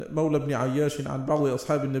مولى بن عياش عن بعض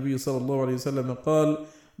أصحاب النبي صلى الله عليه وسلم قال: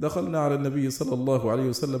 دخلنا على النبي صلى الله عليه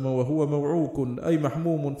وسلم وهو موعوك أي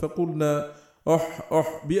محموم، فقلنا: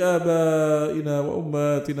 أح بآبائنا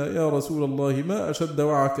وأماتنا يا رسول الله، ما أشد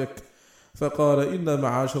وعكك؟ فقال: إن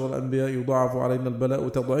معاشر الأنبياء يضاعف علينا البلاء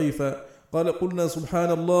تضعيفا. قال: قلنا: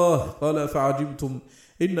 سبحان الله. قال: فعجبتم،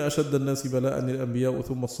 إن أشد الناس بلاء الأنبياء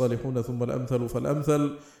ثم الصالحون ثم الأمثل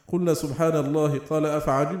فالأمثل. قلنا: سبحان الله. قال: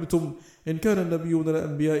 أفعجبتم، إن كان النبي من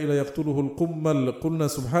الأنبياء ليقتله القمل. قلنا: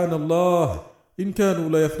 سبحان الله، إن كانوا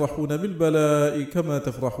ليفرحون بالبلاء كما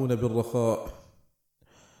تفرحون بالرخاء.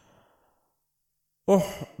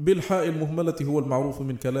 بالحاء المهملة هو المعروف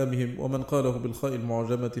من كلامهم، ومن قاله بالخاء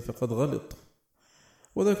المعجمة فقد غلط.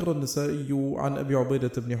 وذكر النسائي عن أبي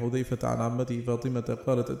عبيدة بن حذيفة عن عمته فاطمة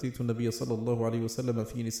قالت: أتيت النبي صلى الله عليه وسلم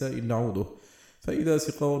في نساء نعوده، فإذا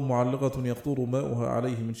سقاء معلقة يقطر ماؤها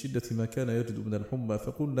عليه من شدة ما كان يجد من الحمى،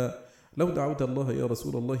 فقلنا: لو دعوت الله يا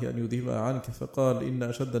رسول الله أن يذهبها عنك. فقال: إن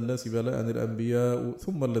أشد الناس بلاء الأنبياء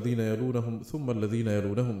ثم الذين يلونهم ثم الذين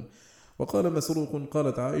يلونهم. وقال مسروق: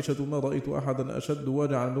 قالت عائشة: ما رأيت أحدا أشد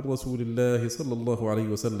وجعا من رسول الله صلى الله عليه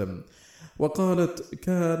وسلم. وقالت: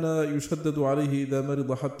 كان يشدد عليه إذا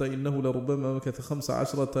مرض حتى إنه لربما مكث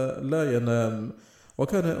 15 لا ينام،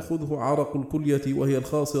 وكان يأخذه عرق الكلية وهي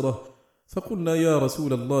الخاصرة. فقلنا: يا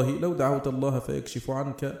رسول الله، لو دعوت الله فيكشف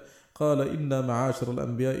عنك. قال: إن معاشر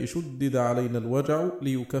الأنبياء شدد علينا الوجع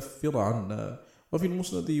ليكفر عنا. وفي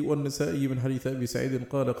المسند والنسائي من حديث أبي سعيد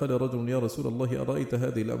قال: قال رجل: يا رسول الله، أرأيت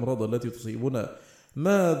هذه الأمراض التي تصيبنا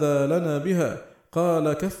ماذا لنا بها؟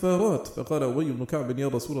 قال: كفارات. فقال أبي بن كعب: يا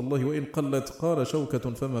رسول الله، وإن قلت؟ قال: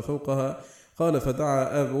 شوكة فما فوقها. قال: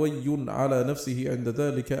 فدعا أبي على نفسه عند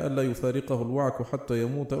ذلك ألا يفارقه الوعك حتى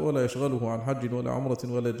يموت، ولا يشغله عن حج ولا عمرة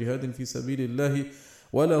ولا جهاد في سبيل الله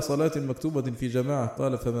ولا صلاة مكتوبة في جماعة.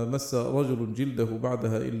 قال: فما مس رجل جلده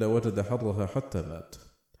بعدها إلا وجد حرها حتى مات.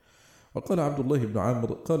 وقال عبد الله بن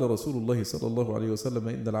عمرو: قال رسول الله صلى الله عليه وسلم: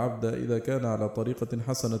 إن العبد إذا كان على طريقة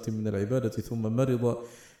حسنة من العبادة ثم مرض،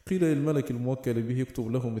 قيل للملك الموكل به: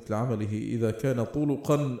 اكتب له مثل عمله إذا كان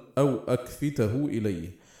طلقا أو أكفته إليه.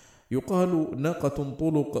 يقال ناقة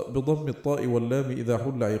طلق بضم الطاء واللام إذا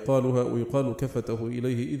حل عقالها، ويقال كفته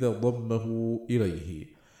إليه إذا ضمه إليه.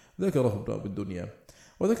 ذكره ابن أبي الدنيا.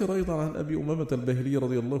 وذكر أيضا عن أبي أمامة الباهلي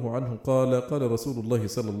رضي الله عنه قال: قال رسول الله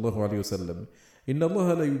صلى الله عليه وسلم: إن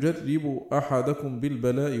الله لا يجرب أحدكم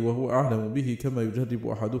بالبلاء وهو أعلم به كما يجرب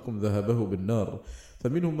أحدكم ذهبه بالنار،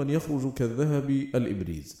 فمنهم من يخرج كالذهب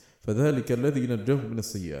الإبريز فذلك الذي نجاه من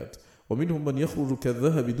السيئات، ومنهم من يخرج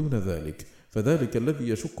كالذهب دون ذلك فذلك الذي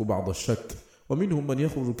يشك بعض الشك، ومنهم من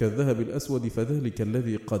يخرج كالذهب الأسود فذلك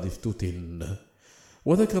الذي قد افتتن.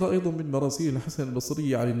 وذكر أيضا من مراسيل الحسن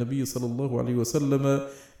البصري عن النبي صلى الله عليه وسلم: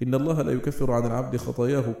 إن الله لا يكفر عن العبد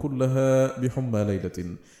خطاياه كلها بحمى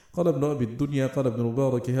ليلة. قال ابن أبي الدنيا: قال ابن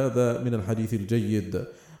مبارك: هذا من الحديث الجيد.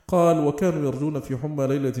 قال: وكانوا يرجون في حمى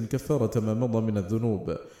ليلة كفارة ما مضى من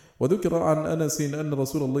الذنوب. وذكر عن أنس أن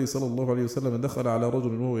رسول الله صلى الله عليه وسلم دخل على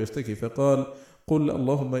رجل وهو يشتكي فقال: قل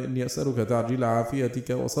اللهم إني أسألك تعجيل عافيتك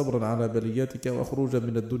وصبرا على بلياتك وخروجا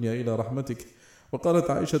من الدنيا إلى رحمتك.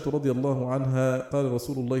 وقالت عائشة رضي الله عنها: قال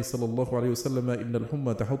رسول الله صلى الله عليه وسلم: إن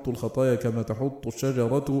الحمى تحط الخطايا كما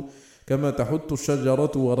تحط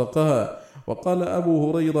الشجرة ورقها. وقال أبو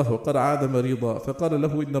هريرة وقد عاد مريضا، فقال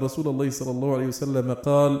له: إن رسول الله صلى الله عليه وسلم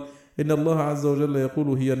قال: إن الله عز وجل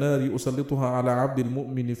يقول: هي ناري أسلطها على عبد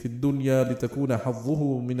المؤمن في الدنيا لتكون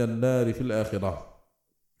حظه من النار في الآخرة.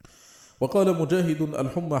 وقال مجاهد: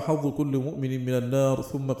 الحمى حظ كل مؤمن من النار.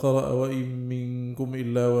 ثم قرأ: وإن منكم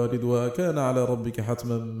إلا واردها كان على ربك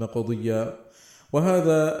حتما مقضيا.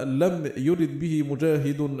 وهذا لم يرد به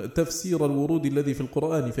مجاهد تفسير الورود الذي في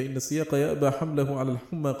القرآن، فإن السياق يأبى حمله على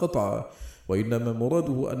الحمى قطعا، وإنما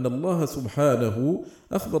مراده أن الله سبحانه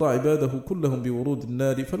أخبر عباده كلهم بورود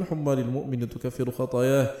النار، فالحمى للمؤمن تكفر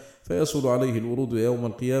خطاياه فيسهل عليه الورود يوم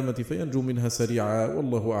القيامة فينجو منها سريعا،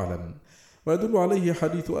 والله أعلم. ويدل عليه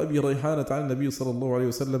حديث أبي ريحانة عن النبي صلى الله عليه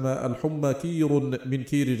وسلم: الحمى كير من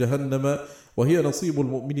كير جهنم وهي نصيب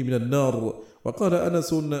المؤمن من النار. وقال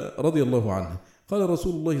أنس رضي الله عنه: قال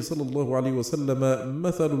رسول الله صلى الله عليه وسلم: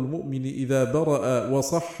 مثل المؤمن إذا برأ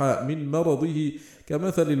وصح من مرضه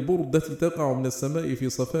كمثل البردة تقع من السماء في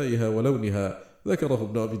صفائها ولونها. ذكره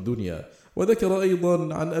ابن أبي الدنيا. وذكر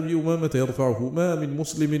أيضا عن أبي أمامة يرفعه: ما من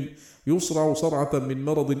مسلم يصرع صرعة من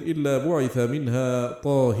مرض إلا بعث منها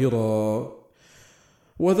طاهرا.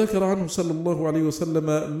 وذكر عنه صلى الله عليه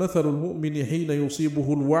وسلم: مثل المؤمن حين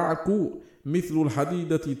يصيبه الوعك مثل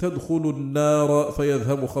الحديدة تدخل النار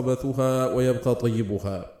فيذهب خبثها ويبقى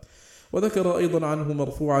طيبها. وذكر أيضا عنه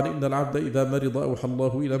مرفوعا: إن العبد إذا مرض أوحى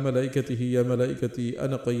الله إلى ملائكته: يا ملائكتي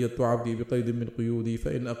أنا قيدت عبدي بقيد من قيودي،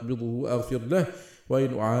 فإن أقبضه أغفر له،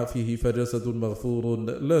 وإن أعافيه فجسد مغفور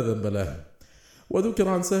لا ذنب له. وذكر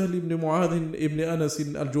عن سهل بن معاذ بن أنس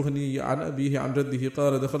الجهني عن أبيه عن جده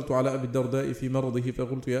قال: دخلت على أبي الدرداء في مرضه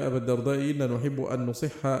فقلت: يا أبا الدرداء إنا نحب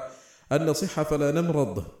أن نصح فلا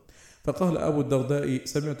نمرض. فقال أبو الدرداء: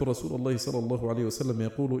 سمعت رسول الله صلى الله عليه وسلم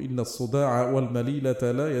يقول: إن الصداع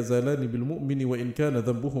والمليلة لا يزالان بالمؤمن وإن كان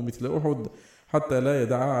ذنبه مثل أحد حتى لا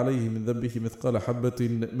يدعى عليه من ذنبه مثقال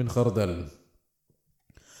حبة من خردل.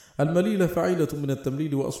 المليلة فعيلة من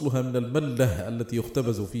التمليل وأصلها من الملة التي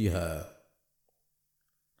يختبز فيها.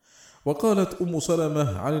 وقالت أم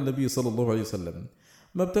سلمة عن النبي صلى الله عليه وسلم: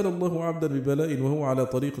 ما ابتلى الله عبدا ببلاء وهو على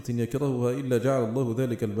طريقة يكرهها إلا جعل الله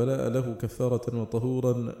ذلك البلاء له كفارة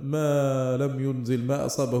وطهورا ما لم ينزل ما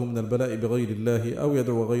أصابه من البلاء بغير الله أو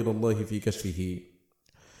يدعو غير الله في كشفه.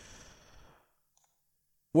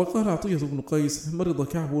 وقال عطية بن قيس: مرض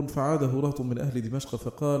كعب فعاده رهط من أهل دمشق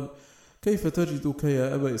فقال: كيف تجدك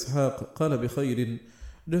يا أبا إسحاق؟ قال: بخير،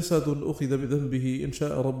 جسد أخذ بذنبه إن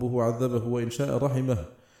شاء ربه عذبه وإن شاء رحمه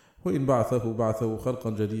وإن بعثه خلقا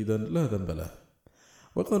جديدا لا ذنب له.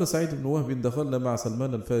 وقال سعيد بن وهب: دخلنا مع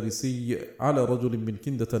سلمان الفارسي على رجل من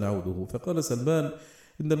كندة نعوده، فقال سلمان: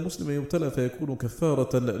 إن المسلم يبتلى فيكون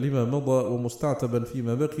كفارة لما مضى ومستعتبا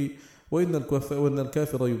فيما بقي، وإن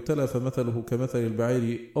الكافر يبتلى فمثله كمثل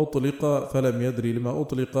البعير أطلق فلم يدري لما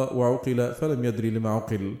أطلق وعقل فلم يدري لما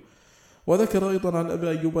عقل. وذكر أيضا عن أبي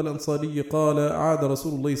أيوب الأنصاري قال: عاد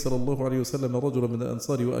رسول الله صلى الله عليه وسلم رجلا من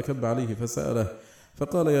الأنصار وأكب عليه فسأله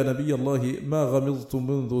فقال: يا نبي الله ما غمضت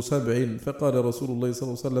منذ 7. فقال رسول الله صلى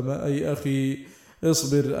الله عليه وسلم: أي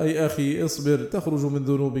أخي اصبر تخرج من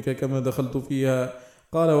ذنوبك كما دخلت فيها.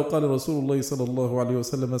 قال: وقال رسول الله صلى الله عليه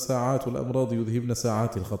وسلم: ساعات الأمراض يذهبن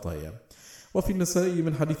ساعات الخطايا. وفي النسائي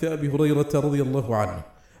من حديث أبي هريرة رضي الله عنه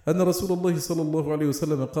أن رسول الله صلى الله عليه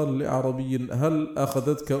وسلم قال لأعرابي: هل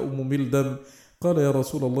أخذتك أم ملدم؟ قال: يا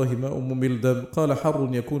رسول الله ما أم ملدم؟ قال: حر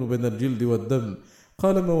يكون بين الجلد والدم.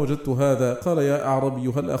 قال: ما وجدت هذا؟ قال: يا أعرابي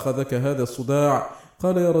هل أخذك هذا الصداع؟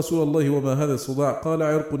 قال: يا رسول الله وما هذا الصداع؟ قال: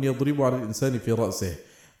 عرق يضرب على الإنسان في رأسه.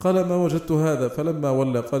 قال: ما وجدت هذا؟ فلما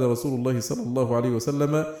ولى قال رسول الله صلى الله عليه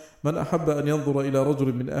وسلم: من أحب أن ينظر إلى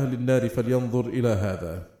رجل من أهل النار فلينظر إلى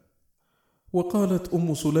هذا. وقالت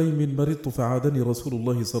أم سليم: مرضت فعادني رسول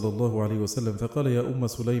الله صلى الله عليه وسلم فقال: يا أم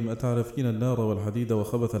سليم أتعرفين النار والحديد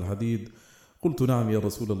وخبث الحديد؟ قلت: نعم يا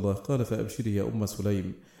رسول الله. قال: فأبشري يا أم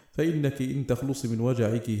سليم، فإنك إن تخلصي من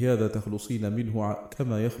وجعك هذا تخلصين منه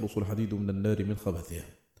كما يخلص الحديد من النار من خبثه.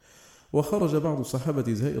 وخرج بعض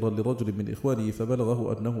الصحابة زائرا لرجل من إخوانه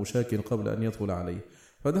فبلغه أنه شاك قبل أن يدخل عليه،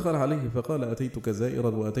 فدخل عليه فقال: أتيتك زائرا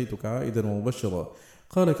وأتيتك عائدا ومبشرا.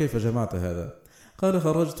 قال: كيف جمعت هذا؟ قال: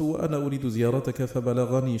 خرجت وأنا أريد زيارتك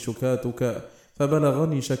فبلغني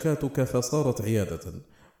شكاتك فصارت عيادة.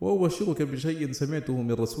 وأبشرك بشيء سمعته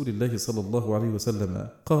من رسول الله صلى الله عليه وسلم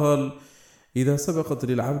قال: إذا سبقت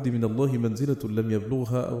للعبد من الله منزلة لم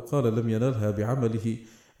يبلغها أو قال لم ينالها بعمله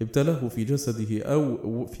ابتلاه في جسده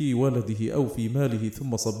أو في ولده أو في ماله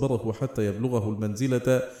ثم صبره حتى يبلغه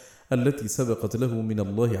المنزلة التي سبقت له من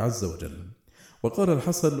الله عز وجل. وقال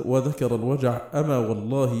الحسن وذكر الوجع: أما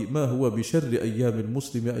والله ما هو بشر أيام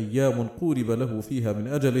المسلم أيام قورب له فيها من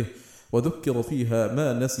أجله وذكر فيها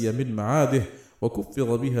ما نسي من معاده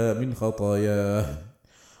وكفر بها من خطاياه.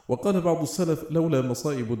 وقال بعض السلف: لولا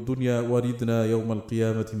مصائب الدنيا وردنا يوم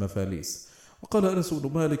القيامة مفاليس. وقال أنس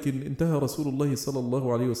بن مالك: انتهى رسول الله صلى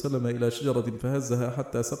الله عليه وسلم إلى شجرة فهزها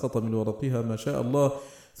حتى سقط من ورقها ما شاء الله،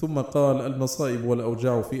 ثم قال: المصائب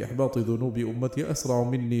والأوجاع في إحباط ذنوب أمتي أسرع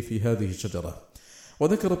مني في هذه الشجرة.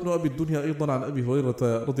 وذكر ابن أبي الدنيا أيضا عن أبي هريرة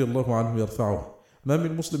رضي الله عنه يرفعه: ما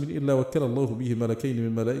من مسلم إلا وكل الله به ملكين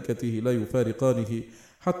من ملائكته لا يفارقانه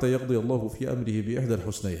حتى يقضي الله في أمره بإحدى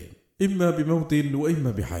الحسنيين، إما بموت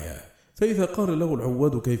وإما بحياة. فإذا قال له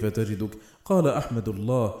العواد: كيف تجدك؟ قال: أحمد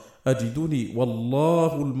الله، أجدني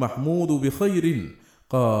والله المحمود بخير.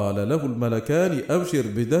 قال له الملكان: أبشر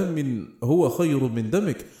بدم هو خير من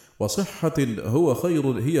دمك، وصحة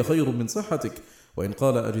هي خير من صحتك. وإن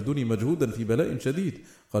قال: أجدني مجهودا في بلاء شديد،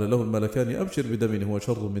 قال له الملكان: أبشر بدم هو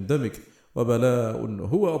شر من دمك، وبلاء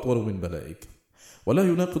هو أطول من بلائك. ولا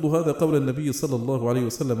يناقض هذا قول النبي صلى الله عليه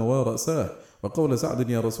وسلم: ورأساه، وقول سعد: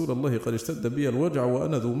 يا رسول الله قد اشتد بي الوجع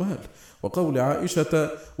وأنا ذو مال، وقول عائشة: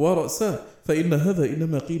 ورأساه، فإن هذا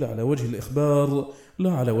إنما قيل على وجه الإخبار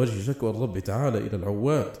لا على وجه شكوى الرب تعالى إلى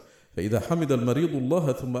العواد. فإذا حمد المريض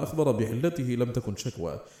الله ثم أخبر بعلته لم تكن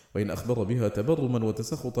شكوى، وإن أخبر بها تبرما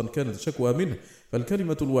وتسخطا كانت شكوى منه،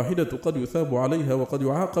 فالكلمة الواحدة قد يثاب عليها وقد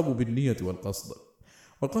يعاقب بالنية والقصد.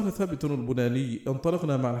 وقال ثابت البناني: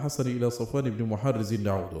 انطلقنا مع الحسن إلى صفوان بن محرز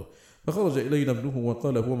نعوده، فخرج إلينا ابنه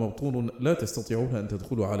وقال: هو مبطون لا تستطيعون أن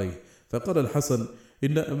تدخلوا عليه. فقال الحسن: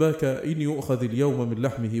 إن أباك إن يؤخذ اليوم من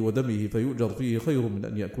لحمه ودمه فيؤجر فيه خير من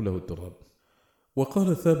أن يأكله التراب.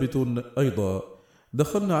 وقال ثابت أيضا: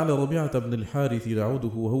 دخلنا على ربيعة بن الحارث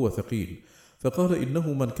نعوده وهو ثقيل، فقال: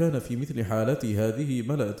 إنه من كان في مثل حالتي هذه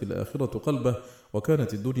ملأت الآخرة قلبه،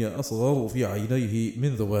 وكانت الدنيا أصغر في عينيه من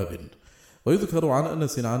ذباب. ويذكر عن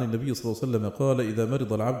أنس عن النبي صلى الله عليه وسلم قال: إذا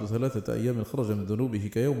مرض العبد 3 أيام خرج من ذنوبه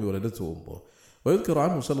كيوم ولدته أمه. ويذكر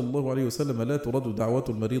عنه صلى الله عليه وسلم: لا ترد دعوة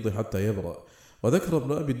المريض حتى يبرأ. وذكر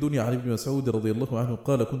ابن أبي الدنيا عن ابن مسعود رضي الله عنه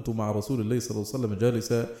قال: كنت مع رسول الله صلى الله عليه وسلم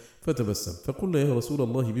جالسا فتبسم، فقلنا: يا رسول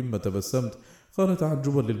الله مما تبسمت؟ قال: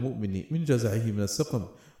 تعجبا للمؤمن من جزعه من السقم،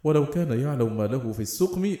 ولو كان يعلم ما له في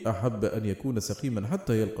السقم أحب أن يكون سقيما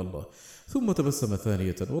حتى يلقى الله. ثم تبسم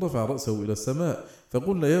ثانية ورفع رأسه إلى السماء،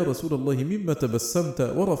 فقلنا: يا رسول الله مما تبسمت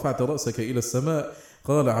ورفعت رأسك إلى السماء؟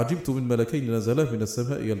 قال: عجبت من ملكين نزلا من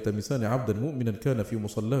السماء يلتمسان عبدا مؤمنا كان في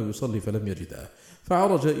مصلاه يصلي فلم يجده،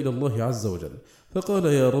 فعرج إلى الله عز وجل فقال: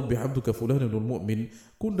 يا رب، عبدك فلان المؤمن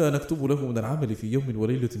كنا نكتب له من العمل في يوم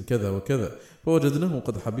وليلة كذا وكذا، فوجدناه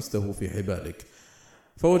قد حبسته في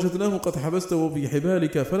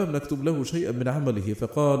حبالك فلم نكتب له شيئا من عمله،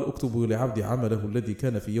 فقال: اكتبوا لعبد عمله الذي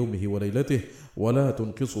كان في يومه وليلته ولا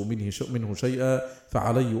تنقصوا منه شيئا،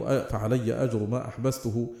 فعلي أجر ما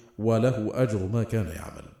أحبسته وله أجر ما كان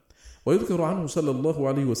يعمل. ويذكر عنه صلى الله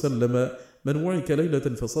عليه وسلم: من وعك ليلة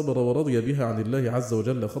فصبر ورضي بها عن الله عز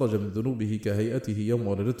وجل خرج من ذنوبه كهيئته يوم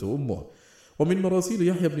ولدته أمه. ومن مراسيل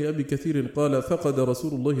يحيى بن أبي كثير قال: فقد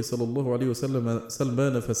رسول الله صلى الله عليه وسلم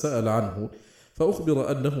سلمان فسأل عنه،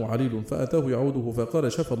 فأخبر أنه عليل، فأتاه يعوده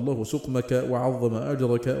فقال: شفى الله سقمك وعظم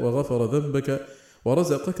أجرك وغفر ذنبك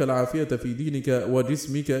ورزقك العافية في دينك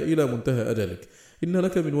وجسمك إلى منتهى أجلك. إن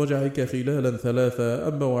لك من وجعك خلالا 3،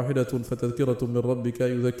 أما واحدة فتذكرة من ربك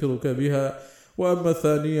يذكرك بها، وأما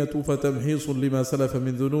الثانية فتمحيص لما سلف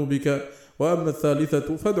من ذنوبك، وأما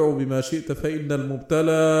الثالثة فادع بما شئت فإن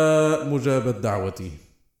المبتلى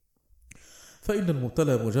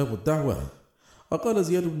مجاب الدعوة. وقال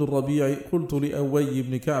زياد بن الربيع: قلت لأوي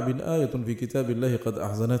بن كعب: آية في كتاب الله قد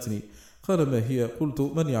أحزنتني. قال: ما هي؟ قلت: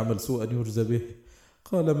 من يعمل سوءا يجزى به.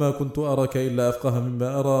 قال: ما كنت أراك إلا أفقه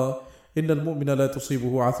مما أرى. إن المؤمن لا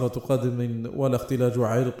تصيبه عثرة قدم ولا اختلاج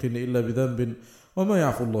عرق إلا بذنب، وما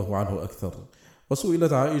يعفو الله عنه أكثر.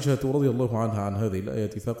 وسئلت عائشة رضي الله عنها عن هذه الآية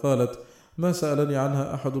فقالت: ما سألني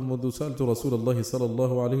عنها أحد منذ سألت رسول الله صلى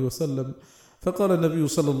الله عليه وسلم. فقال النبي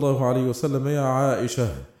صلى الله عليه وسلم: يا عائشة،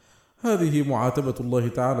 هذه معاتبة الله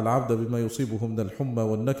تعالى العبد بما يصيبه من الحمى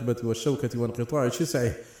والنكبة والشوكة وانقطاع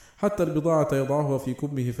شسعه، حتى البضاعة يضعها في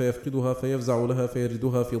كمه فيفقدها فيفزع لها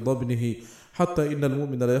فيردها في ضبنه، حتى إن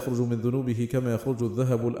المؤمن لا يخرج من ذنوبه كما يخرج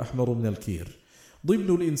الذهب الأحمر من الكير.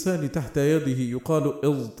 ضمن الإنسان تحت يده يقال: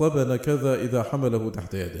 اضطبن كذا إذا حمله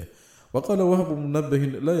تحت يده. وقال وهب بن منبه: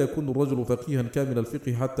 لا يكون الرجل فقيها كامل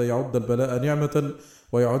الفقه حتى يعد البلاء نعمة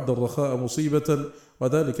ويعد الرخاء مصيبة،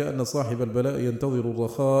 وذلك أن صاحب البلاء ينتظر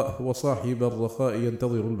الرخاء وصاحب الرخاء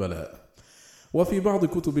ينتظر البلاء. وفي بعض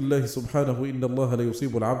كتب الله سبحانه: إن الله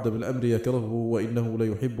ليصيب العبد بالأمر يكرهه وإنه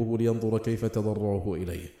ليحبه لينظر كيف تضرعه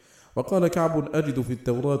إليه. وقال كعب: أجد في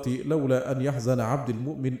التوراة: لولا أن يحزن عبد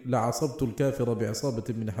المؤمن لعصبت الكافر بعصابة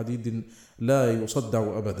من حديد لا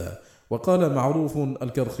يصدع أبدا. وقال معروف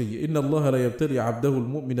الكرخي: إن الله لا يبتلي عبده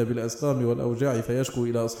المؤمن بالأسقام والأوجاع فيشكو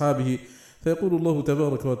إلى أصحابه، فيقول الله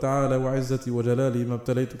تبارك وتعالى: وعزتي وجلالي ما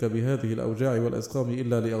ابتليتك بهذه الأوجاع والأسقام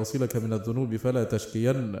إلا لأغسلك من الذنوب فلا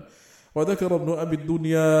تشكين. وذكر ابن أبي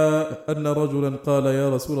الدنيا أن رجلا قال: يا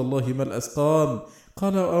رسول الله ما الأسقام؟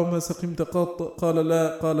 قال: أو ما سقمت قط؟ قال: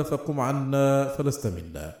 لا. قال: فقم عنا فلست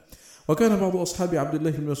منا. وكان بعض أصحاب عبد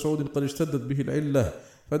الله بن مسعود قد اشتدت به العلة،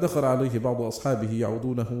 فدخل عليه بعض أصحابه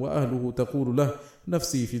يعودونه وأهله تقول له: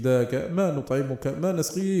 نفسي فداك، ما نطعمك ما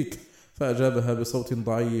نسقيك. فأجابها بصوت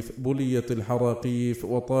ضعيف: بليت الحراقيف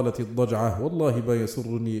وطالت الضجعة، والله ما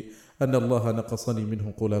يسرني أن الله نقصني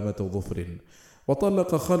منه قلامة ظفر.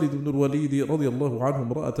 وطلق خالد بن الوليد رضي الله عنه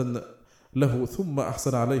امرأة له ثم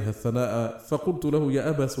أحسن عليها الثناء، فقلت له: يا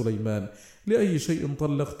أبا سليمان، لأي شيء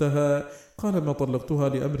طلقتها؟ قال: ما طلقتها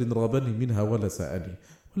لأمر رابني منها ولا سأني،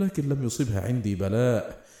 ولكن لم يصبها عندي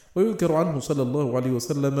بلاء. ويذكر عنه صلى الله عليه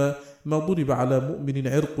وسلم: ما ضرب على مؤمن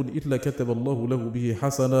عرق إلا كتب الله له به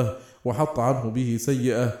حسنة وحط عنه به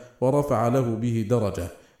سيئة ورفع له به درجة.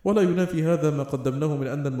 ولا ينافي هذا ما قدمناه من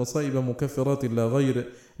أن المصائب مكفرات لا غير،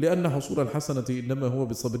 لأن حصول الحسنة إنما هو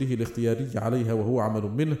بصبره الاختياري عليها وهو عمل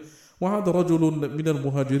منه. وعاد رجل من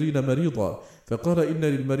المهاجرين مريضا فقال: إن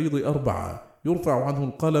للمريض 4: يرفع عنه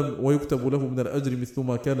القلم ويكتب له من الأجر مثل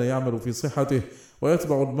ما كان يعمل في صحته،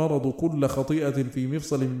 ويتبع المرض كل خطيئة في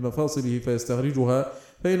مفصل من مفاصله فيستخرجها،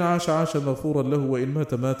 فإن عاش عاش مغفورا له، وإن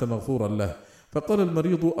مات مات مغفورا له. فقال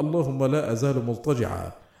المريض: اللهم لا أزال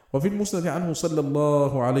مضطجعا. وفي المسند عنه صلى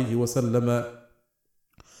الله عليه وسلم: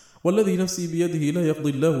 والذي نفسي بيده لا يقضي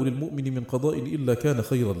الله للمؤمن من قضاء إلا كان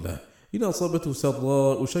خيرا له، إن أصابته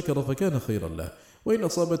سراء شكر فكان خيرا له، وإن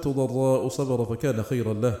أصابته ضراء صبر فكان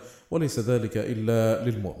خيرا له، وليس ذلك إلا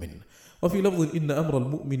للمؤمن. وفي لفظ: إن أمر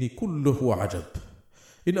المؤمن كله عجب،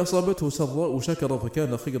 إن أصابته سراء شكر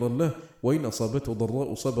فكان خيرا له، وإن أصابته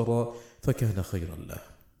ضراء صبر فكان خيرا له.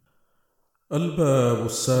 الباب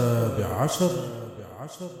 17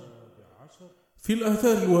 في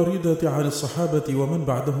الآثار الواردة عن الصحابة ومن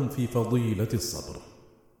بعدهم في فضيلة الصبر.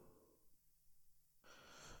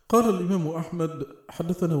 قال الإمام أحمد: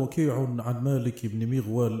 حدثنا وكيع عن مالك بن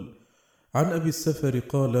مغول عن أبي السفر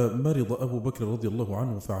قال: مرض أبو بكر رضي الله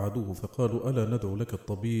عنه فعادوه فقالوا: ألا ندعو لك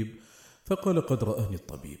الطبيب؟ فقال: قد رآني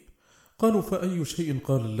الطبيب. قالوا: فأي شيء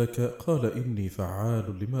قال لك؟ قال: إني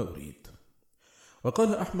فعال لما أريد.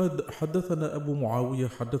 وقال أحمد: حدثنا أبو معاوية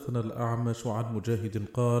حدثنا الأعمش عن مجاهد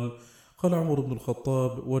قال: قال عمر بن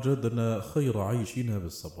الخطاب: وجدنا خير عيشنا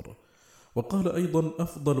بالصبر. وقال أيضا: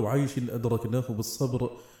 أفضل عيش أدركناه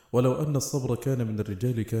بالصبر، ولو أن الصبر كان من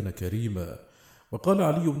الرجال كان كريما. وقال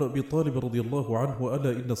علي بن أبي طالب رضي الله عنه: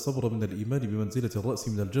 ألا إن الصبر من الإيمان بمنزلة الرأس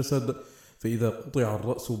من الجسد، فإذا قطع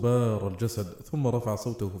الرأس بار الجسد. ثم رفع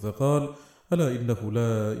صوته فقال: ألا إنه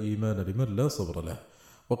لا إيمان لمن لا صبر له.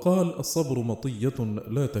 وقال: الصبر مطية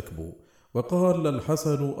لا تكبو. وقال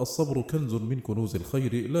الحسن: الصبر كنز من كنوز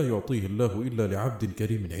الخير لا يعطيه الله إلا لعبد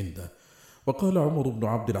كريم عنده. وقال عمر بن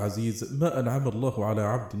عبد العزيز: ما أنعم الله على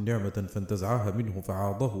عبد نعمة فانتزعها منه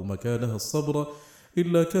فعاضه مكانها الصبر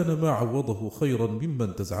إلا كان ما عوضه خيرا مما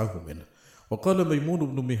انتزعه منه. وقال ميمون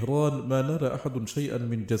بن مهران: ما نال أحد شيئا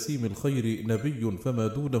من جسيم الخير نبي فما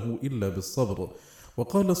دونه إلا بالصبر.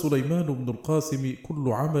 وقال سليمان بن القاسم: كل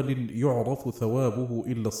عمل يعرف ثوابه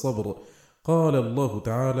إلا الصبر. قال الله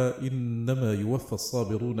تعالى: إنما يوفى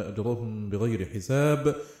الصابرون أجرهم بغير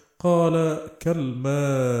حساب. قال: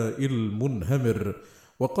 كالماء المنهمر.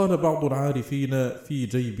 وقال بعض العارفين: في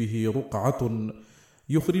جيبه رقعة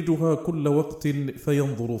يخرجها كل وقت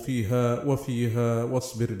فينظر فيها وفيها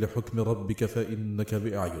واصبر لحكم ربك فإنك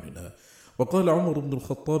بأعيننا. وقال عمر بن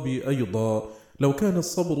الخطاب أيضا: لو كان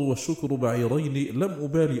الصبر والشكر بعيرين لم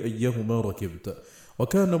أبالي أيهما ركبت.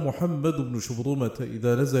 وكان محمد بن شبرمة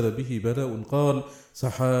إذا نزل به بلاء قال: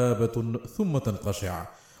 سحابة ثم تنقشع.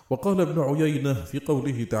 وقال ابن عيينة في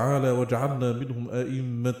قوله تعالى: وجعلنا منهم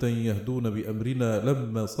أئمة يهدون بأمرنا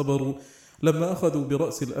لما صبروا، لما أخذوا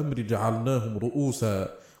برأس الأمر جعلناهم رؤوسا.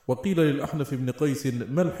 وقيل للأحنف بن قيس: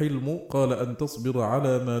 ما الحلم؟ قال: أن تصبر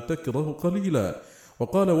على ما تكره قليلا.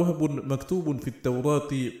 وقال وهب: مكتوب في التوراة: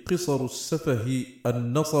 قصر السفه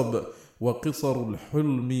النصب، وقصر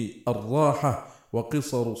الحلم الراحة،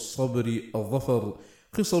 وقصر الصبر الظفر.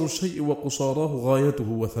 قصر الشيء وقصاراه غايته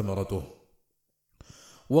وثمرته.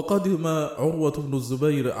 وقدم عروة بن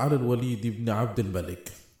الزبير على الوليد بن عبد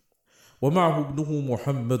الملك ومعه ابنه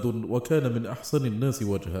محمد، وكان من أحسن الناس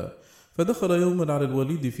وجها، فدخل يوما على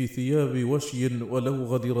الوليد في ثياب وشي وله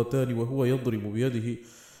غديرتان وهو يضرب بيده،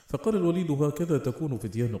 فقال الوليد: هكذا تكون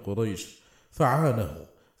فتيان قريش. فعانه،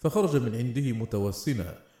 فخرج من عنده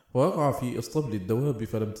متوسنا، ووقع في إصطبل الدواب،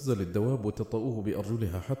 فلم تزل الدواب تطأه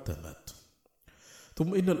بأرجلها حتى مات.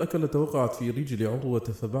 ثم إن الأكلة وقعت في رجل عروة،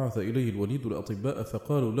 فبعث إليه الوليد الأطباء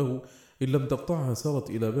فقالوا له: إن لم تقطعها سارت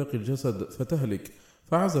إلى باقي الجسد فتهلك،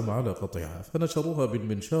 فعزم على قطعها، فنشروها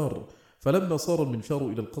بالمنشار، فلما صار المنشار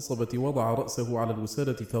إلى القصبة وضع رأسه على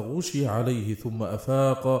الوسادة فغشي عليه، ثم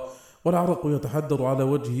أفاق والعرق يتحدر على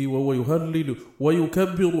وجهه وهو يهلل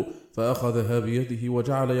ويكبر، فأخذها بيده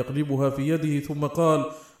وجعل يقلبها في يده، ثم قال: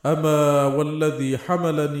 أما والذي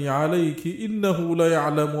حملني عليك إنه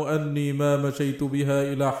ليعلم أني ما مشيت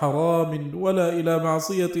بها إلى حرام ولا إلى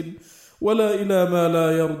معصية ولا إلى ما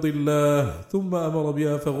لا يرضي الله. ثم أمر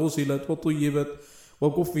بها فغسلت وطيبت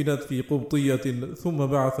وكفنت في قبطية، ثم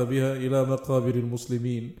بعث بها إلى مقابر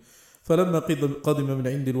المسلمين. فلما قدم من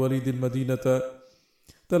عند الوليد المدينة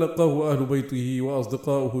تلقاه أهل بيته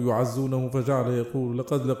وأصدقاؤه يعزونه، فجعل يقول: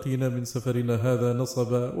 لقد لقينا من سفرنا هذا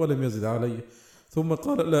نصبا، ولم يزد عليه. ثم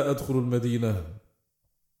قال: لا أدخل المدينة،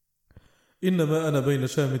 إنما أنا بين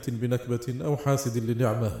شامت بنكبة أو حاسد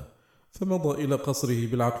لنعمة. فمضى إلى قصره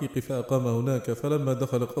بالعقيق فأقام هناك. فلما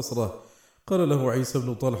دخل قصره قال له عيسى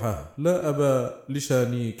بن طلحة: لا أبا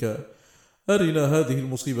لشانيك، أرنا هذه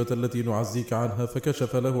المصيبة التي نعزيك عنها.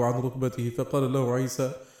 فكشف له عن ركبته، فقال له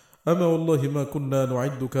عيسى: أما والله ما كنا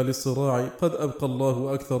نعدك للصراع، قد أبقى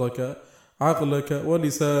الله أكثرك عقلك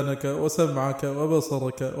ولسانك وسمعك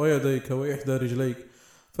وبصرك ويديك وإحدى رجليك.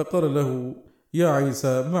 فقال له: يا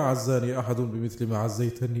عيسى، ما عزاني أحد بمثل ما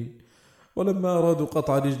عزيتني. ولما أرادوا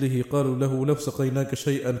قطع رجله قالوا له: لو سقيناك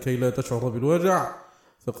شيئا كي لا تشعر بالوجع.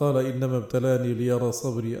 فقال إنما ابتلاني ليرى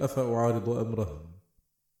صبري أفأعارض أمره.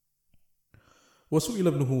 وسئل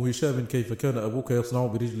ابنه هشام كيف كان أبوك يصنع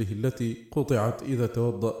برجله التي قطعت إذا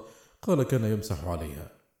توضأ؟ قال كان يمسح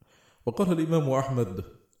عليها. وقال الإمام أحمد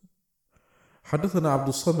حدثنا عبد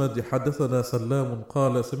الصمد حدثنا سلام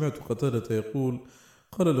قال سمعت قتادة يقول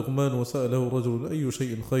قال لقمان وسأله رجل أي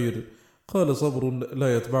شيء خير؟ قال صبر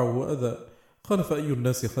لا يتبعه أذى. قال فأي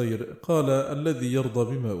الناس خير؟ قال الذي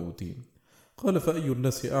يرضى بما أوتي. قال فأي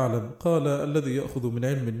الناس أعلم؟ قال الذي يأخذ من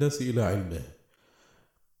علم الناس إلى علمه.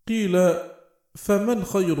 قيل فمن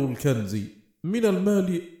خير الكنز من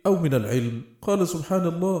المال أو من العلم؟ قال سبحان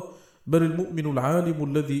الله بل المؤمن العالم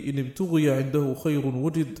الذي إن ابتغي عنده خير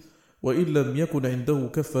وجد وإن لم يكن عنده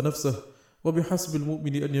كف نفسه وبحسب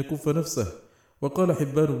المؤمن أن يكف نفسه. وقال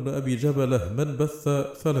حبان بن أبي جبلة من بث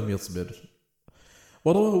فلم يصبر.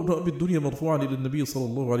 ورواه ابن أبي الدنيا مرفوعا إلى النبي صلى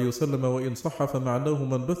الله عليه وسلم وإن صح فمعناه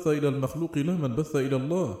من بث إلى المخلوق لا من بث إلى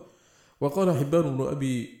الله. وقال حبان بن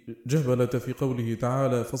أبي جبلة في قوله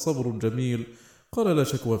تعالى فصبر جميل قال لا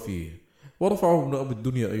شكوى فيه. ورفعه ابن أبي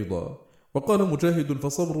الدنيا أيضا. وقال مجاهد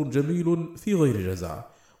فصبر جميل في غير جزع.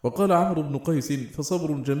 وقال عمرو بن قيس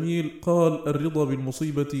فصبر جميل قال الرضا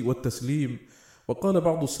بالمصيبة والتسليم. وقال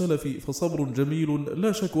بعض السلف فصبر جميل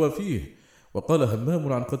لا شكوى فيه. وقال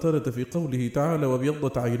همام عن قتادة في قوله تعالى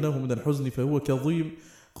وابيضت عيناه من الحزن فهو كظيم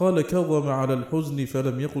قال كظم على الحزن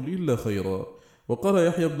فلم يقل إلا خيرا. وقال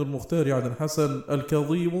يحيى بن المختار عن الحسن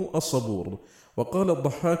الكظيم الصبور. وقال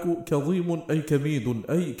الضحاك كظيم أي كميد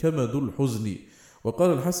أي كمد الحزن.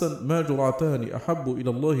 وقال الحسن ما جرعتان أحب إلى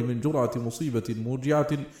الله من جرعة مصيبة موجعة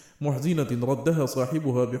محزنة ردها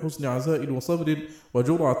صاحبها بحسن عزاء وصبر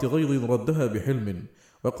وجرعة غيظ ردها بحلم.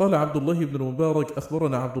 وقال عبد الله بن المبارك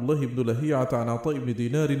أخبرنا عبد الله بن لهيعة عن عطاء بن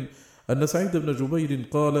دينار أن سعيد بن جبير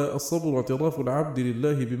قال الصبر اعتراف العبد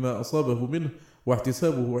لله بما أصابه منه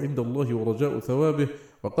واحتسابه عند الله ورجاء ثوابه.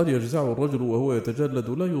 وقد يجزع الرجل وهو يتجلد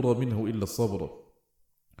لا يرى منه إلا الصبر.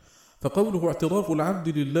 فقوله اعتراف العبد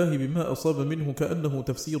لله بما أصاب منه كأنه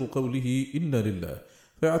تفسير قوله إنا لله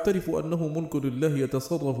فيعترف أنه ملك لله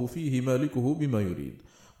يتصرف فيه مالكه بما يريد.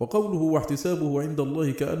 وقوله واحتسابه عند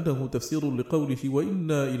الله كأنه تفسير لقوله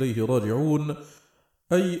وإنا إليه راجعون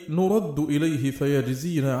أي نرد إليه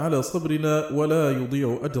فيجزينا على صبرنا ولا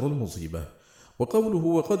يضيع أجر المصيبة. وقوله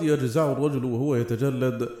وقد يجزع الرجل وهو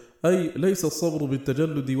يتجلد أي ليس الصبر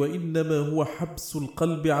بالتجلد وإنما هو حبس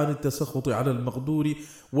القلب عن التسخط على المقدور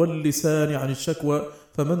واللسان عن الشكوى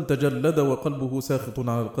فمن تجلد وقلبه ساخط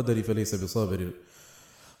على القدر فليس بصابر.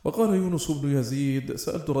 وقال يونس بن يزيد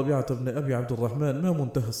سألت ربيعة بن أبي عبد الرحمن ما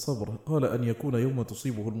منتهى الصبر؟ قال أن يكون يوم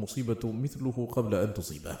تصيبه المصيبة مثله قبل أن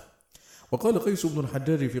تصيبه. وقال قيس بن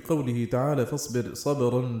الحجاج في قوله تعالى فاصبر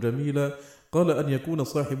صبرا جميلا قال أن يكون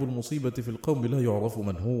صاحب المصيبة في القوم لا يعرف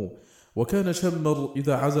من هو. وكان شمر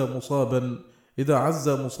إذا عز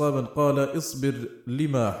مصابا قال اصبر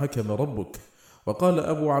لما حكم ربك. وقال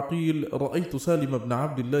أبو عقيل رأيت سالم بن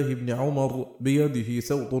عبد الله بن عمر بيده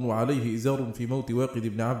سوط وعليه إزار في موت واقد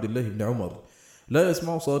بن عبد الله بن عمر لا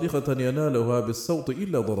يسمع صارخة ينالها بالسوط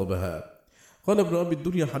إلا ضربها. قال ابن أبي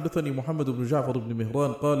الدنيا حدثني محمد بن جعفر بن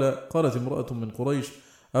مهران قالت امرأة من قريش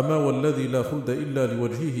أما والذي لا خلد إلا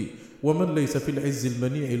لوجهه ومن ليس في العز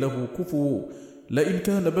المنيع له كفو لئن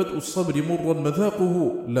كان بدء الصبر مرا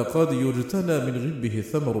مذاقه لقد يجتنى من غبه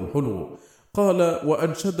الثمر الحلو. قال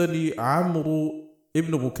وأنشدني عمرو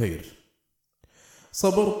ابن بكير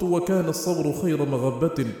صبرت وكان الصبر خير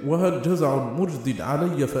مغبة وهل جزع مجد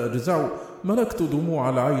علي فأجزع ملكت دموع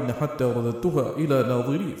العين حتى رددتها إلى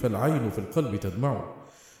ناظري فالعين في القلب تدمع.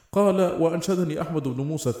 قال وأنشدني أحمد بن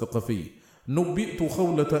موسى الثقفي نبئت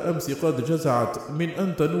خولة أمس قد جزعت من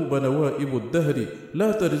أن تنوب نوائب الدهر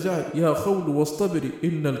لا ترجع يا خول واصطبر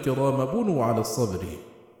إن الكرام بنوا على الصبر.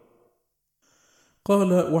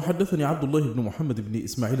 قال وحدثني عبد الله بن محمد بن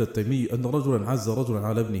إسماعيل التيمي أن رجلا عز رجلا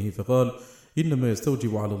على ابنه فقال إنما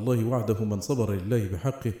يستوجب على الله وعده من صبر لله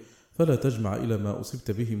بحقه فلا تجمع إلى ما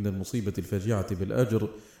أصبت به من المصيبة الفاجعة بالأجر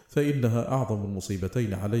فإنها أعظم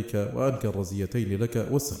المصيبتين عليك وأنكى الرزيتين لك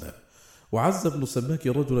والسلام. وعز ابن السماك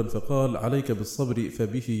رجلا فقال عليك بالصبر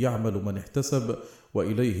فبه يعمل من احتسب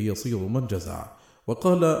وإليه يصير من جزع.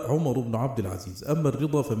 وقال عمر بن عبد العزيز أما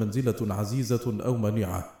الرضا فمنزلة عزيزة أو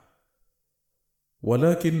منيعة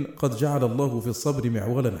ولكن قد جعل الله في الصبر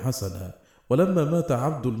معولا حسنا. ولما مات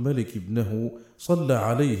عبد الملك ابنه صلى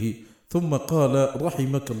عليه ثم قال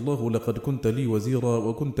رحمك الله لقد كنت لي وزيرا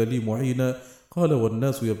وكنت لي معينا قال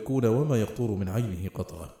والناس يبكون وما يقطر من عينه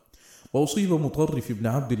قطرة. وأصيب مطرف بن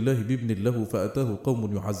عبد الله بابن له فأتاه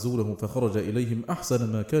قوم يعزونه فخرج إليهم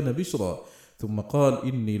أحسن ما كان بشرا ثم قال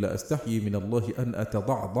إني لأستحيي من الله أن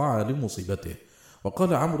أتضعضع لمصيبته.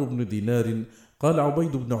 وقال عمرو بن دينار قال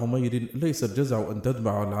عبيد بن عمير ليس الجزع أن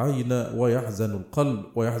تدمع العين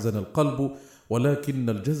ويحزن القلب ولكن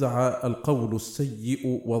الجزع القول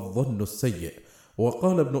السيء والظن السيء.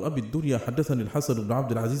 وقال ابن أبي الدنيا حدثني الحسن بن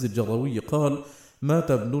عبد العزيز الجروي قال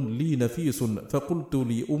مات ابن لي نفيس فقلت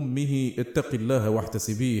لأمه اتق الله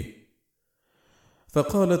واحتسبيه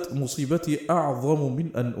فقالت مصيبتي أعظم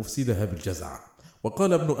من أن أفسدها بالجزع.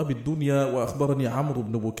 وقال ابن أبي الدنيا وأخبرني عمرو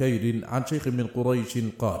بن بكير عن شيخ من قريش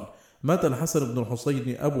قال مات الحسن بن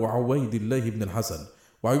الحسين أبو عويد الله بن الحسن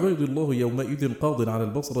وعبيد الله يومئذ قاض على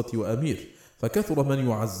البصرة وأمير فكثر من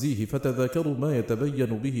يعزيه فتذاكروا ما يتبين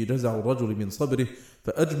به جزع الرجل من صبره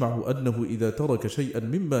فأجمعوا أنه إذا ترك شيئا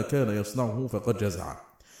مما كان يصنعه فقد جزع.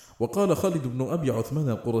 وقال خالد بن أبي عثمان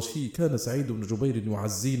القرشي كان سعيد بن جبير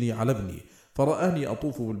يعزيني على ابني فرآني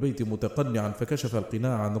أطوف بالبيت متقنعا فكشف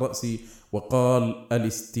القناع عن رأسي وقال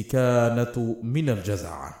الاستكانة من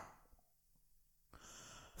الجزع.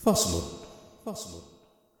 فصل.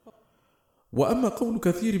 وأما قول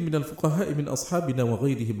كثير من الفقهاء من أصحابنا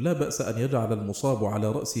وغيرهم لا بأس أن يجعل المصاب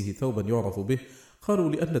على رأسه ثوبا يعرف به قالوا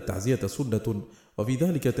لأن التعزية سنة وفي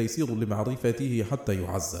ذلك تيسير لمعرفته حتى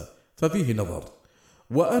يعزى ففيه نظر.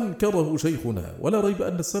 وأنكره شيخنا ولا ريب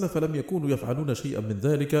أن السلف لم يكونوا يفعلون شيئا من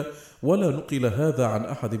ذلك ولا نقل هذا عن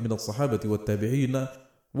أحد من الصحابة والتابعين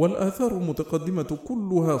والآثار المتقدمة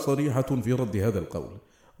كلها صريحة في رد هذا القول.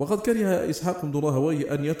 وقد كره إسحاق بن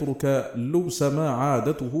راهويه أن يترك لبس ما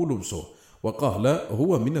عادته لبسه وقال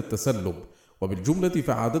هو من التسلب. وبالجملة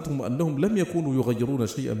فعادتهم أنهم لم يكونوا يغيرون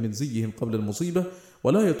شيئا من زيهم قبل المصيبة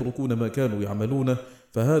ولا يتركون ما كانوا يعملونه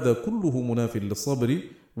فهذا كله مناف للصبر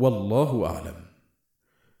والله أعلم.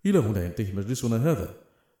 إلى هنا ينتهي مجلسنا هذا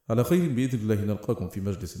على خير بإذن الله نلقاكم في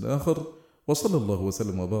مجلس آخر وصلى الله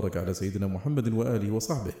وسلم وبارك على سيدنا محمد وآله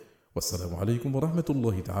وصحبه والسلام عليكم ورحمة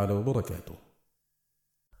الله تعالى وبركاته.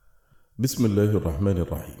 بسم الله الرحمن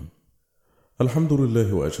الرحيم. الحمد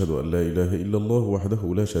لله وأشهد أن لا إله إلا الله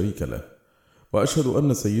وحده لا شريك له وأشهد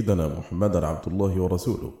أن سيدنا محمدا عبد الله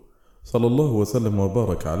ورسوله صلى الله وسلم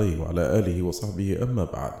وبارك عليه وعلى آله وصحبه أما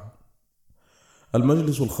بعد.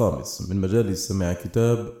 المجلس الخامس من مجالس سماع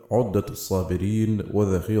كتاب عدة الصابرين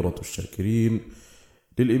وذخيرة الشاكرين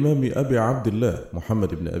للإمام أبي عبد الله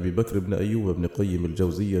محمد بن أبي بكر بن أيوب بن قيم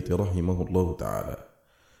الجوزية رحمه الله تعالى.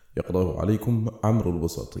 يقرأه عليكم عمرو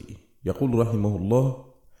البساطي. يقول رحمه الله: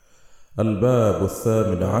 الباب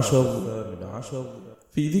 18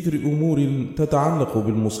 في ذكر أمور تتعلق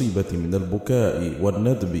بالمصيبة من البكاء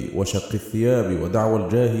والندب وشق الثياب ودعوى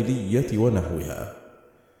الجاهلية ونحوها.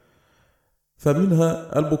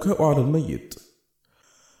 فمنها البكاء على الميت،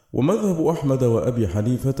 ومذهب أحمد وأبي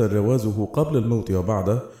حنيفة جوازه قبل الموت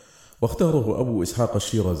وبعده، واختاره أبو إسحاق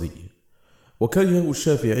الشيرازي، وكرهه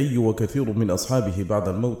الشافعي وكثير من أصحابه بعد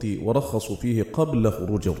الموت ورخصوا فيه قبل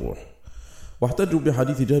خروج الروح. واحتجوا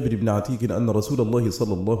بحديث جابر بن عتيك أن رسول الله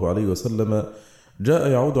صلى الله عليه وسلم جاء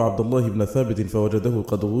يعود عبد الله بن ثابت فوجده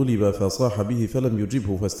قد غلب فصاح به فلم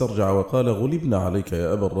يجبه فاسترجع وقال: غلبنا عليك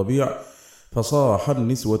يا أبا الربيع. فصاح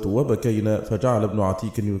النسوة وبكينا، فجعل ابن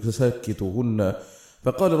عتيك يسكتهن،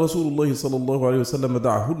 فقال رسول الله صلى الله عليه وسلم: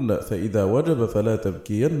 دعهن فإذا وجب فلا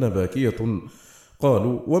تبكين باكية.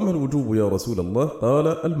 قالوا: وما الوجوب يا رسول الله؟ قال: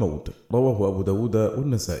 الموت. رواه أبو داود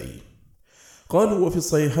والنسائي. قالوا: وفي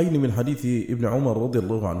الصحيحين من حديث ابن عمر رضي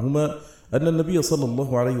الله عنهما أن النبي صلى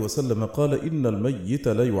الله عليه وسلم قال: إن الميت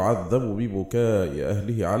لا يعذب ببكاء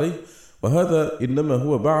أهله عليه، وهذا إنما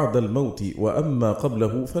هو بعد الموت، وأما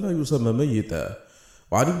قبله فلا يسمى ميتا.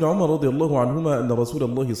 وعن ابن عمر رضي الله عنهما أن رسول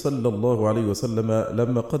الله صلى الله عليه وسلم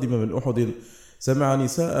لما قدم من أحد سمع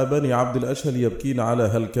نساء بني عبد الأشهل يبكين على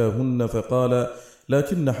هلكاهن، فقال: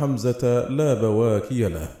 لكن حمزة لا بواكي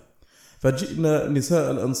له. فجئنا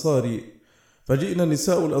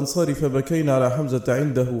نساء الأنصار فبكين على حمزة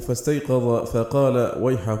عنده، فاستيقظ فقال: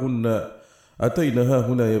 ويحهن، أتينا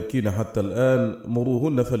هنا يبكين حتى الآن،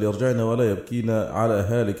 مروهن فليرجعن ولا يبكين على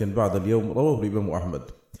هالك بعد اليوم. رواه الإمام أحمد.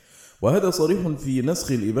 وهذا صريح في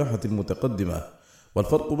نسخ الإباحة المتقدمة.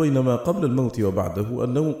 والفرق بين ما قبل الموت وبعده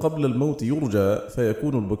أنه قبل الموت يرجى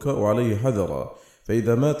فيكون البكاء عليه حذرا،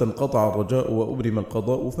 فإذا مات انقطع الرجاء وأبرم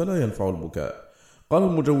القضاء فلا ينفع البكاء. قال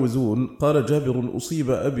المجوزون: قال جابر: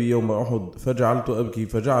 أصيب أبي يوم أحد فجعلت أبكي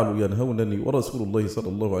فجعلوا ينهونني ورسول الله صلى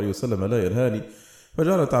الله عليه وسلم لا ينهاني،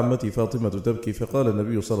 فجعلت عمتي فاطمة تبكي، فقال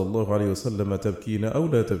النبي صلى الله عليه وسلم: تبكين أو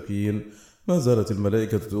لا تبكين؟ ما زالت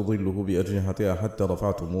الملائكة تظله بأجنحتها حتى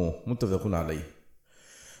رفعتموه. متفق عليه.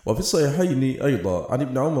 وفي الصحيحين أيضا عن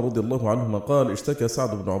ابن عمر رضي الله عنهما قال: اشتكى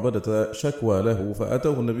سعد بن عبادة شكوى له،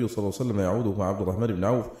 فأتاه النبي صلى الله عليه وسلم يعوده مع عبد الرحمن بن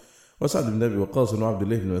عوف وسعد بن أبي وقاص وعبد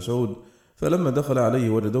الله بن مسعود، فلما دخل عليه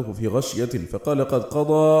وجدوه في غشية، فقال: قد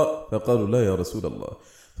قضى؟ فقالوا: لا يا رسول الله.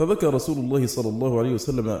 فبكى رسول الله صلى الله عليه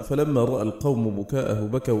وسلم، فلما رأى القوم بكاءه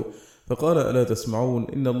بكوا، فقال: ألا تسمعون؟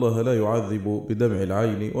 إن الله لا يعذب بدمع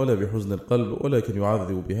العين ولا بحزن القلب، ولكن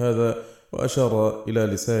يعذب بهذا، وأشار إلى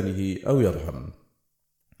لسانه أو يرحم.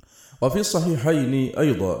 وفي الصحيحين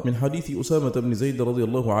أيضا من حديث أسامة بن زيد رضي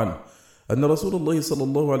الله عنه أن رسول الله صلى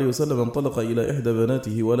الله عليه وسلم انطلق إلى إحدى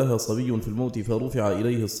بناته ولها صبي في الموت، فرفع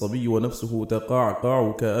إليه الصبي ونفسه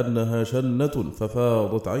تقعقع كأنها شنة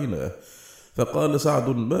ففاضت عيناه، فقال سعد: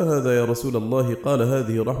 ما هذا يا رسول الله؟ قال: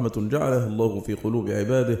 هذه رحمة جعلها الله في قلوب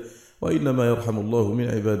عباده، وإنما يرحم الله من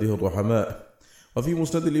عباده الرحماء. وفي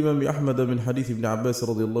مسند الإمام أحمد من حديث ابن عباس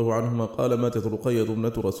رضي الله عنهما قال: ماتت رقية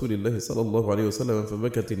ابنة رسول الله صلى الله عليه وسلم،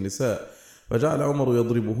 فبكت النساء، فجعل عمر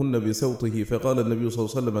يضربهن بسوطه، فقال النبي صلى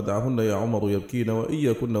الله عليه وسلم: دعهن يا عمر يبكين،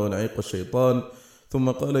 وإياكن ونعيق الشيطان. ثم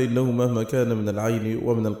قال: إنه مهما كان من العين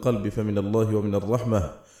ومن القلب فمن الله ومن الرحمة،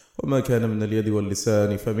 وما كان من اليد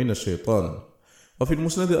واللسان فمن الشيطان. وفي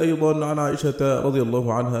المسند أيضا عن عائشة رضي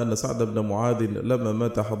الله عنها أن سعد بن معاذ لما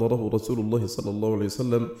مات حضره رسول الله صلى الله عليه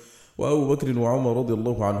وسلم وأبو بكر وعمر رضي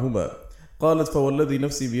الله عنهما. قالت: فوالذي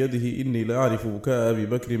نفسي بيده إني لأعرف بكاء أبي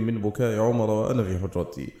بكر من بكاء عمر وأنا في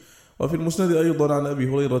حجرتي. وفي المسند أيضا عن أبي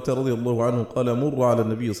هريرة رضي الله عنه قال: مر على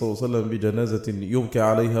النبي صلى الله عليه وسلم بجنازة يبكى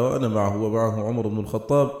عليها وأنا معه ومعه عمر بن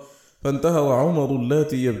الخطاب، فانتهر عمر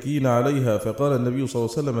اللاتي يبكين عليها، فقال النبي صلى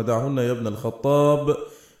الله عليه وسلم: دعهن يا ابن الخطاب،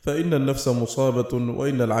 فإن النفس مصابة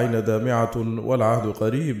وإن العين دامعة والعهد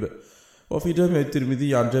قريب. وفي جامع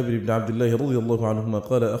الترمذي عن جابر بن عبد الله رضي الله عنهما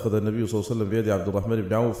قال: أخذ النبي صلى الله عليه وسلم بيد عبد الرحمن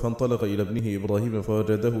بن عوف، فانطلق إلى ابنه إبراهيم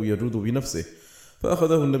فوجده يجود بنفسه،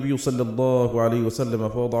 فأخذه النبي صلى الله عليه وسلم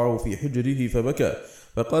فوضعه في حجره فبكى،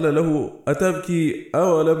 فقال له: أتبكي؟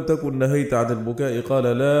 أولم تكن نهيت عن البكاء؟ قال: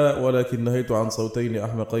 لا، ولكن نهيت عن صوتين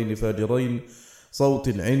أحمقين فاجرين،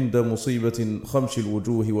 صوت عند مصيبة خمش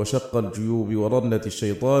الوجوه وشق الجيوب ورنة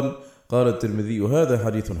الشيطان. قال الترمذي: هذا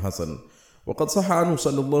حديث حسن. وقد صح عنه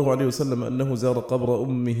صلى الله عليه وسلم أنه زار قبر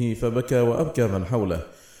أمه فبكى وأبكى من حوله،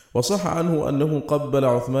 وصح عنه أنه قبل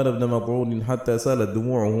عثمان بن مطعون حتى سالت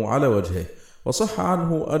دموعه على وجهه، وصح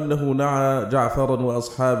عنه أنه نعى جعفرا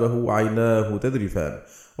وأصحابه عيناه تذرفان،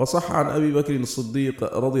 وصح عن أبي بكر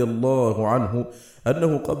الصديق رضي الله عنه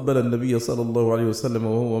أنه قبل النبي صلى الله عليه وسلم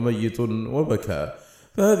وهو ميت وبكى.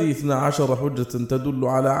 فهذه 12 حجة تدل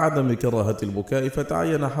على عدم كراهة البكاء،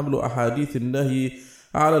 فتعين حمل أحاديث النهي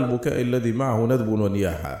على البكاء الذي معه ندب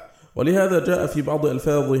ونياحة. ولهذا جاء في بعض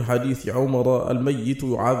ألفاظ حديث عمر: الميت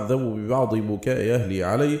يعذب ببعض بكاء أهله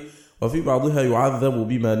عليه، وفي بعضها يعذب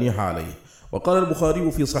بما نيح عليه. وقال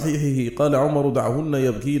البخاري في صحيحه: قال عمر: دعهن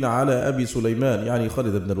يبكين على أبي سليمان، يعني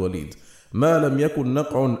خالد بن الوليد، ما لم يكن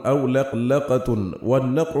نقع أو لقلقة،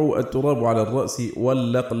 والنقع التراب على الرأس،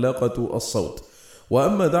 واللقلقة الصوت.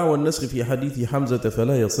 وأما دعوى النسخ في حديث حمزة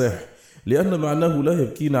فلا يصح، لأن معناه لا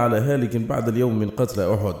يبكين على هالك بعد اليوم من قتل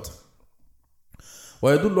أحد.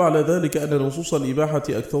 ويدل على ذلك أن نصوص الإباحة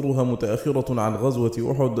أكثرها متأخرة عن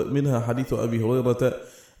غزوة أحد، منها حديث أبي هريرة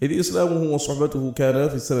إذ إسلامه وصحبته كانا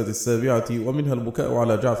في السنة 7، ومنها البكاء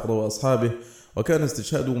على جعفر وأصحابه وكان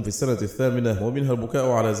استشهادهم في السنة 8، ومنها البكاء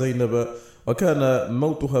على زينب وكان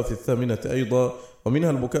موتها في 8 أيضا،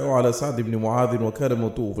 ومنها البكاء على سعد بن معاذ وكان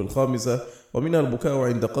موته في 5، ومنها البكاء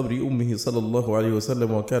عند قبر أمه صلى الله عليه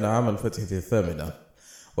وسلم وكان عام الفتح في 8.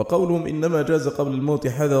 وقولهم إنما جاز قبل الموت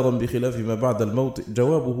حذرا بخلاف ما بعد الموت،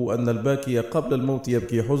 جوابه أن الباكي قبل الموت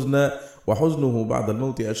يبكي حزنا، وحزنه بعد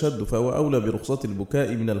الموت أشد، فهو أولى برخصة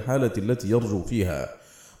البكاء من الحالة التي يرجو فيها.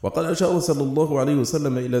 وقد أشار صلى الله عليه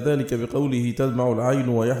وسلم إلى ذلك بقوله: تدمع العين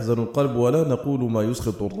ويحزن القلب، ولا نقول ما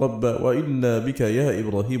يسخط الرب، وإنا بك يا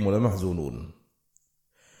إبراهيم لمحزونون.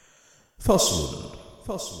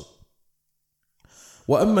 فصل.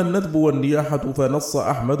 وأما الندب والنياحة فنص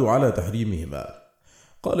أحمد على تحريمهما.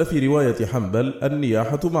 قال في رواية حنبل: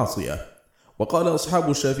 النياحة معصية. وقال أصحاب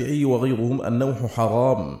الشافعي وغيرهم: النوح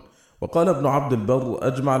حرام. وقال ابن عبد البر: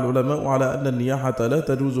 أجمع العلماء على أن النياحة لا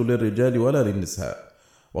تجوز للرجال ولا للنساء.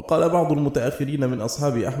 وقال بعض المتأخرين من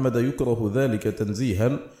أصحاب أحمد: يكره ذلك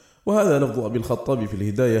تنزيها، وهذا لفظ أبي الخطاب في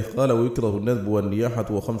الهداية، قال: ويكره الندب والنياحة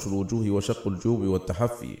وخمش الوجوه وشق الجيوب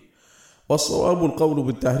والتحفي. والصواب القول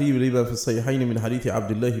بالتحريم لما في الصحيحين من حديث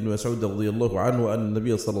عبد الله بن مسعود رضي الله عنه أن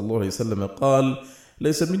النبي صلى الله عليه وسلم قال: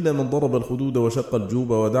 ليس منا من ضرب الخدود وشق الجيوب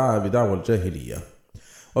ودعا بدعوى الجاهلية.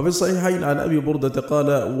 وفي الصحيحين عن أبي بردة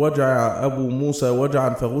قال: وجع أبو موسى وجعا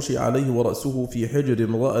فغشي عليه ورأسه في حجر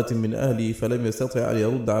امرأة من أهله فلم يستطع أن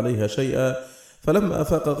يرد عليها شيئا، فلما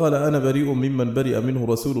أفاق قال: أنا بريء ممن برئ منه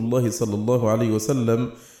رسول الله صلى الله عليه وسلم،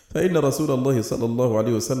 فإن رسول الله صلى الله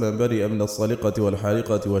عليه وسلم برئ من الصالقة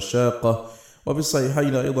والحارقة والشاقة. وفي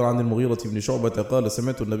الصحيحين أيضا عن المغيرة بن شعبة قال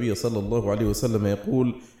سمعت النبي صلى الله عليه وسلم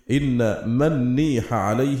يقول إن من نيح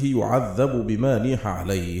عليه يعذب بما نيح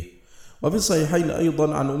عليه. وفي الصحيحين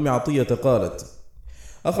أيضا عن أم عطية قالت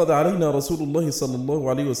أخذ علينا رسول الله صلى الله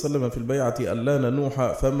عليه وسلم في البيعة ألا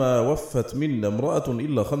ننوح فما وفت منا امرأة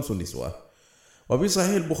إلا 5 نسوة. وفي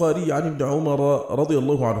صحيح البخاري عن ابن عمر رضي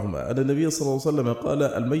الله عنهما أن النبي صلى الله عليه وسلم قال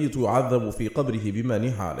الميت يعذب في قبره بما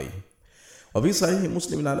نيح عليه. وفي صحيح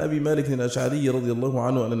مسلم عن أبي مالك الأشعري رضي الله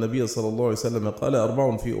عنه أن النبي صلى الله عليه وسلم قال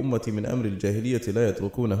 4 في أمتي من أمر الجاهلية لا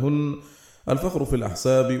يتركونهن: الفخر في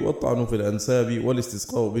الأحساب، والطعن في الأنساب،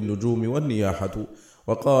 والاستسقاء بالنجوم، والنياحة.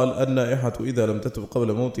 وقال النائحة إذا لم تتب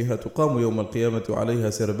قبل موتها تقام يوم القيامة عليها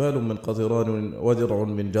سربال من قطران ودرع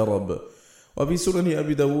من جرب. وفي سنن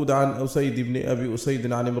أبي داود عن أسيد بن أبي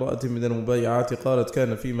أسيد عن امرأة من المبايعات قالت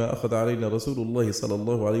كان فيما أخذ علينا رسول الله صلى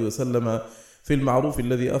الله عليه وسلم في المعروف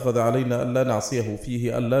الذي أخذ علينا ألا نعصيه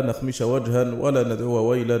فيه ألا نخمش وجها ولا ندعو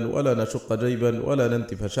ويلا ولا نشق جيبا ولا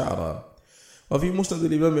ننتف شعرا. وفي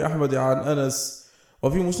مسند الإمام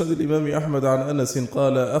أحمد عن أنس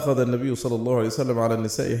قال أخذ النبي صلى الله عليه وسلم على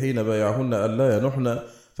النساء حين بايعهن ألا ينحن،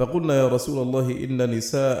 فقلنا يا رسول الله إن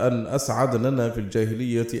نساء أسعدننا في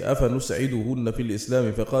الجاهلية أفنسعدهن في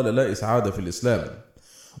الإسلام؟ فقال لا إسعاد في الإسلام.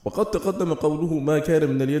 وقد تقدم قوله ما كان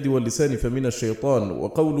من اليد واللسان فمن الشيطان،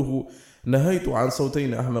 وقوله نهيت عن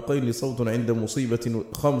صوتين أحمقين: صوت عند مصيبة،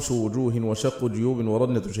 خمش وجوه، وشق جيوب،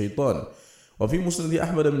 ورنة شيطان. وفي مسند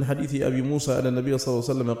أحمد من حديث أبي موسى أن النبي صلى الله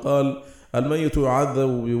عليه وسلم قال الميت يعذب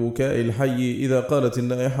ببكاء الحي إذا قالت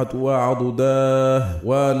النائحة وعضداه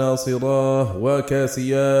وناصراه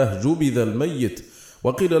وكاسياه جبذ الميت،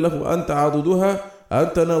 وقيل له أنت عضدها،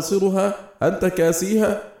 أنت ناصرها، أنت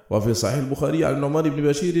كاسيها. وفي صحيح البخاري عن النعمان بن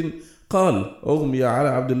بشير قال أغمي على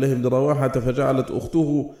عبد الله بن رواحة فجعلت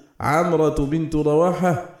أخته عمرة بنت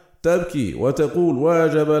رواحة تبكي وتقول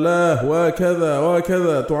وجبلاه وكذا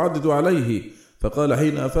وكذا تعدد عليه، فقال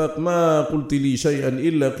حين أفاق ما قلت لي شيئا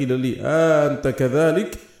إلا قيل لي أنت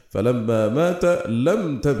كذلك، فلما مات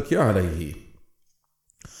لم تبكي عليه.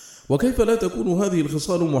 وكيف لا تكون هذه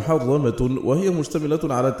الخصال محرمة وهي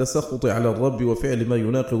مشتملة على التسخط على الرب وفعل ما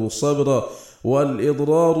يناقض الصبر،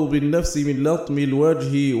 والإضرار بالنفس من لطم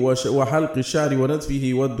الوجه وحلق الشعر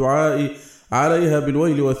ونتفه، والدعاء عليها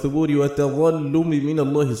بالويل والثبور والتظلم من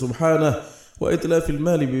الله سبحانه، وإتلاف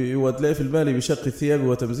المال بشق الثياب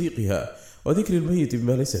وتمزيقها، وذكر الميت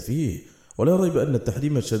بما ليس فيه. ولا ريب أن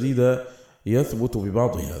التحريم الشديد يثبت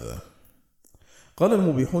ببعض هذا. قال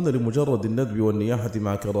المبيحون لمجرد الندب والنياحة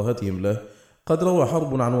مع كراهتهم له قد روى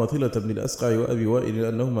حرب عن وثيلة بن الأسقع وأبي وائل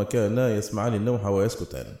أنهما كانا يسمعان النوح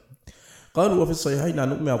ويسكتان. قالوا وفي الصحيحين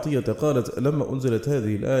عن أم عطية قالت لما أنزلت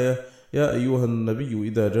هذه الآية يا أيها النبي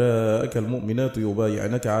إذا جاءك المؤمنات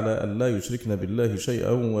يبايعنك على أن لا يشركن بالله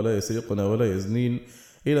شيئا ولا يسرقن ولا يزنين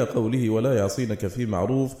إلى قوله ولا يعصينك في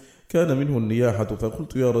معروف، كان منه النياحة،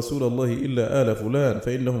 فقلت يا رسول الله إلا آل فلان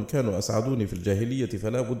فإنهم كانوا أسعدوني في الجاهلية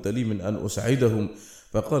فلا بد لي من أن أسعدهم،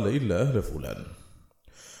 فقال إلا أهل فلان.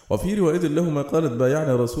 وفي رواية لهما قالت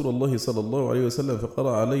بايعنا رسول الله صلى الله عليه وسلم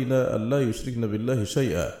فقرأ علينا أن لا يشركن بالله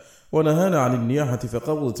شيئا ونهانا عن النياحة،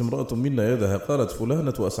 فقبضت امرأة منا يدها قالت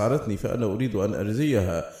فلانة أسعدتني فأنا أريد أن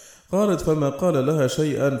أجزيها، قالت فما قال لها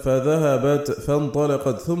شيئا فذهبت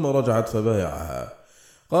فانطلقت ثم رجعت فبايعها.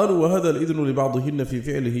 قالوا وهذا الإذن لبعضهن في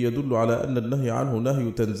فعله يدل على أن النهي عنه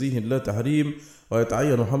نهي تنزيه لا تحريم،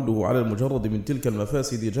 ويتعين حمله على المجرد من تلك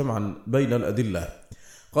المفاسد جمعا بين الأدلة.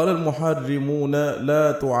 قال المحرمون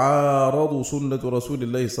لا تعارض سنة رسول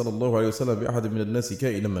الله صلى الله عليه وسلم بأحد من الناس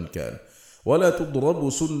كائنا من كان، ولا تضرب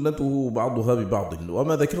سنته بعضها ببعض،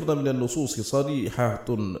 وما ذكرنا من النصوص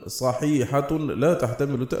صحيحة لا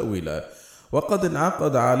تحتمل تأويلا، وقد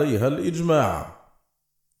انعقد عليها الإجماع.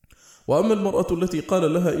 وأما المرأة التي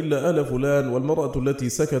قال لها إلا آل فلان والمرأة التي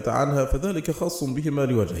سكت عنها فذلك خاص بهما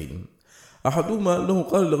لوجهين: أحدهما أنه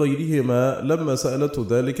قال لغيرهما لما سألته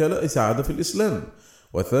ذلك لا إسعاد في الإسلام،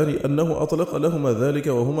 والثاني أنه أطلق لهما ذلك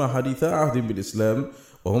وهما حديثا عهد بالإسلام،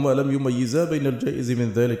 وهما لم يميزا بين الجائز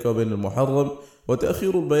من ذلك وبين المحرم،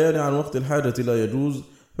 وتأخير البيان عن وقت الحاجة لا يجوز،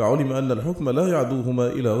 فعلم أن الحكم لا يعدوهما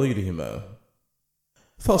إلى غيرهما.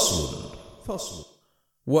 فصل.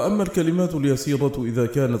 وأما الكلمات اليسيرة إذا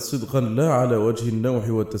كانت صدقا لا على وجه النوح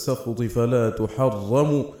والتسخط فلا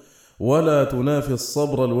تحرم ولا تنافي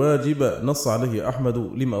الصبر الواجب، نص عليه أحمد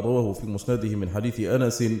لما رواه في مسنده من حديث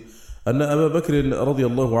أنس أن أبا بكر رضي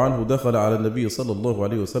الله عنه دخل على النبي صلى الله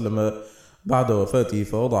عليه وسلم بعد وفاته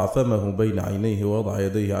فوضع فمه بين عينيه ووضع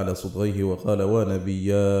يديه على صدغيه وقال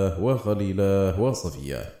ونبياه وخليلاه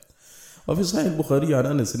وصفياه. وفي صحيح البخاري عن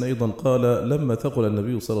أنس أيضا قال لما ثقل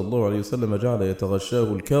النبي صلى الله عليه وسلم جعل يتغشاه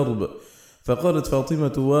الكرب فقالت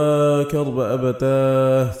فاطمة: وكرب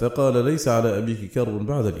أبتاه. فقال: ليس على أبيك كرب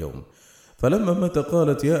بعد اليوم. فلما مات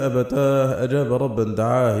قالت: يا أبتاه، أجاب ربا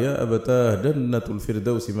دعاه، يا أبتاه، جنة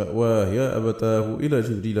الفردوس مأواه، يا أبتاه، إلى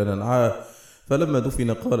جبريل ننعاه. فلما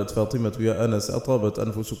دفن قالت فاطمة: يا أنس، أطابت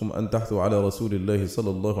أنفسكم أن تحثوا على رسول الله صلى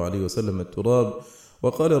الله عليه وسلم التراب.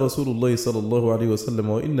 وقال رسول الله صلى الله عليه وسلم: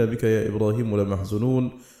 وإنا بك يا إبراهيم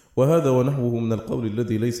لمحزنون. وهذا ونحوه من القول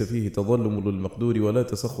الذي ليس فيه تظلم للمقدور ولا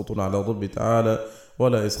تسخط على الرب تعالى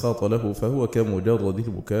ولا إسخاط له، فهو كمجرد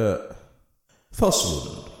البكاء.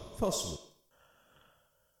 فصل.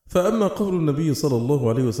 فأما قول النبي صلى الله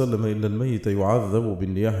عليه وسلم: إن الميت يعذب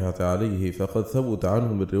بالنياحة عليه، فقد ثبت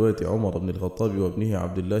عنه من رواية عمر بن الخطاب وابنه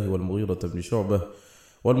عبد الله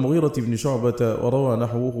والمغيرة بن شعبة، وروى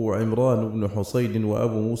نحوه عمران بن حسين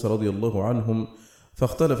وأبو موسى رضي الله عنهم.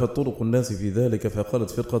 فاختلفت طرق الناس في ذلك، فقالت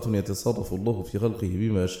فرقة: يتصرف الله في خلقه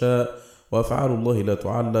بما شاء، وأفعال الله لا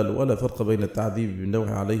تعلل، ولا فرق بين التعذيب بالنوع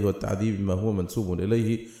عليه والتعذيب بما هو منسوب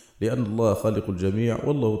إليه، لأن الله خالق الجميع،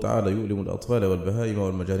 والله تعالى يؤلم الأطفال والبهائم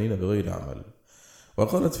والمجانين بغير عمل.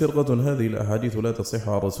 وقالت فرقة: هذه الأحاديث لا تصح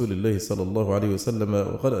عن رسول الله صلى الله عليه وسلم،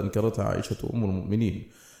 وقد أنكرتها عائشة أم المؤمنين،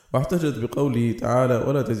 واحتجت بقوله تعالى: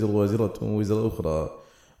 ولا تزر وازرة وزر أخرى.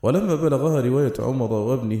 ولما بلغها رواية عمر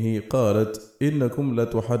وابنه قالت: إنكم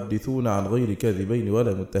لتحدثون عن غير كاذبين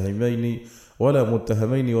ولا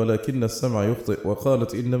متهمين ولكن السمع يخطئ.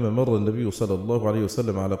 وقالت: إنما مر النبي صلى الله عليه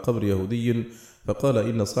وسلم على قبر يهودي فقال: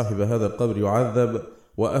 إن صاحب هذا القبر يعذب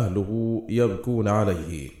وأهله يبكون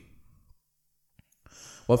عليه.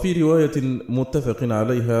 وفي رواية متفق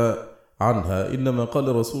عليها عنها: إنما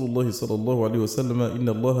قال رسول الله صلى الله عليه وسلم: إن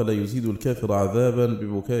الله لا يزيد الكافر عذابا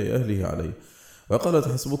ببكاء أهله عليه. وقالت: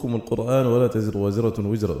 حسبكم القرآن ولا تزر وازرة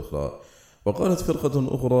وزر أخرى. وقالت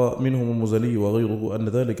فرقة أخرى منهم المزني وغيره أن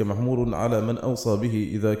ذلك محمول على من أوصى به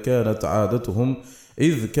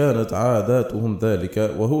إذ كانت عاداتهم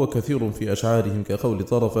ذلك، وهو كثير في أشعارهم، كقول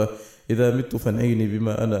طرفة: إذا مت فانعيني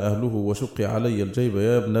بما أنا أهله، وشق علي الجيب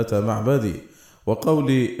يا ابنة معبدي.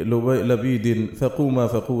 وقول لبيد: فقوما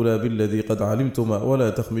فقولا بالذي قد علمتما، ولا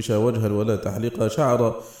تخمشا وجها ولا تحلقا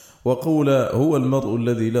شعرا. وقول: هو المرء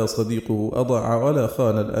الذي لا صديقه أضاع ولا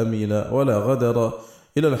خان الأمين ولا غدر،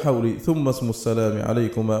 إلى الحول، ثم اسم السلام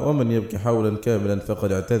عليكما، ومن يبكي حولا كاملا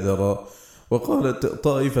فقد اعتذر. وقالت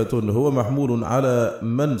طائفة: هو محمول على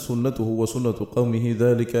من سنته وسنة قومه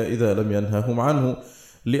ذلك إذا لم ينههم عنه،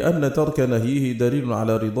 لأن ترك نهيه دليل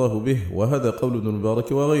على رضاه به، وهذا قول ابن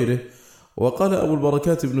المبارك وغيره. وقال أبو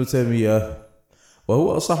البركات ابن تيمية: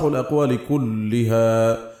 وهو أصح الأقوال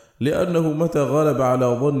كلها، لأنه متى غلب على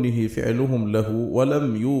ظنه فعلهم له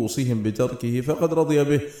ولم يوصهم بتركه فقد رضي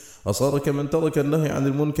به، أصار كمن ترك النهي عن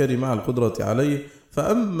المنكر مع القدرة عليه.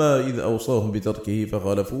 فأما إذ أوصاهم بتركه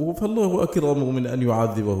فخالفوه فالله أكرم من أن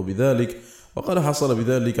يعذبه بذلك. وقد حصل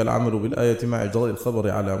بذلك العمل بالآية مع إجراء الخبر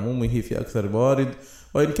على عمومه في أكثر الموارد،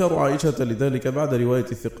 وإنكار عائشة لذلك بعد رواية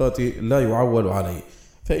الثقات لا يعول عليه،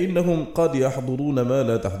 فإنهم قد يحضرون ما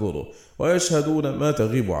لا تحضره ويشهدون ما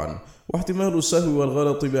تغيب عنه، واحتمال السهو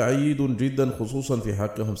والغلط بعيد جدا، خصوصا في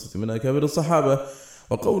حق 5 من أكابر الصحابة.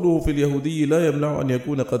 وقوله في اليهودي لا يمنع أن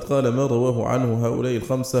يكون قد قال ما رواه عنه هؤلاء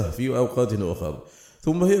 5 في أوقات أخرى،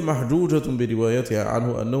 ثم هي محجوجة بروايتها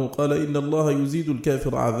عنه أنه قال: إن الله يزيد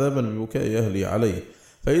الكافر عذابا ببكاء أهله عليه.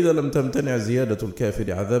 فإذا لم تمتنع زيادة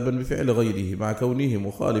الكافر عذابا بفعل غيره مع كونه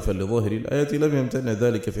مخالفا لظاهر الآية، لم يمتنع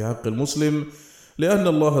ذلك في حق المسلم، لأن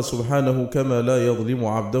الله سبحانه كما لا يظلم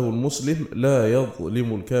عبده المسلم لا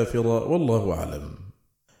يظلم الكافر، والله أعلم.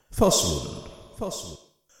 فصل.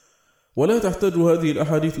 ولا تحتاج هذه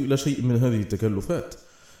الأحاديث إلى شيء من هذه التكلفات،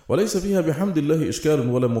 وليس فيها بحمد الله إشكال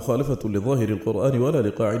ولا مخالفة لظاهر القرآن ولا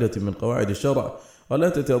لقاعدة من قواعد الشرع، ولا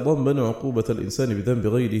تتضمن عقوبة الإنسان بذنب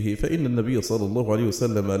غيره، فإن النبي صلى الله عليه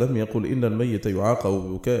وسلم لم يقل إن الميت يعاقب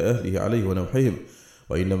ببكاء أهله عليه ونوحهم،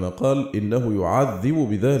 وإنما قال إنه يعذب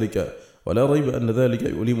بذلك، ولا ريب أن ذلك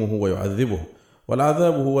يؤلمه ويعذبه.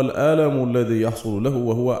 والعذاب هو الآلم الذي يحصل له،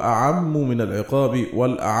 وهو أعم من العقاب،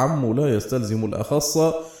 والأعم لا يستلزم الأخص.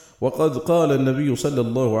 وقد قال النبي صلى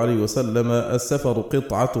الله عليه وسلم: السفر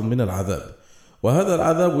قطعة من العذاب. وهذا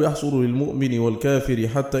العذاب يحصل للمؤمن والكافر،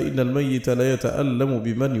 حتى إن الميت لا يتألم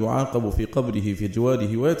بمن يعاقب في قبره في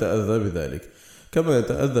جواره ويتأذى بذلك، كما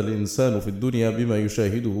يتأذى الإنسان في الدنيا بما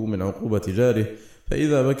يشاهده من عقوبة جاره.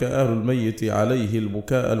 فإذا بكى أهل الميت عليه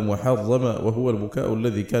البكاء المحرم، وهو البكاء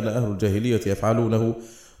الذي كان أهل الجاهلية يفعلونه،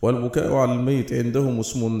 والبكاء على الميت عندهم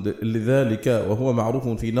اسم لذلك، وهو معروف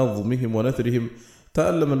في نظمهم ونثرهم،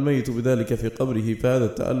 تألم الميت بذلك في قبره، فهذا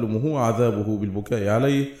التألم هو عذابه بالبكاء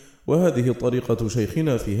عليه. وهذه طريقة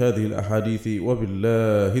شيخنا في هذه الأحاديث،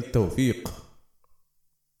 وبالله التوفيق.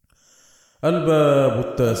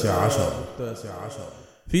 الباب 19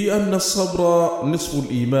 في أن الصبر نصف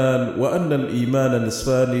الإيمان، وأن الإيمان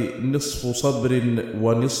نصفان، نصف صبر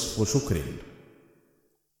ونصف شكر.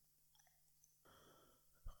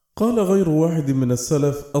 قال غير واحد من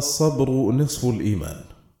السلف: الصبر نصف الإيمان.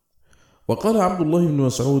 وقال عبد الله بن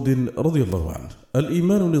مسعود رضي الله عنه: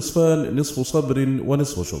 الإيمان نصفان، نصف صبر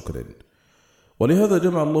ونصف شكر. ولهذا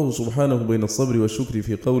جمع الله سبحانه بين الصبر والشكر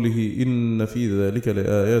في قوله: إن في ذلك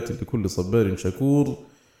لآيات لكل صبار شكور،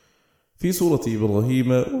 في سورة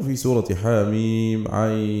إبراهيم، وفي سورة حاميم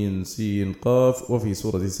عين سين قاف، وفي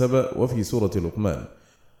سورة سبأ، وفي سورة لقمان.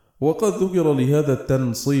 وقد ذكر لهذا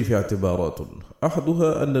التنصيف اعتبارات،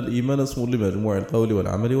 أحدها أن الإيمان اسم لمجموع القول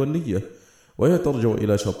والعمل والنية، وهي ترجع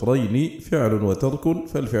إلى شطرين: فعل وترك،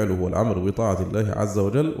 فالفعل هو العمل بطاعة الله عز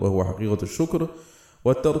وجل وهو حقيقة الشكر،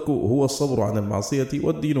 والترك هو الصبر عن المعصية،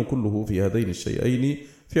 والدين كله في هذين الشيئين: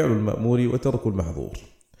 فعل المأمور وترك المحظور.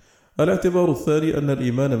 الاعتبار الثاني أن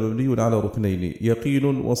الإيمان مبني على ركنين: يقين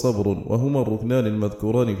وصبر، وهما الركنان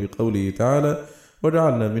المذكوران في قوله تعالى: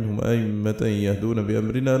 وجعلنا منهم أئمة يهدون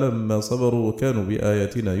بأمرنا لما صبروا وكانوا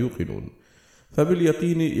بآياتنا يوقنون.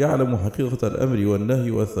 فباليقين يعلم حقيقة الأمر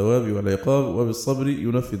والنهي والثواب والعقاب، وبالصبر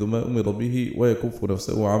ينفذ ما أمر به ويكف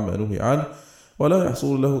نفسه عما نهي عنه، ولا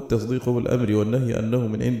يحصل له التصديق بالأمر والنهي أنه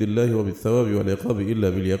من عند الله وبالثواب والعقاب إلا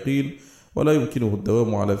باليقين، ولا يمكنه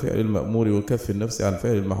الدوام على فعل المأمور وكف النفس عن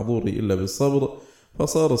فعل المحظور إلا بالصبر.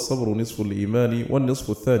 فصار الصبر نصف الإيمان، والنصف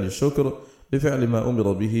الثاني الشكر بفعل ما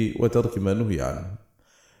أمر به وترك ما نهي عنه.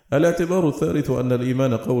 الاعتبار الثالث أن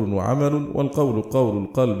الإيمان قول وعمل، والقول قول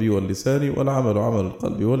القلب واللسان، والعمل عمل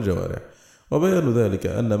القلب والجوارح. وبيان ذلك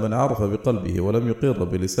أن من عرف بقلبه ولم يقر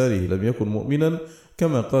بلسانه لم يكن مؤمنا،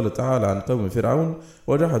 كما قال تعالى عن قوم فرعون: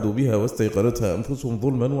 وجحدوا بها واستيقنتها أنفسهم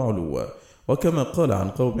ظلما وعلوا. وكما قال عن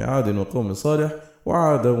قوم عاد وقوم صالح: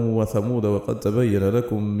 وعادا وثمود وقد تبين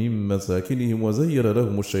لكم من مساكنهم وزين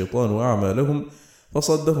لهم الشيطان أعمالهم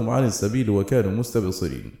فصدهم عن السبيل وكانوا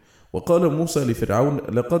مستبصرين. وقال موسى لفرعون: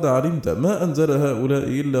 لقد علمت ما أنزل هؤلاء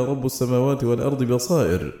إلا رب السماوات والأرض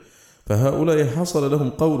بصائر. فهؤلاء حصل لهم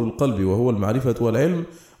قول القلب وهو المعرفة والعلم،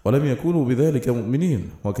 ولم يكونوا بذلك مؤمنين.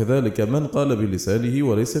 وكذلك من قال بلسانه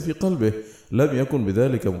وليس في قلبه لم يكن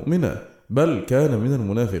بذلك مؤمنا، بل كان من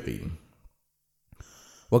المنافقين.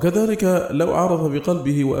 وكذلك لو عرف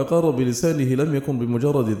بقلبه وأقر بلسانه لم يكن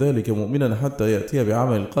بمجرد ذلك مؤمنا، حتى يأتي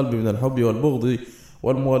بعمل القلب من الحب والبغض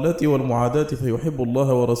والموالاة والمعاداة، فيحب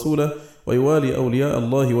الله ورسوله ويوالي أولياء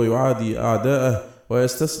الله ويعادي أعداءه،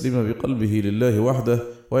 ويستسلم بقلبه لله وحده،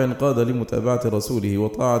 وينقاد لمتابعة رسوله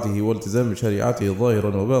وطاعته والتزام شريعته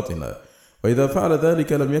ظاهرا وباطنا. وإذا فعل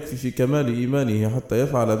ذلك لم يكفي في كمال إيمانه حتى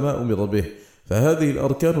يفعل ما أمر به. فهذه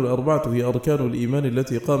الأركان الأربعة هي أركان الإيمان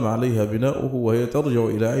التي قام عليها بناؤه، وهي ترجع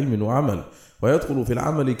إلى علم وعمل، ويدخل في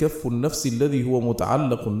العمل كف النفس الذي هو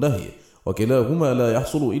متعلق النهي، وكلاهما لا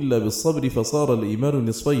يحصل إلا بالصبر. فصار الإيمان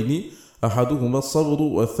نصفين: أحدهما الصبر،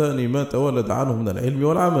 والثاني ما تولد عنه من العلم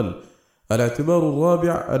والعمل. الاعتبار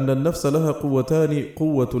الرابع أن النفس لها قوتان: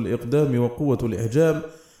 قوة الإقدام وقوة الإحجام،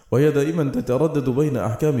 وهي دائما تتردد بين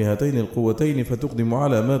أحكام هاتين القوتين، فتقدم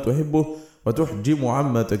على ما تحبه وتحجم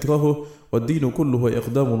عما تكرهه. والدين كله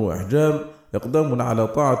إقدام وإحجام: إقدام على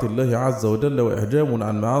طاعة الله عز وجل، وإحجام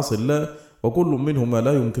عن معاصي الله، وكل منهما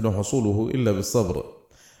لا يمكن حصوله إلا بالصبر.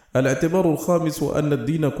 الاعتبار الخامس أن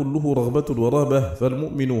الدين كله رغبة ورهبة،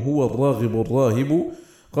 فالمؤمن هو الراغب الراهب.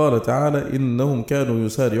 قال تعالى: إنهم كانوا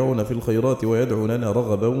يسارعون في الخيرات ويدعوننا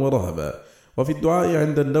رغبا ورهبا. وفي الدعاء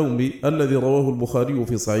عند النوم الذي رواه البخاري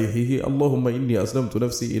في صحيحه: اللهم إني أسلمت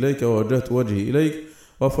نفسي إليك ووجهت وجهي إليك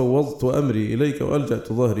وفوضت أمري إليك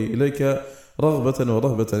وألجأت ظهري إليك رغبة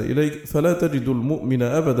ورهبة إليك. فلا تجد المؤمن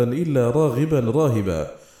أبدا إلا راغبا راهبا.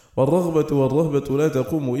 والرغبة والرهبة لا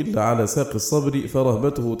تقوم إلا على ساق الصبر،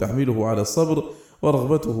 فرهبته تحمله على الصبر،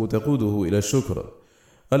 ورغبته تقوده إلى الشكر.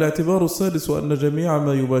 الاعتبار السادس أن جميع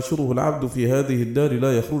ما يباشره العبد في هذه الدار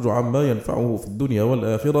لا يخرج عما ينفعه في الدنيا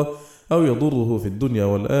والآخرة، أو يضره في الدنيا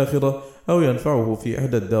والآخرة، أو ينفعه في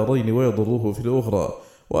إحدى الدارين ويضره في الأخرى.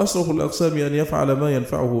 وأشرف الأقسام أن يفعل ما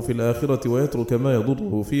ينفعه في الآخرة ويترك ما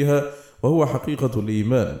يضره فيها، وهو حقيقة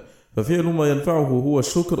الإيمان. ففعل ما ينفعه هو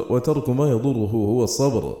الشكر، وترك ما يضره هو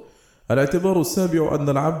الصبر. الاعتبار السابع أن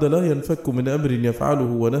العبد لا ينفك من أمر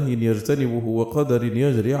يفعله ونهي يجتنبه وقدر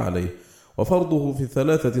يجري عليه، وفرضه في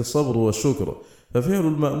الثلاثة الصبر والشكر. ففعل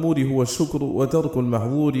المأمور هو الشكر، وترك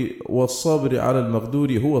المحظور والصبر على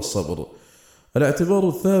المقدور هو الصبر. الاعتبار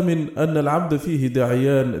الثامن أن العبد فيه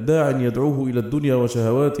داعيان: داع يدعوه إلى الدنيا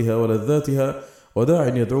وشهواتها ولذاتها،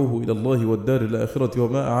 وداع يدعوه إلى الله والدار الآخرة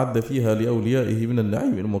وما أعد فيها لأوليائه من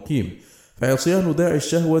النعيم المقيم. فعصيان داعي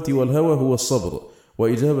الشهوة والهوى هو الصبر،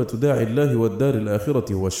 وإجابة داعي الله والدار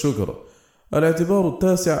الآخرة هو الشكر. الاعتبار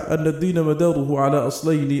التاسع أن الدين مداره على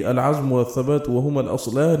أصلين: العزم والثبات، وهما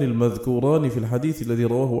الأصلان المذكوران في الحديث الذي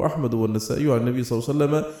رواه أحمد والنسائي عن النبي صلى الله عليه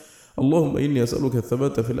وسلم: اللهم إني أسألك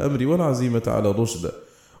الثبات في الأمر والعزيمة على الرشد.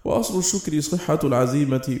 وأصل الشكر صحة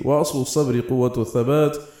العزيمة، وأصل الصبر قوة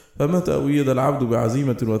الثبات، فمتى أيد العبد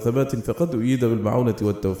بعزيمة وثبات فقد أيد بالمعونة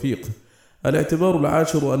والتوفيق. الاعتبار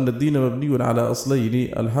العاشر أن الدين مبني على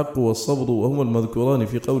أصلين: الحق والصبر، وهما المذكوران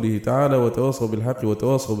في قوله تعالى: وتواصوا بالحق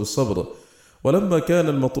وتواصوا بالصبر. ولما كان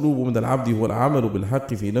المطلوب من العبد هو العمل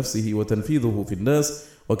بالحق في نفسه وتنفيذه في الناس،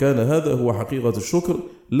 وكان هذا هو حقيقة الشكر،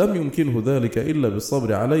 لم يمكنه ذلك إلا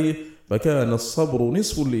بالصبر عليه، فكان الصبر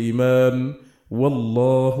نصف الإيمان،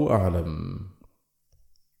 والله أعلم.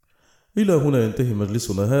 إلى هنا ينتهي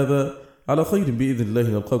مجلسنا هذا، على خير بإذن الله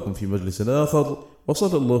نلقاكم في مجلس آخر،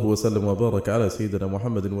 وصلى الله وسلم وبارك على سيدنا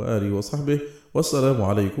محمد وآله وصحبه، والسلام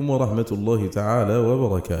عليكم ورحمة الله تعالى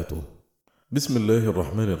وبركاته. بسم الله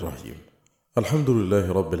الرحمن الرحيم. الحمد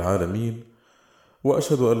لله رب العالمين،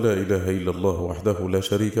 وأشهد أن لا إله إلا الله وحده لا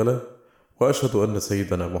شريك له، وأشهد أن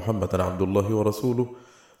سيدنا محمدا عبد الله ورسوله،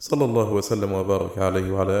 صلى الله وسلم وبارك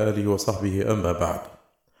عليه وعلى آله وصحبه. أما بعد،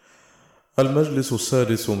 المجلس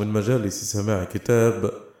السادس من مجالس سماع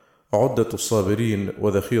كتاب عدة الصابرين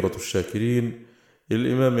وذخيرة الشاكرين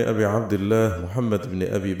للإمام أبي عبد الله محمد بن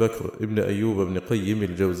أبي بكر بن أيوب بن قيم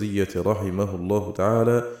الجوزية رحمه الله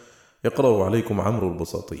تعالى. يقرأ عليكم عمرو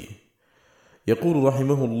البساطي. يقول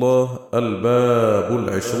رحمه الله: الباب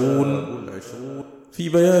العشرون في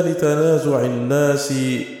بيان تنازع الناس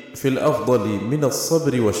في الأفضل من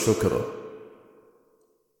الصبر والشكر.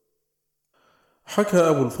 حكى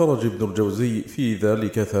أبو الفرج بن الجوزي في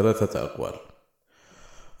ذلك ثلاثة أقوال: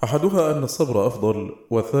 أحدها أن الصبر أفضل،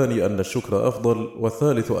 والثاني أن الشكر أفضل،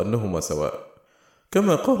 والثالث أنهما سواء.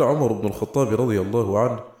 كما قال عمر بن الخطاب رضي الله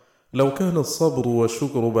عنه: لو كان الصبر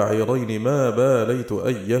والشكر بعيرين ما باليت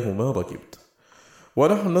أيهما ركبت.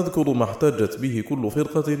 ونحن نذكر ما احتجت به كل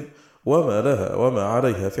فرقة، وما لها وما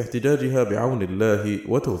عليها في احتجاجها بعون الله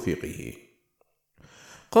وتوفيقه.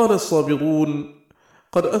 قال الصابرون: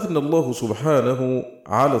 قد أثنى الله سبحانه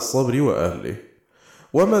على الصبر وأهله،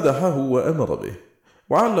 ومدحه وأمر به،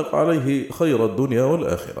 وعلق عليه خير الدنيا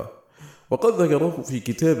والآخرة، وقد ذكره في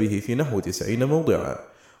كتابه في نحو 90 موضعا،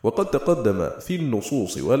 وقد تقدم في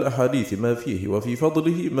النصوص والأحاديث ما فيه وفي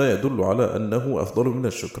فضله ما يدل على أنه أفضل من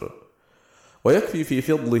الشكر. ويكفي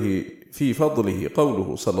في فضله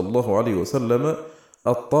قوله صلى الله عليه وسلم: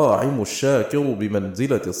 الطاعم الشاكر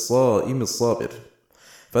بمنزلة الصائم الصابر،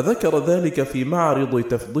 فذكر ذلك في معرض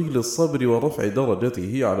تفضيل الصبر ورفع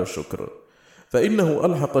درجته على الشكر، فإنه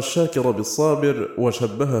ألحق الشاكر بالصابر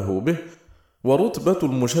وشبهه به، ورتبة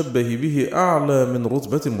المشبه به أعلى من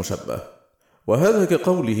رتبة المشبه. وهذا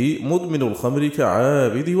كقوله: مدمن الخمر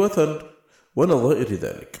كعابد وثن، ونظائر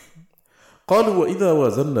ذلك. قالوا: وإذا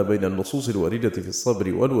وازلنا بين النصوص الواردة في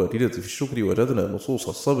الصبر والواردة في الشكر وجدنا نصوص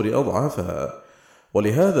الصبر أضعافها.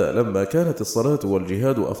 ولهذا لما كانت الصلاة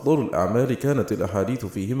والجهاد أفضل الأعمال كانت الأحاديث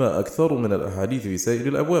فيهما أكثر من الأحاديث في سائر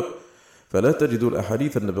الأبواب، فلا تجد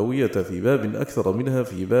الأحاديث النبوية في باب أكثر منها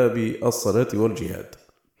في باب الصلاة والجهاد.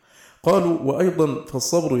 قالوا: وأيضا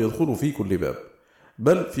فالصبر يدخل في كل باب،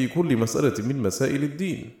 بل في كل مسألة من مسائل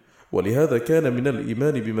الدين، ولهذا كان من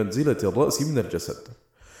الإيمان بمنزلة الرأس من الجسد.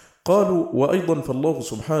 قالوا: وأيضا فالله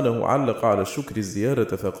سبحانه علق على الشكر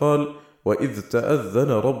الزيادة فقال: وإذ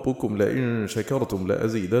تأذن ربكم لئن شكرتم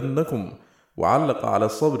لأزيدنكم، وعلق على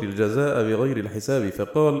الصبر الجزاء بغير الحساب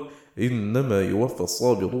فقال: إنما يوفى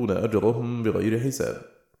الصابرون أجرهم بغير حساب.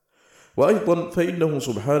 وأيضا فإنه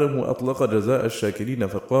سبحانه أطلق جزاء الشاكرين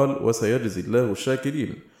فقال: وسيجزي الله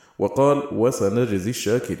الشاكرين، وقال: وسنجزي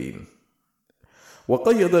الشاكرين.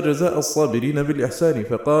 وقيد جزاء الصابرين بالإحسان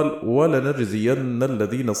فقال: ولنجزين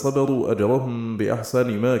الذين صبروا أجرهم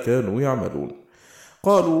بأحسن ما كانوا يعملون.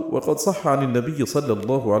 قالوا: وقد صح عن النبي صلى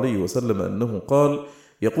الله عليه وسلم أنه قال: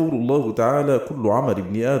 يقول الله تعالى: كل عمل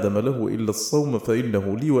ابن آدم له إلا الصوم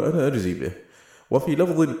فإنه لي وأنا أجزي به. وفي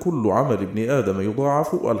لفظ: كل عمل ابن آدم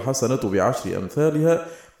يضاعف الحسنة ب10 أمثالها.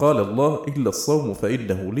 قال الله: إلا الصوم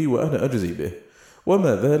فإنه لي وأنا أجزي به.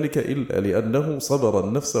 وما ذلك إلا لأنه صبر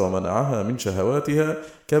النفس ومنعها من شهواتها،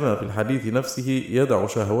 كما في الحديث نفسه: يدع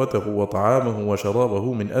شهوته وطعامه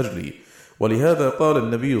وشرابه من أجلي. ولهذا قال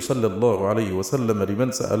النبي صلى الله عليه وسلم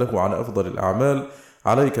لمن سأله عن أفضل الأعمال: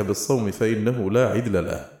 عليك بالصوم فإنه لا عدل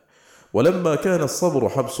له. ولما كان الصبر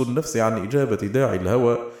حبس النفس عن إجابة داعي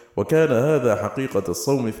الهوى، وكان هذا حقيقة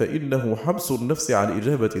الصوم، فإنه حبس النفس عن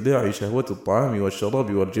إجابة داعي شهوة الطعام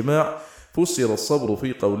والشراب والجماع، فسر الصبر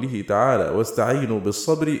في قوله تعالى: واستعينوا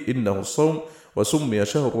بالصبر إنه الصوم، وسمي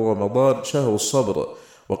شهر رمضان شهر الصبر.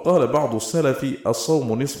 وقال بعض السلف: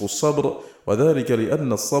 الصوم نصف الصبر، وذلك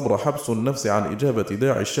لأن الصبر حبس النفس عن إجابة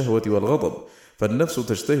داعي الشهوة والغضب، فالنفس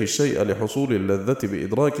تشتهي الشيء لحصول اللذة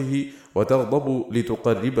بإدراكه وتغضب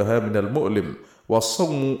لتقربها من المؤلم،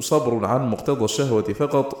 والصوم صبر عن مقتضى الشهوة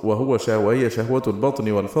فقط، وهي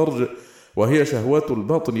شهوة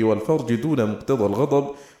البطن والفرج دون مقتضى الغضب،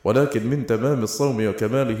 ولكن من تمام الصوم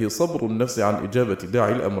وكماله صبر النفس عن إجابة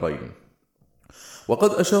داعي الأمرين. وقد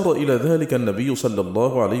أشار إلى ذلك النبي صلى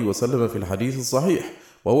الله عليه وسلم في الحديث الصحيح،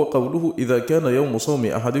 وهو قوله: إذا كان يوم صوم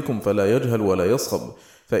أحدكم فلا يجهل ولا يصخب،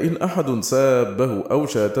 فإن أحد سابه أو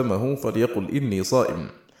شاتمه فليقل إني صائم.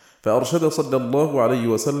 فأرشد صلى الله عليه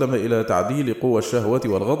وسلم إلى تعديل قوى الشهوة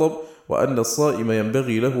والغضب، وأن الصائم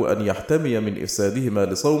ينبغي له أن يحتمي من إفسادهما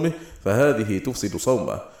لصومه، فهذه تفسد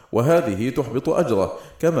صومه، وهذه تحبط أجره،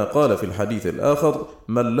 كما قال في الحديث الآخر: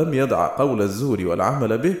 من لم يدع قول الزور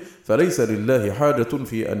والعمل به فليس لله حاجة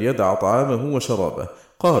في أن يدع طعامه وشرابه.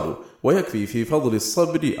 قالوا: ويكفي في فضل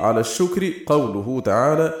الصبر على الشكر قوله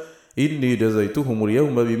تعالى: إني جزيتهم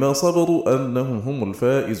اليوم بما صبروا أنهم هم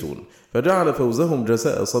الفائزون، فجعل فوزهم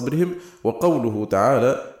جزاء صبرهم، وقوله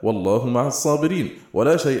تعالى: والله مع الصابرين،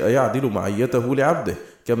 ولا شيء يعدل معيته لعبده،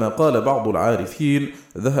 كما قال بعض العارفين: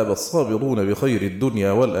 ذهب الصابرون بخير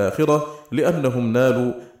الدنيا والآخرة لأنهم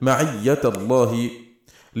نالوا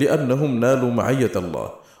معية الله.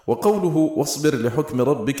 وقوله: واصبر لحكم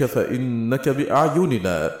ربك فإنك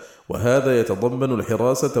بأعيننا، وهذا يتضمن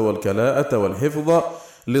الحراسة والكلاءة والحفظ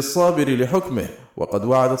للصابر لحكمه، وقد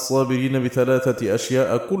وعد الصابرين بثلاثة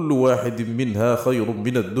أشياء كل واحد منها خير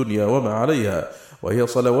من الدنيا وما عليها، وهي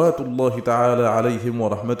صلوات الله تعالى عليهم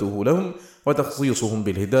ورحمته لهم، وتخصيصهم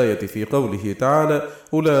بالهداية في قوله تعالى: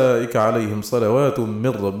 أولئك عليهم صلوات من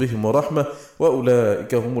ربهم ورحمة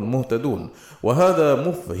وأولئك هم المهتدون، وهذا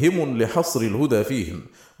مفهم لحصر الهدى فيهم.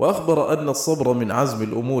 وأخبر أن الصبر من عزم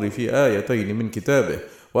الأمور في آيتين من كتابه،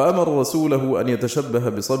 وأمر رسوله أن يتشبه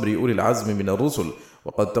بصبر أولي العزم من الرسل،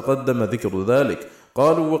 وقد تقدم ذكر ذلك.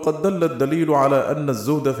 قالوا: وقد دل الدليل على أن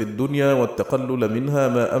الزهد في الدنيا والتقلل منها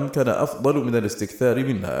ما أمكن أفضل من الاستكثار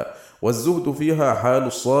منها، والزهد فيها حال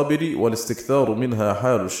الصابر والاستكثار منها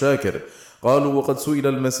حال الشاكر. قالوا: وقد سئل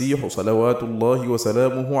المسيح صلوات الله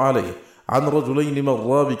وسلامه عليه عن رجلين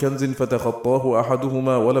مرا بكنز فتخطاه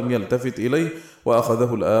أحدهما ولم يلتفت إليه،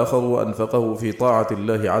 وأخذه الآخر وأنفقه في طاعة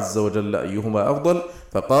الله عز وجل، أيهما أفضل؟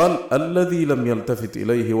 فقال: الذي لم يلتفت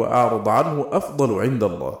إليه وأعرض عنه أفضل عند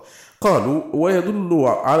الله. قالوا: ويدل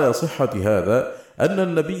على صحة هذا أن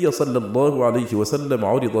النبي صلى الله عليه وسلم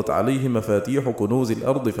عرضت عليه مفاتيح كنوز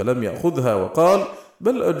الأرض فلم يأخذها، وقال: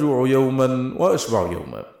 بل أجوع يوما وأشبع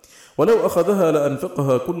يوما، ولو أخذها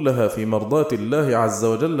لأنفقها كلها في مرضاة الله عز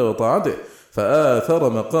وجل وطاعته، فآثر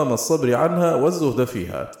مقام الصبر عنها والزهد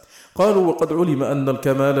فيها. قالوا: وقد علم أن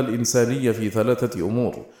الكمال الإنساني في ثلاثة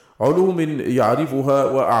أمور: علوم يعرفها،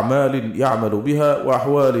 وأعمال يعمل بها،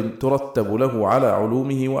 وأحوال ترتب له على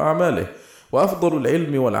علومه وأعماله. وأفضل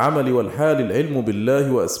العلم والعمل والحال العلم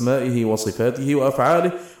بالله وأسمائه وصفاته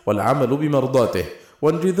وأفعاله، والعمل بمرضاته،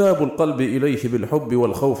 وانجذاب القلب إليه بالحب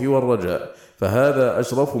والخوف والرجاء، فهذا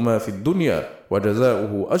أشرف ما في الدنيا،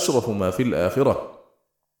 وجزاؤه أشرف ما في الآخرة.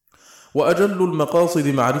 وأجل المقاصد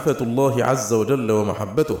معرفة الله عز وجل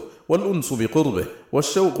ومحبته، والأنس بقربه،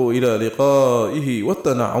 والشوق إلى لقائه،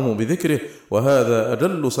 والتنعم بذكره، وهذا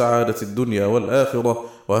أجل سعادة الدنيا والآخرة،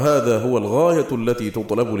 وهذا هو الغاية التي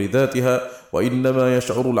تطلب لذاتها. وإنما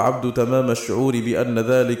يشعر العبد تمام الشعور بأن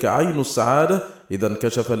ذلك عين السعادة إذا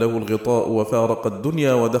انكشف له الغطاء وفارق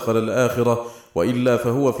الدنيا ودخل الآخرة، وإلا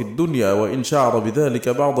فهو في الدنيا وإن شعر بذلك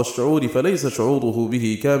بعض الشعور فليس شعوره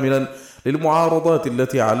به كاملا للمعارضات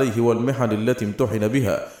التي عليه والمحن التي امتحن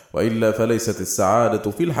بها، وإلا فليست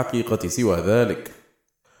السعادة في الحقيقة سوى ذلك.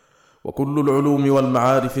 وكل العلوم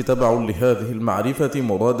والمعارف تبع لهذه المعرفة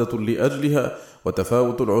مرادة لأجلها،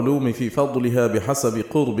 وتفاوت العلوم في فضلها بحسب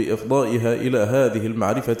قرب إفضائها إلى هذه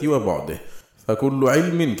المعرفة وبعده، فكل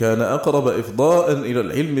علم كان أقرب إفضاء إلى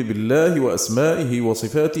العلم بالله وأسمائه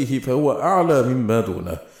وصفاته فهو أعلى مما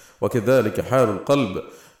دونه. وكذلك حال القلب،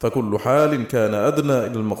 فكل حال كان أدنى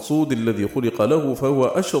إلى المقصود الذي خلق له فهو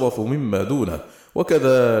أشرف مما دونه.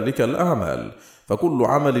 وكذلك الأعمال، فكل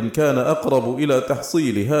عمل كان أقرب إلى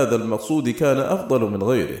تحصيل هذا المقصود كان أفضل من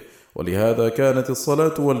غيره. ولهذا كانت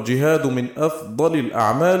الصلاة والجهاد من أفضل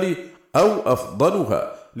الأعمال أو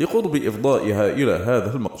أفضلها لقرب إفضائها إلى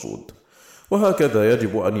هذا المقصود. وهكذا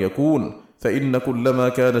يجب أن يكون، فإن كلما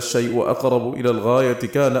كان الشيء أقرب إلى الغاية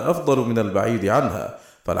كان أفضل من البعيد عنها.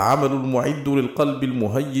 فالعمل المعد للقلب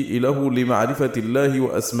المهيئ له لمعرفة الله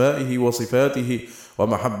وأسمائه وصفاته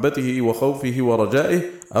ومحبته وخوفه ورجائه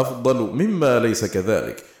أفضل مما ليس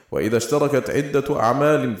كذلك. وإذا اشتركت عدة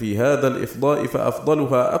أعمال في هذا الإفضاء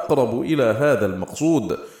فأفضلها أقرب إلى هذا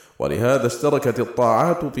المقصود، ولهذا اشتركت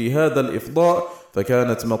الطاعات في هذا الإفضاء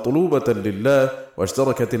فكانت مطلوبة لله،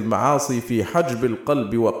 واشتركت المعاصي في حجب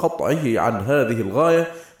القلب وقطعه عن هذه الغاية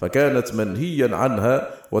فكانت منهيا عنها،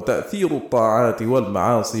 وتأثير الطاعات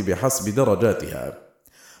والمعاصي بحسب درجاتها.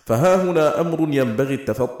 فها هنا أمر ينبغي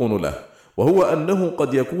التفطن له، وهو أنه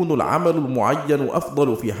قد يكون العمل المعين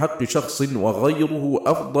أفضل في حق شخص وغيره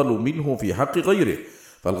أفضل منه في حق غيره،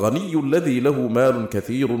 فالغني الذي له مال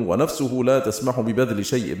كثير ونفسه لا تسمح ببذل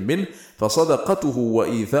شيء منه فصدقته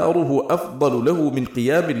وإيثاره أفضل له من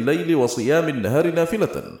قيام الليل وصيام النهار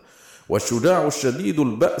نافلة. والشجاع الشديد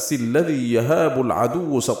البأس الذي يهاب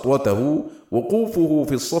العدو سطوته وقوفه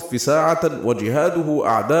في الصف ساعة وجهاده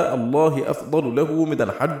أعداء الله أفضل له من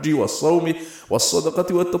الحج والصوم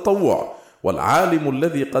والصدقة والتطوع. والعالم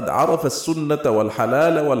الذي قد عرف السنة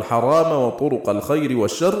والحلال والحرام وطرق الخير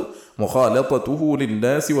والشر مخالطته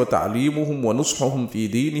للناس وتعليمهم ونصحهم في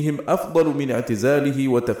دينهم أفضل من اعتزاله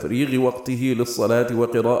وتفريغ وقته للصلاة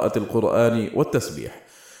وقراءة القرآن والتسبيح.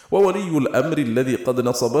 وولي الأمر الذي قد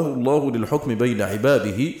نصبه الله للحكم بين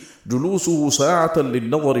عباده جلوسه ساعة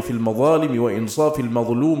للنظر في المظالم وإنصاف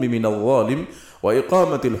المظلوم من الظالم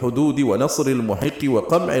وإقامة الحدود ونصر المحق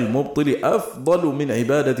وقمع المبطل أفضل من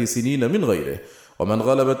عبادة سنين من غيره. ومن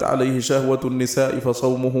غلبت عليه شهوة النساء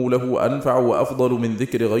فصومه له أنفع وأفضل من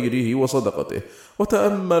ذكر غيره وصدقته.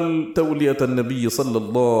 وتأمل تولية النبي صلى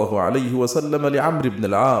الله عليه وسلم لعمرو بن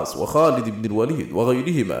العاص وخالد بن الوليد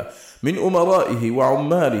وغيرهما من أمرائه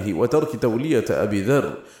وعماله وترك تولية أبي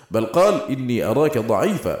ذر، بل قال: إني أراك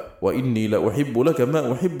ضعيفا وإني لأحب لك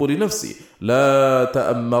ما أحب لنفسي، لا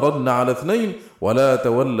تأمرن على اثنين ولا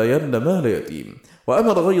تولين مال يتيم.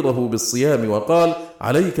 وأمر غيره بالصيام وقال: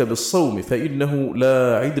 عليك بالصوم فإنه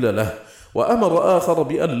لا عدل له. وأمر آخر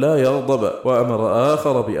بأن لا يغضب، وأمر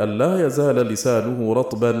آخر بأن لا يزال لسانه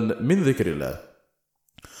رطبا من ذكر الله.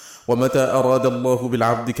 ومتى أراد الله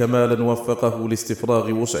بالعبد كمالا وفقه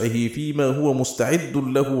لاستفراغ وسعه فيما هو مستعد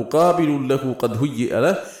له قابل له قد هيئ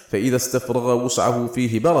له، فإذا استفرغ وسعه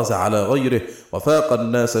فيه برز على غيره وفاق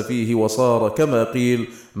الناس فيه وصار كما قيل: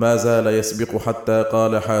 ما زال يسبق حتى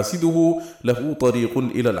قال حاسده له طريق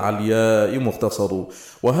إلى العلياء مختصر.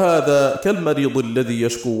 وهذا كالمريض الذي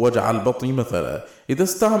يشكو وجع البطن مثلا، إذا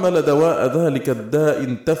استعمل دواء ذلك الداء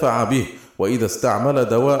انتفع به، وإذا استعمل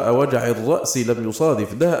دواء وجع الرأس لم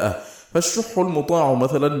يصادف داءه. فالشح المطاع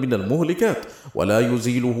مثلا من المهلكات، ولا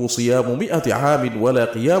يزيله صيام 100 عام ولا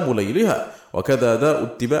قيام ليلها. وكذا داء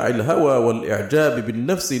اتباع الهوى والإعجاب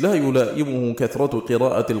بالنفس لا يلائمه كثرة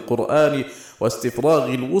قراءة القرآن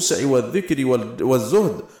واستفراغ الوسع والذكر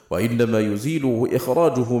والزهد، وإنما يزيله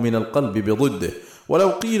إخراجه من القلب بضده. ولو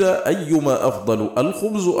قيل أيما أفضل،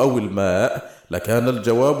 الخبز أو الماء، لكان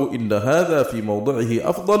الجواب إن هذا في موضعه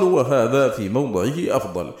أفضل وهذا في موضعه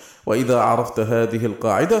أفضل. وإذا عرفت هذه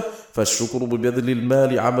القاعدة فالشكر ببذل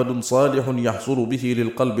المال عمل صالح يحصل به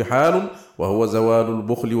للقلب حال، وهو زوال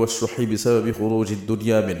البخل والشح بسبب خروج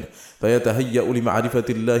الدنيا منه، فيتهيأ لمعرفة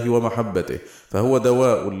الله ومحبته، فهو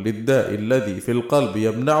دواء للداء الذي في القلب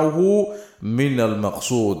يمنعه من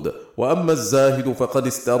المقصود. وأما الزاهد فقد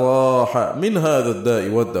استراح من هذا الداء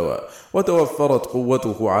والدواء، وتوفرت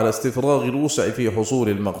قوته على استفراغ الوسع في حصول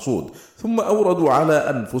المقصود. ثم أوردوا على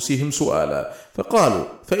أنفسهم سؤالا فقالوا: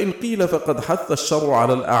 فإن قيل فقد حث الشرع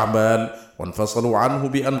على الأعمال، وانفصلوا عنه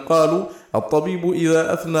بأن قالوا: الطبيب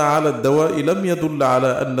إذا أثنى على الدواء لم يدل على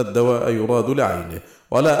أن الدواء يراد لعينه،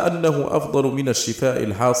 ولا أنه أفضل من الشفاء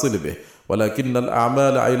الحاصل به، ولكن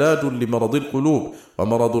الأعمال علاج لمرض القلوب،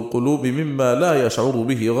 ومرض القلوب مما لا يشعر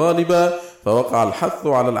به غالبا، فوقع الحث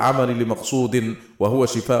على العمل لمقصود وهو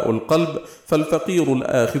شفاء القلب. فالفقير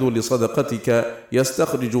الآخذ لصدقتك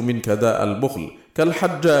يستخرج منك داء البخل،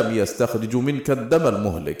 كالحجام يستخرج منك الدم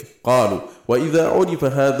المهلك. قالوا: وإذا عرف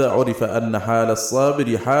هذا عرف أن حال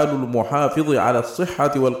الصابر حال المحافظ على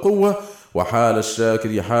الصحة والقوة، وحال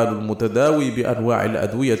الشاكر حال المتداوي بأنواع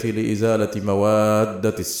الأدوية لإزالة مواد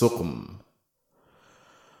السقم.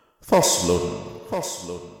 فصل.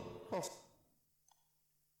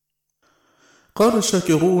 قال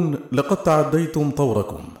الشاكرون: لقد تعديتم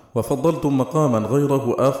طوركم وفضلتم مقاما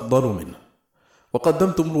غيره أفضل منه،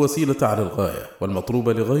 وقدمتم الوسيلة على الغاية، والمطلوب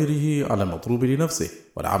لغيره على المطلوب لنفسه،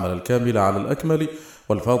 والعمل الكامل على الأكمل،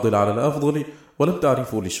 والفاضل على الأفضل، ولم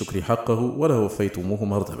تعرفوا للشكر حقه ولا وفيتموه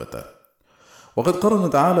مرتبته. وقد قرن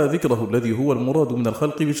تعالى ذكره الذي هو المراد من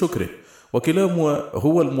الخلق بشكره، وكلاهما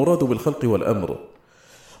هو المراد بالخلق والأمر،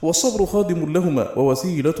 والصبر خادم لهما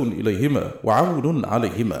ووسيلة إليهما وعون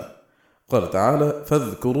عليهما. قال تعالى: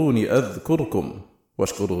 فاذكروني أذكركم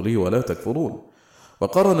واشكروا لي ولا تكفرون.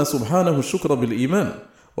 وقرن سبحانه الشكر بالإيمان،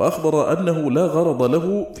 وأخبر أنه لا غرض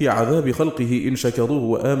له في عذاب خلقه إن شكروه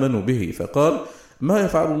وآمنوا به، فقال: ما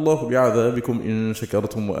يفعل الله بعذابكم إن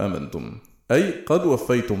شكرتم وآمنتم، أي قد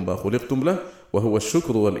وفيتم ما خلقتم له وهو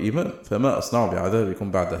الشكر والإيمان، فما أصنع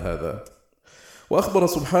بعذابكم بعد هذا. وأخبر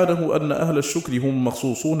سبحانه أن أهل الشكر هم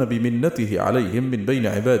مخصوصون بمنته عليهم من بين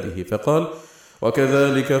عباده، فقال: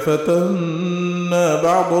 وكذلك فتنا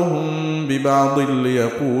بعضهم ببعض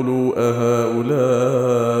ليقولوا أهؤلاء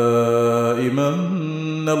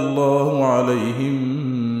من الله عليهم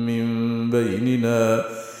من بيننا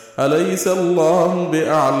أليس الله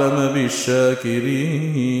بأعلم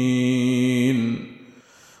بالشاكرين.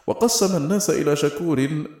 وقسم الناس إلى شكور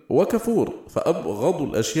وكفور، فأبغض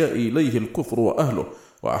الأشياء إليه الكفر وأهله،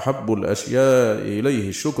 وأحب الأشياء إليه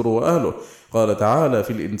الشكر وأهله. قال تعالى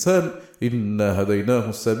في الإنسان: إنا هديناه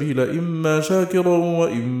السبيل إما شاكرا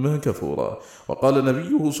وإما كفورا. وقال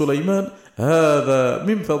نبيه سليمان: هذا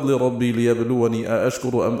من فضل ربي ليبلوني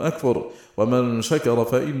أأشكر أم أكفر، ومن شكر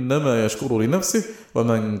فإنما يشكر لنفسه،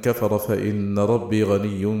 ومن كفر فإن ربي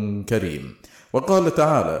غني كريم. وقال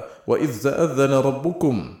تعالى: وإذ تأذن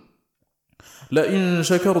ربكم لئن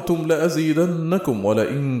شكرتم لأزيدنكم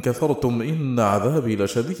ولئن كفرتم إن عذابي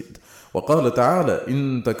لشديد. وقال تعالى: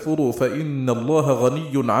 إن تكفروا فإن الله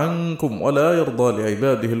غني عنكم ولا يرضى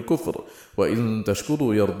لعباده الكفر، وإن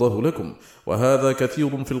تشكروا يرضاه لكم. وهذا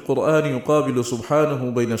كثير في القرآن يقابل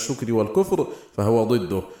سبحانه بين الشكر والكفر، فهو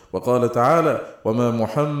ضده. وقال تعالى: وما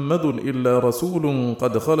محمد إلا رسول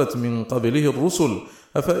قد خلت من قبله الرسل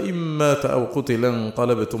أفإن مات أو قتل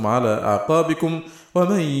انقلبتم على أعقابكم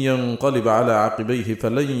ومن ينقلب على عقبيه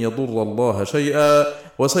فلن يضر الله شيئا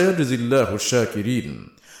وسيجزي الله الشاكرين.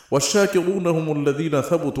 والشاكرون هم الذين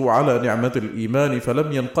ثبتوا على نعمة الإيمان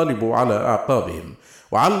فلم ينقلبوا على أعقابهم.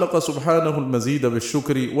 وعلق سبحانه المزيد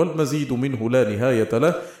بالشكر، والمزيد منه لا نهاية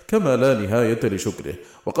له كما لا نهاية لشكره.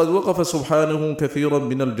 وقد وقف سبحانه كثيرا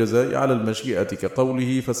من الجزاء على المشيئة،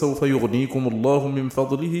 كقوله: فسوف يغنيكم الله من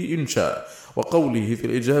فضله إن شاء، وقوله في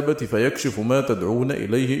الإجابة: فيكشف ما تدعون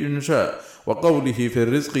إليه إن شاء، وقوله في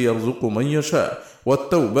الرزق: يرزق من يشاء،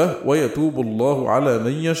 والتوبة: ويتوب الله على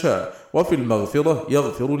من يشاء، وفي المغفرة: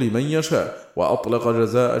 يغفر لمن يشاء. وأطلق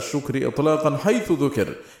جزاء الشكر إطلاقا حيث ذكر،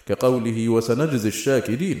 كقوله: وسنجزي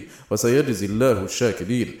الشاكرين، وسيجزي الله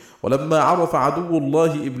الشاكرين. ولما عرف عدو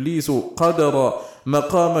الله إبليس قدر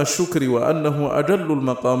مقام الشكر وأنه أجل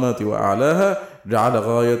المقامات وأعلاها، جعل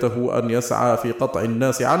غايته أن يسعى في قطع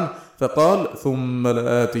الناس عنه، فقال: ثم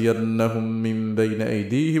لآتينهم من بين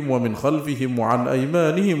أيديهم ومن خلفهم وعن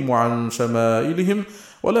أيمانهم وعن شمائلهم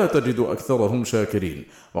ولا تجد أكثرهم شاكرين.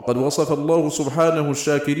 وقد وصف الله سبحانه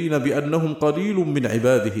الشاكرين بأنهم قليل من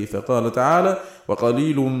عباده، فقال تعالى: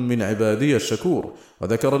 وقليل من عبادي الشكور.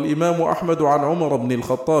 وذكر الإمام أحمد عن عمر بن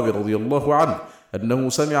الخطاب رضي الله عنه أنه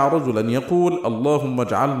سمع رجلا يقول: اللهم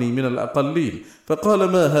اجعلني من الأقلين،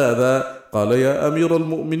 فقال: ما هذا؟ قال: يا أمير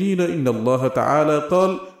المؤمنين، إن الله تعالى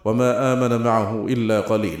قال: وما آمن معه إلا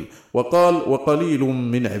قليل، وقال: وقليل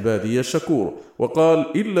من عبادي الشكور، وقال: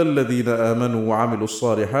 إلا الذين آمنوا وعملوا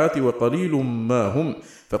الصالحات وقليل ما هم.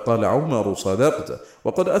 فقال عمر: صدقت.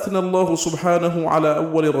 وقد أثنى الله سبحانه على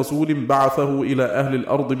أول رسول بعثه إلى أهل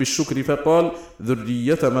الأرض بالشكر، فقال: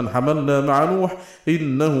 ذرية من حملنا مع نوح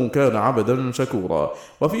إنه كان عبدا شكورا.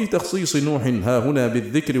 وفي تخصيص نوح ها هنا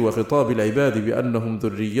بالذكر وخطاب العباد بأنهم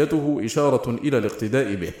ذريته إشارة إلى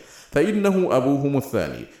الاقتداء به، فإنه أبوهم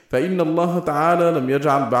الثاني، فإن الله تعالى لم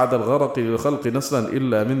يجعل بعد الغرق للخلق نسلا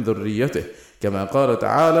إلا من ذريته، كما قال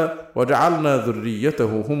تعالى: وجعلنا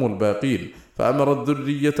ذريته هم الباقين. فأمر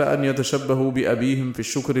الذرية أن يتشبهوا بأبيهم في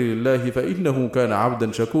الشكر لله، فإنه كان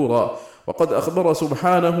عبدا شكورا. وقد أخبر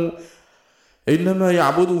سبحانه: إنما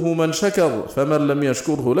يعبده من شكر، فمن لم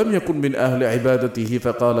يشكره لم يكن من أهل عبادته.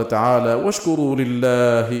 فقال تعالى: واشكروا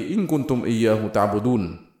لله إن كنتم إياه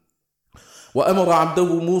تعبدون. وأمر عبده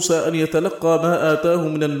موسى أن يتلقى ما آتاه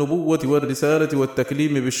من النبوة والرسالة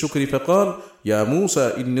والتكليم بالشكر، فقال: يا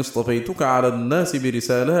موسى إني اصطفيتك على الناس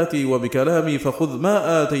برسالاتي وبكلامي، فخذ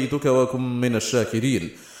ما آتيتك وكن من الشاكرين.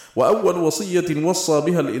 وأول وصية وصى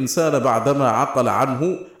بها الإنسان بعدما عقل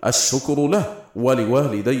عنه الشكر له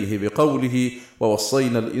ولوالديه بقوله: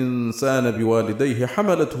 ووصينا الإنسان بوالديه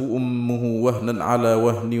حملته أمه وهنا على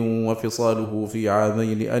وهن وفصاله في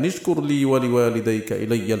عامين أن اشكر لي ولوالديك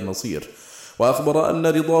إلي المصير. وأخبر أن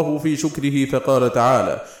رضاه في شكره، فقال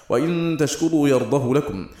تعالى: وإن تشكروا يرضه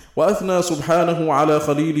لكم. وأثنى سبحانه على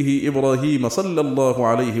خليله إبراهيم صلى الله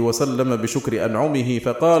عليه وسلم بشكر أنعمه،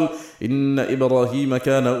 فقال: إن إبراهيم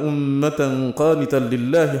كان أمة قانتا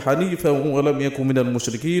لله حنيفا ولم يكن من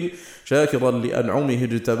المشركين، شاكرا لأنعمه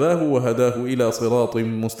اجتباه وهداه إلى صراط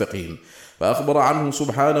مستقيم. فأخبر عنه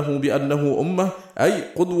سبحانه بأنه أمة، أي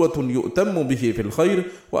قدوة يؤتم به في الخير،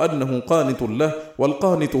 وأنه قانت له،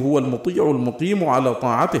 والقانت هو المطيع المقيم على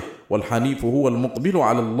طاعته، والحنيف هو المقبل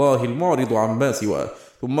على الله المعرض عما سواه.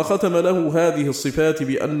 ثم ختم له هذه الصفات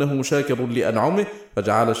بأنه شاكر لأنعمه،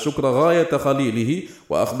 فجعل الشكر غاية خليله،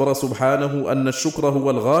 وأخبر سبحانه أن الشكر هو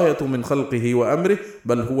الغاية من خلقه وأمره،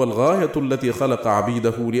 بل هو الغاية التي خلق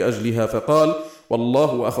عبيده لأجلها، فقال: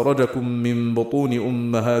 والله أخرجكم من بطون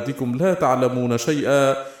أمهاتكم لا تعلمون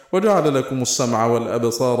شيئا وجعل لكم السمع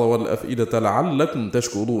والأبصار والأفئدة لعلكم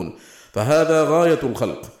تشكرون. فهذا غاية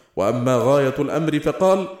الخلق. وأما غاية الأمر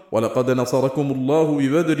فقال: ولقد نصركم الله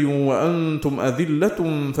ببدر وأنتم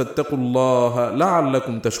أذلة فاتقوا الله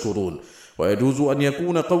لعلكم تشكرون. ويجوز أن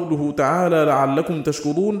يكون قوله تعالى لعلكم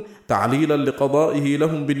تشكرون تعليلا لقضائه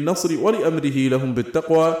لهم بالنصر ولأمره لهم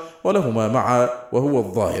بالتقوى، ولهما معا، وهو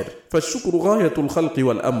الظاهر. فالشكر غاية الخلق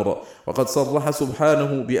والأمر، وقد صرح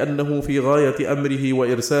سبحانه بأنه في غاية أمره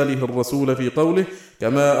وإرساله الرسول في قوله: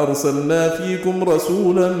 كما أرسلنا فيكم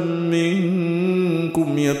رسولا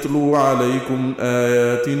منكم يتلو عليكم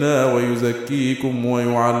آياتنا ويزكيكم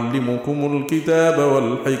ويعلمكم الكتاب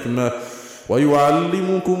والحكمة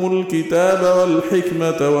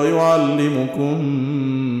ويعلمكم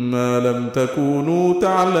ما لم تكونوا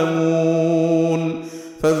تعلمون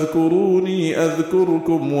فاذكروني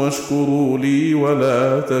أذكركم واشكروا لي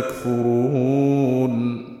ولا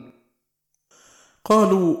تكفرون.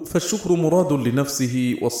 قالوا: فالشكر مراد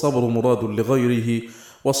لنفسه، والصبر مراد لغيره،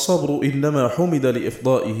 والصبر إنما حمد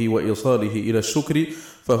لإفضائه وإيصاله إلى الشكر،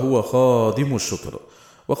 فهو خادم الشكر.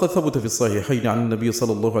 وقد ثبت في الصحيحين عن النبي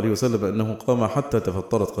صلى الله عليه وسلم أنه قام حتى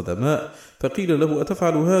تفطرت قدماه، فقيل له: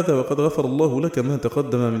 أتفعل هذا وقد غفر الله لك ما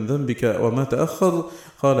تقدم من ذنبك وما تأخر؟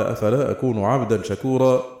 قال: أفلا أكون عبدا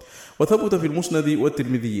شكورا. وثبت في المسند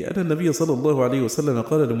والترمذي أن النبي صلى الله عليه وسلم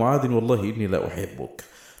قال لمعاذ: والله إني لا أحبك،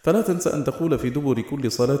 فلا تنس أن تقول في دبر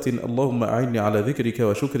كل صلاة: اللهم أعني على ذكرك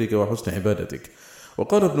وشكرك وحسن عبادتك.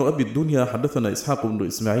 وقال ابن أبي الدنيا: حدثنا إسحاق بن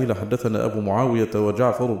إسماعيل حدثنا أبو معاوية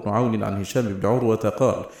وجعفر بن عون عن هشام بن عروة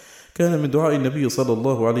قال: كان من دعاء النبي صلى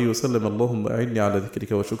الله عليه وسلم: اللهم أعني على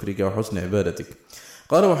ذكرك وشكرك وحسن عبادتك.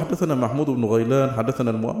 قال: وحدثنا محمود بن غيلان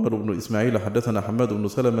حدثنا المؤمل بن إسماعيل حدثنا حماد بن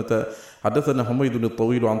سلمة حدثنا حميد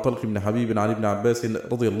الطويل عن طلق بن حبيب عن ابن عباس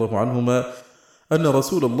رضي الله عنهما أن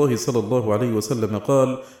رسول الله صلى الله عليه وسلم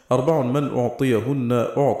قال: 4 من أعطيهن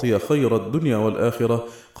أعطي خير الدنيا والآخرة: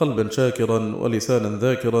 قلبا شاكرا، ولسانا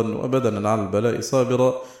ذاكرا، وبدنا على البلاء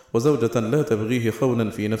صابرا، وزوجة لا تبغيه خونا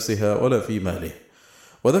في نفسها ولا في ماله.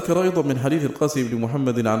 وذكر أيضا من حديث القاسم بن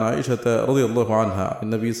محمد عن عائشة رضي الله عنها عن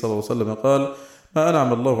النبي صلى الله عليه وسلم قال: ما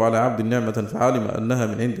أنعم الله على عبد نعمة فعلم أنها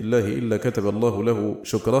من عند الله إلا كتب الله له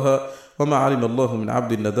شكرها، وما علم الله من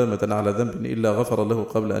عبد ندامة على ذنب إلا غفر له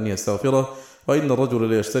قبل أن يستغفره. وإن الرجل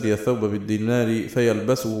ليشتري الثوب بالدينار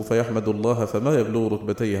فيلبسه فيحمد الله فما يبلغ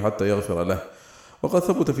ركبتيه حتى يغفر له. وقد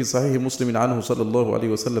ثبت في صحيح مسلم عنه صلى الله عليه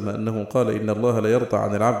وسلم أنه قال: إن الله لا يرضى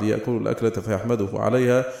عن العبد يأكل الأكلة فيحمده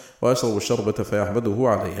عليها ويشرب الشربة فيحمده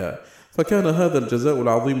عليها. فكان هذا الجزاء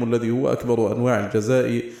العظيم الذي هو أكبر أنواع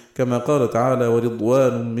الجزاء، كما قال تعالى: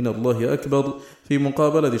 ورضوان من الله أكبر، في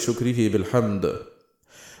مقابلة شكره بالحمد.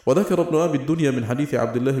 وذكر ابن أبي الدنيا من حديث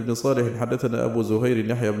عبد الله بن صالح حدثنا أبو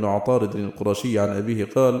زهير يحيى بن عطارد القرشي عن أبيه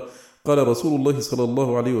قال: قال رسول الله صلى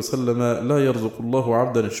الله عليه وسلم: لا يرزق الله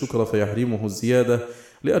عبدا الشكر فيحرمه الزيادة،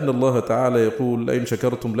 لأن الله تعالى يقول: لئن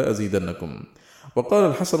شكرتم لأزيدنكم. وقال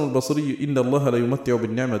الحسن البصري: إن الله لا يمتع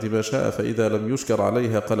بالنعمة ما شاء، فإذا لم يشكر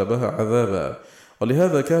عليها قلبها عذابا.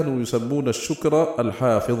 ولهذا كانوا يسمون الشكر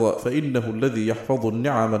الحافظ، فإنه الذي يحفظ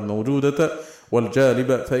النعم الموجودة،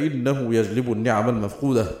 والجالب فإنه يجلب النعم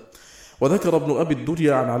المفقودة. وذكر ابن أبي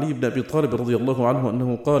الدنيا عن علي بن أبي طالب رضي الله عنه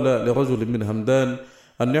أنه قال لرجل من همدان: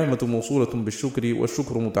 النعمة موصولة بالشكر،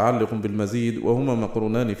 والشكر متعلق بالمزيد، وهما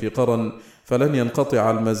مقرونان في قرن، فلن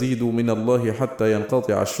ينقطع المزيد من الله حتى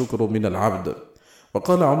ينقطع الشكر من العبد.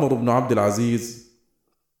 وقال عمر بن عبد العزيز: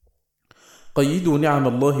 قيدوا نعم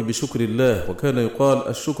الله بشكر الله. وكان يقال: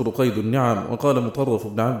 الشكر قيد النعم. وقال مطرف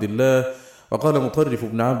بن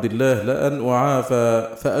عبد الله: لأن أعافى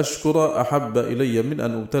فأشكر أحب إلي من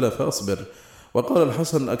أن أبتلى فأصبر. وقال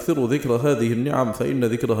الحسن: أكثروا ذكر هذه النعم فإن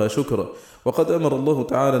ذكرها شكر. وقد أمر الله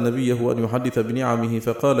تعالى نبيه أن يحدث بنعمه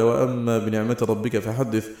فقال: وأما بنعمة ربك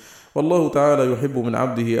فحدث. والله تعالى يحب من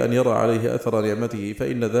عبده أن يرى عليه أثر نعمته،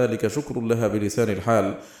 فإن ذلك شكر لها بلسان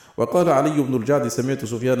الحال. وقال علي بن الجعد: سمعت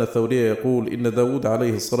سفيان الثوري يقول: إن داود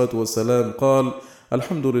عليه الصلاة والسلام قال: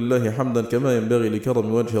 الحمد لله حمدا كما ينبغي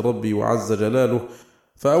لكرم وجه ربي وعز جلاله،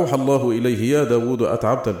 فأوحى الله إليه: يا داود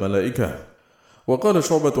أتعبت الملائكة. وقال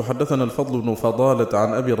شعبة: حدثنا الفضل بن فضالة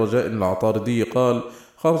عن أبي رجاء العطاردي قال: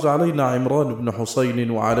 خرج علينا عمران بن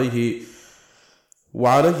حسين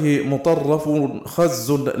وعليه مطرف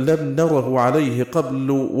خز لم نره عليه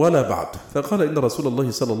قبل ولا بعد. فقال إن رسول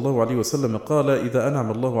الله صلى الله عليه وسلم قال: إذا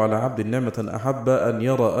أنعم الله على عبد نعمة أحب أن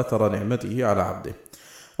يرى أثر نعمته على عبده.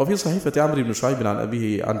 وفي صحيفة عمرو بن شعيب عن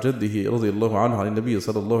أبيه عن جده رضي الله عنه عن النبي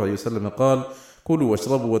صلى الله عليه وسلم قال: كلوا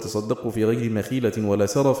واشربوا وتصدقوا في غير مخيلة ولا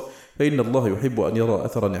سرف، فإن الله يحب أن يرى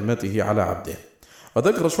أثر نعمته على عبده.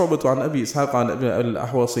 وذكر شعبة عن أبي إسحاق عن أبي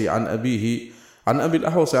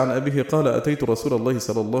الأحوص عن أبيه قال: أتيت رسول الله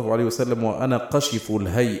صلى الله عليه وسلم وأنا قشف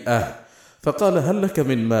الهيئة، فقال: هل لك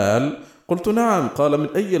من مال؟ قلت: نعم. قال: من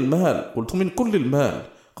أي المال؟ قلت: من كل المال،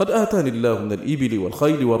 قد آتاني الله من الإبل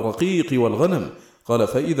والخيل والرقيق والغنم. قال: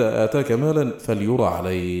 فإذا آتاك مالا فليرى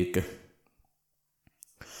عليك.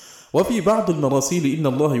 وفي بعض المراسيل إن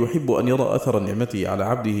الله يحب أن يرى أثر نعمته على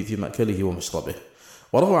عبده في مأكله ومشربه.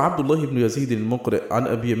 وروى عبد الله بن يزيد المقرئ عن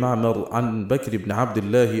أبي معمر عن بكر بن عبد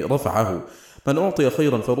الله رفعه: من أعطي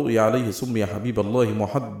خيرا فرؤي عليه سمي حبيب الله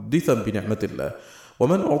محدثا بنعمة الله،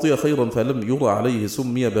 ومن أعطي خيرا فلم يرى عليه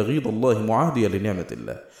سمي بغيض الله معاديا لنعمة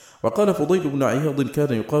الله. وقال فضيل بن عياض: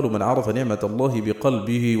 كان يقال من عرف نعمة الله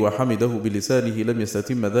بقلبه وحمده بلسانه لم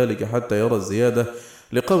يستتم ذلك حتى يرى الزيادة،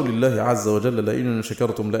 لقول الله عز وجل: لئن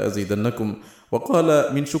شكرتم لأزيدنكم.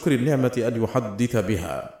 وقال: من شكر النعمة أن يحدث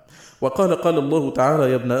بها. وقال: قال الله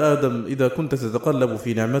تعالى: يا ابن آدم إذا كنت تتقلب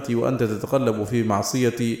في نعمتي وأنت تتقلب في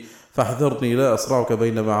معصيتي فاحذرني لا أصرعك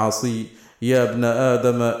بين معاصي. يا ابن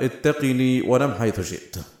آدم اتقني ونم حيث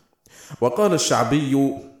شئت. وقال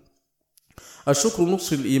الشعبي: الشكر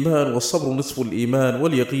نصف الإيمان والصبر نصف الإيمان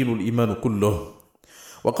واليقين الإيمان كله.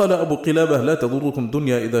 وقال أبو قلابة: لا تضركم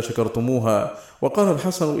دنيا إذا شكرتموها. وقال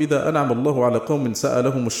الحسن: إذا أنعم الله على قوم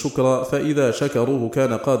سألهم الشكر، فإذا شكروه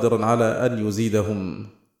كان قادرا على أن يزيدهم،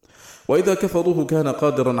 وإذا كفروه كان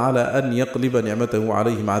قادرا على أن يقلب نعمته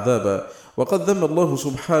عليهم عذابا. وقد ذم الله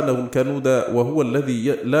سبحانه الكنود وهو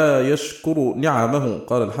الذي لا يشكر نعمه.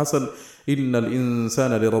 قال الحسن: إن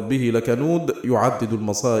الإنسان لربه لكنود يعدد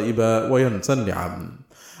المصائب وينسى النعم.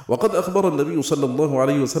 وقد أخبر النبي صلى الله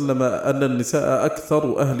عليه وسلم أن النساء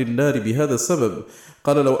أكثر أهل النار بهذا السبب.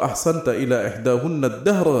 قال: لو أحسنت إلى إحداهن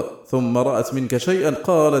الدهر ثم رأت منك شيئا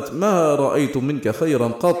قالت: ما رأيت منك خيرا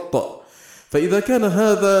قط. فإذا كان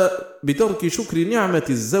هذا بترك شكر نعمة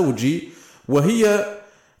الزوج وهي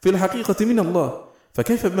في الحقيقة من الله،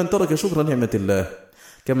 فكيف بمن ترك شكر نعمة الله؟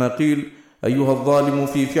 كما قيل: أيها الظالم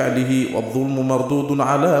في فعله والظلم مردود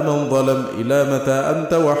على من ظلم، إلى متى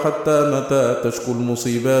أنت وحتى متى تشكو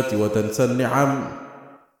المصيبات وتنسى النعم.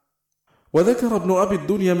 وذكر ابن أبي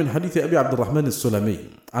الدنيا من حديث أبي عبد الرحمن السلمي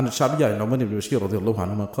عن الشعبي عن نعمان بن بشير رضي الله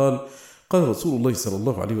عنهما قال: قال رسول الله صلى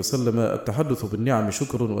الله عليه وسلم: التحدث بالنعم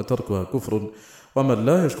شكر وتركها كفر، ومن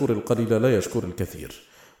لا يشكر القليل لا يشكر الكثير،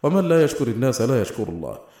 ومن لا يشكر الناس لا يشكر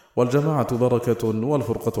الله، والجماعة بركة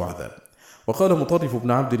والفرقة عذاب. وقال مطرف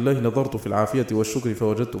بن عبد الله: نظرت في العافية والشكر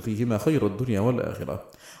فوجدت فيهما خير الدنيا والآخرة،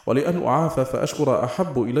 ولأن أعافى فأشكر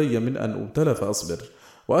أحب إلي من أن أبتلى فأصبر.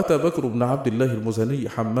 وأتى بكر بن عبد الله المزني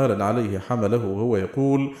حمالا عليه حمله وهو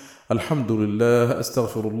يقول: الحمد لله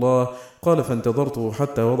أستغفر الله. قال: فانتظرته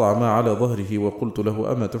حتى وضع ما على ظهره وقلت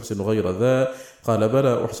له: أما تحسن غير ذا؟ قال: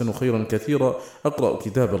 بلى أحسن خيرا كثيرا، أقرأ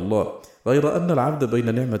كتاب الله. غير أن العبد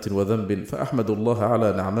بين نعمة وذنب، فأحمد الله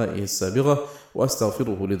على نعمائه السابغة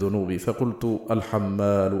وأستغفره لذنوبي. فقلت: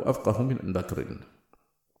 الحمال أفقه من بكر.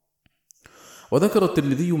 وذكر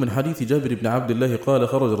الترمذي من حديث جابر بن عبد الله قال: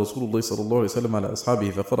 خرج رسول الله صلى الله عليه وسلم على أصحابه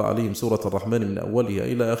فقرأ عليهم سورة الرحمن من أولها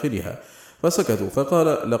إلى آخرها، فسكتوا،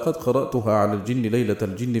 فقال: لقد قرأتها على الجن ليلة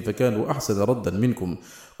الجن فكانوا أحسن ردا منكم،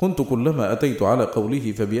 كنت كلما أتيت على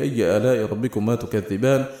قوله فبأي آلاء ربكما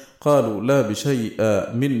تكذبان قالوا: لا بشيء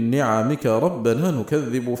من نعمك ربنا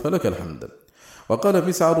نكذب فلك الحمد. وقال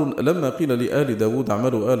مسعر: لما قيل لآل داود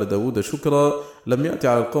اعملوا آل داود شكرا لم يأتي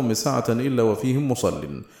على القوم ساعة إلا وفيهم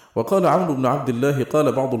مصل. وقال عمرو بن عبد الله: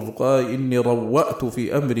 قال بعض الفقهاء: إني روأت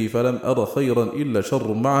في أمري فلم أر خيرا إلا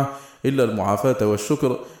شر معه إلا المعافاة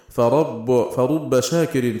والشكر، فرب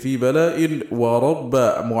شاكر في بلاء ورب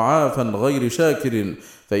معافى غير شاكر،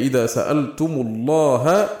 فإذا سألتم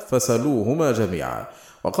الله فسلوهما جميعا.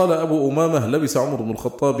 وقال أبو أمامة: لبس عمر بن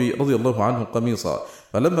الخطاب رضي الله عنه قميصا،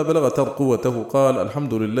 فلما بلغ ترقوته قال: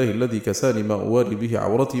 الحمد لله الذي كساني ما أواري به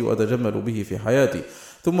عورتي وأتجمل به في حياتي.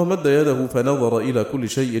 ثم مد يده فنظر إلى كل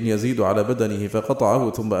شيء يزيد على بدنه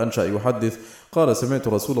فقطعه، ثم أنشأ يحدث قال: سمعت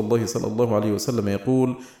رسول الله صلى الله عليه وسلم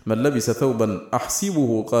يقول: من لبس ثوبا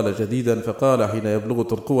أحسبه قال جديدا، فقال حين يبلغ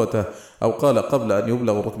ترقوته، أو قال قبل أن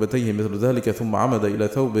يبلغ ركبتيه مثل ذلك، ثم عمد إلى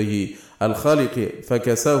ثوبه الخالق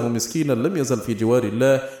فكساه مسكينا لم يزل في جوار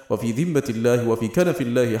الله وفي ذمة الله وفي كنف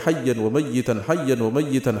الله حيا وميتا حيا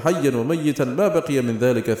وميتا حيا وميتا، ما بقي من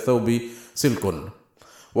ذلك الثوب سلك.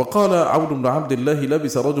 وقال عون بن عبد الله: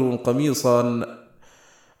 لبس رجل قميصا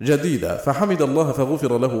جديدة، فحمد الله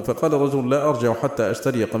فغفر له. فقال رجل: لا أرجع حتى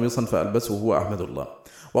أشتري قميصا فألبسه هو أحمد الله.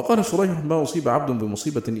 وقال شريح: ما أصيب عبد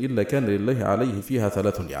بمصيبة إلا كان لله عليه فيها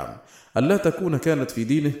 3 نعم: ألا تكون كانت في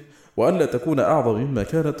دينه، وألا تكون أعظم مما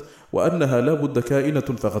كانت، وأنها لا بد كائنة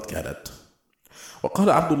فقد كانت. وقال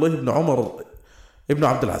عبد الله بن عمر ابن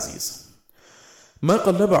عبد العزيز: ما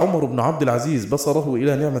قلب عمر بن عبد العزيز بصره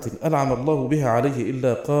إلى نعمة أنعم الله بها عليه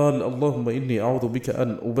إلا قال: اللهم إني أعوذ بك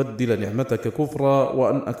أن أبدل نعمتك كفرا،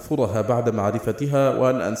 وأن أكفرها بعد معرفتها،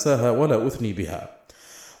 وأن أنساها ولا أثني بها.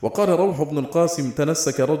 وقال روح بن القاسم: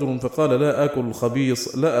 تنسك رجل فقال: لا آكل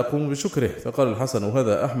الخبيص، لا أقوم بشكره. فقال الحسن: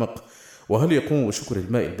 هذا أحمق، وهل يقوم بشكر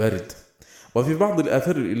الماء البارد؟ وفي بعض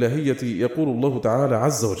الآثار الإلهية يقول الله تعالى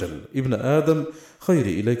عز وجل: ابن آدم،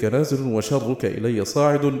 خيري إليك نازل وشرك إلي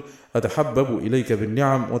صاعد، أتحبب إليك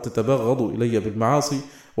بالنعم وتتبغض إلي بالمعاصي،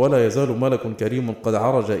 ولا يزال ملك كريم قد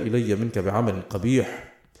عرج إلي منك بعمل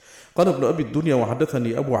قبيح. قال ابن أبي الدنيا: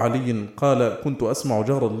 وحدثني أبو علي قال: كنت أسمع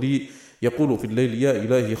جارا لي يقول في الليل: يا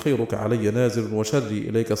إلهي، خيرك علي نازل وشري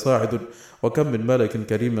إليك صاعد، وكم من ملك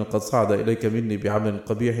كريم قد صعد إليك مني بعمل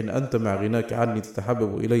قبيح، أنت مع غناك عني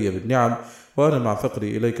تتحبب إلي بالنعم، وأنا مع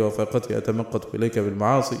فقري إليك وفاقتي أتمقت إليك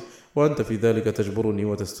بالمعاصي، وأنت في ذلك تجبرني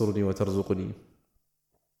وتسترني وترزقني.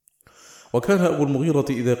 وكان أبو المغيرة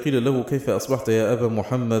إذا قيل له: كيف أصبحت يا أبا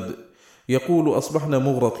محمد؟ يقول: أصبحنا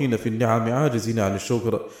مغرقين في النعم عاجزين عن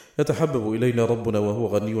الشكر، يتحبب إلينا ربنا وهو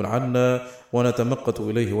غني عنا، ونتمقت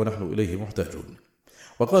إليه ونحن إليه محتاجون.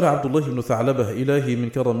 وقال عبد الله بن ثعلبة: إلهي، من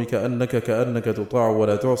كرمك كأنك تطاع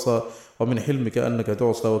ولا تعصى، ومن حلمك أنك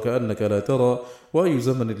تعصى وكأنك لا ترى، وأي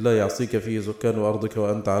زمن لا يعصيك فيه سكان أرضك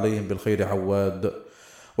وأنت عليهم بالخير عواد.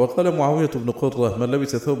 وقال معاوية بن قرة: من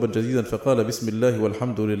لبس ثوبا جديدا فقال بسم الله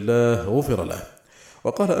والحمد لله غفر له.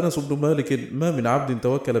 وقال أنس بن مالك: ما من عبد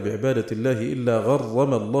توكل بعبادة الله إلا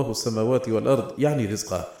غرم الله السماوات والأرض، يعني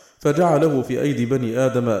رزقه، فجعله في أيدي بني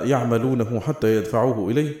آدم يعملونه حتى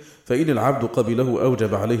يدفعوه إليه، فإن العبد قبله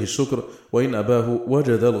أوجب عليه الشكر، وإن أباه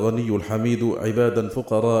وجد الغني الحميد عبادا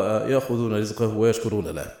فقراء يأخذون رزقه ويشكرون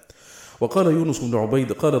له. وقال يونس بن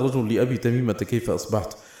عبيد: قال الرجل لأبي تميمة: كيف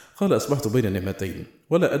أصبحت؟ قال: أصبحت بين نعمتين،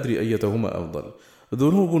 ولا أدري أيتهما أفضل: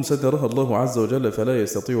 ذنوب سترها الله عز وجل فلا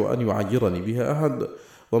يستطيع أن يعيرني بها أحد،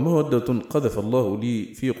 ومودة قذف الله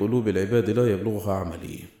لي في قلوب العباد لا يبلغها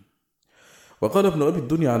عملي. وقال ابن أبي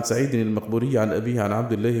الدنيا عن سعيد المقبوري عن أبيه عن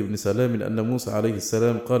عبد الله بن سلام أن موسى عليه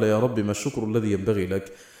السلام قال: يا رب، ما الشكر الذي ينبغي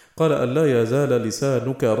لك؟ قال: أن لا يزال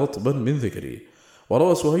لسانك رطبا من ذكري.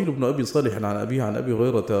 وروى سهيل بن أبي صالح عن أبيه عن أبي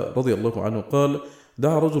هريرة رضي الله عنه قال: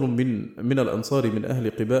 دعا رجل من الأنصار من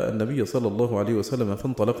أهل قباء النبي صلى الله عليه وسلم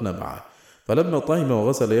فانطلقنا معه، فلما طعم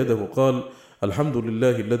وغسل يده قال: الحمد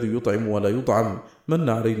لله الذي يطعم ولا يطعم، من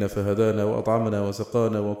علينا فهدانا، وأطعمنا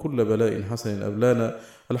وسقانا، وكل بلاء حسن أبلانا،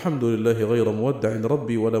 الحمد لله غير مودع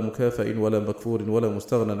ربي ولا مكافئ ولا مكفور ولا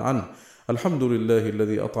مستغنى عنه، الحمد لله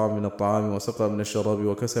الذي أطعم من الطعام وسقى من الشراب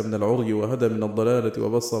وكسى من العري وهدى من الضلالة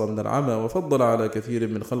وبصر من العمى وفضل على كثير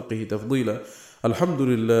من خلقه تفضيلا، الحمد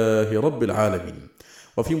لله رب العالمين.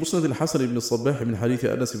 وفي مسند الحسن بن الصباح من حديث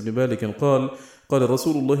أنس بن مالك قال: قال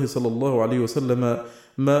رسول الله صلى الله عليه وسلم: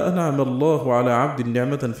 ما أنعم الله على عبد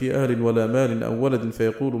نعمة في أهل ولا مال أو ولد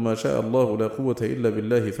فيقول ما شاء الله لا قوة إلا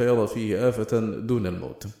بالله فيرى فيه آفة دون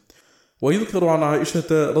الموت. ويذكر عن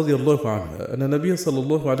عائشة رضي الله عنها أن النبي صلى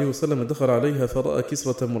الله عليه وسلم دخل عليها فرأى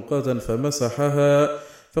كسرة ملقاة فمسحها،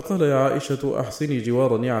 فقال: يا عائشة، أحسني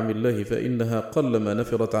جوار نعم الله فإنها قلما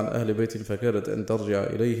نفرت عن أهل بيت فكانت أن ترجع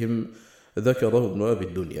إليهم. ذكره ابن أبي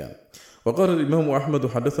الدنيا. وقال الإمام أحمد: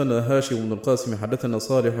 حدثنا هاشم بن القاسم حدثنا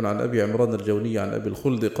صالح عن أبي عمران الجوني عن أبي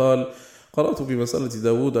الخلد قال: قرأت في مسألة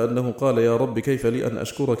داود أنه قال: يا رب، كيف لي أن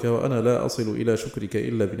أشكرك وأنا لا أصل إلى شكرك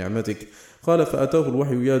إلا بنعمتك؟ قال: فأتاه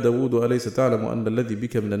الوحي: يا داود، أليس تعلم أن الذي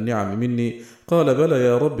بك من النعم مني؟ قال: بلى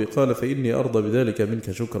يا رب. قال: فإني أرضى بذلك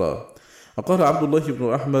منك شكرا. وقال عبد الله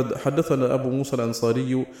بن أحمد: حدثنا أبو موسى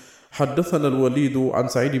الأنصاري حدثنا الوليد عن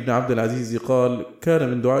سعيد بن عبد العزيز قال: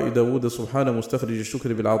 كان من دعاء داود سبحانه مستخرج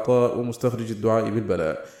الشكر بالعطاء ومستخرج الدعاء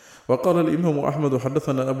بالبلاء. وقال الإمام أحمد: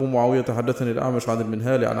 حدثنا أبو معاوية حدثني الأعمش عن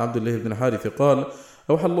المنهال عن عبد الله بن حارث قال: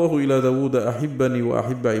 أوحى الله إلى داود: أحبني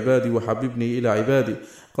وأحب عبادي وحببني إلى عبادي.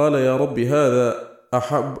 قال: يا رب، هذا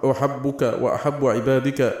أحبك وأحب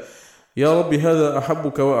عبادك، يا رب هذا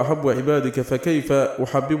أحبك وأحب عبادك، فكيف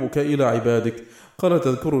أحببك إلى عبادك؟ قال: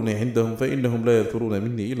 تذكرني عندهم فإنهم لا يذكرون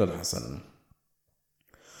مني إلا الحسن.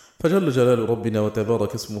 فجل جلال ربنا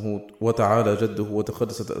وتبارك اسمه وتعالى جده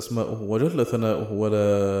وتقدست أسماؤه وجل ثناؤه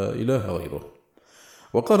ولا إله غيره.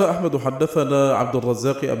 وقال أحمد: حدثنا عبد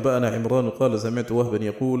الرزاق أنبأنا عمران قال: سمعت وهبا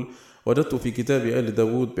يقول: وجدت في كتاب آل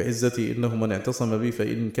داود بعزتي إنه من اعتصم بي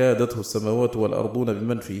فإن كادته السماوات والأرضون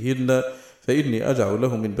بمن فيهن فإني أجعل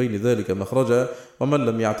له من بين ذلك مخرجا، ومن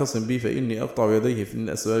لم يعتصم بي فإني أقطع يديه من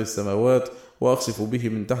أسباب السماوات، وأخسف به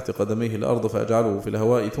من تحت قدميه الأرض فأجعله في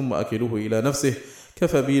الهواء ثم أكله إلى نفسه.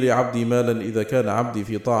 كفى بي لعبدي مالا إذا كان عبدي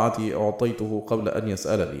في طاعتي أعطيته قبل أن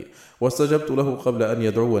يسألني، واستجبت له قبل أن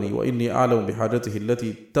يدعوني، وإني أعلم بحاجته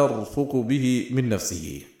التي ترفق به من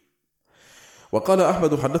نفسه. وقال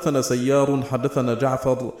أحمد حدثنا سيار حدثنا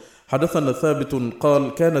جعفر حدثنا ثابت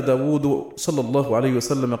قال كان داود صلى الله عليه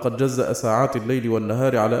وسلم قد جزأ ساعات الليل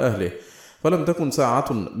والنهار على أهله، فلم تكن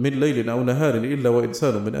ساعة من ليل أو نهار إلا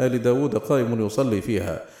وإنسان من آل داود قائم يصلي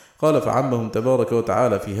فيها. قال فعمهم تبارك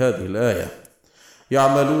وتعالى في هذه الآية: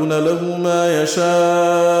 يعملون له ما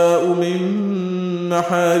يشاء من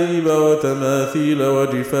محاريب وتماثيل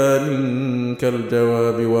وجفان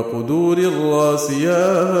كالجواب وقدور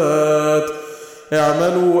الراسيات،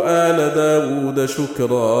 اعملوا آل داود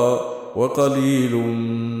شكرا وقليل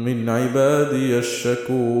من عبادي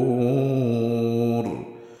الشكور.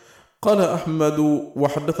 قال أحمد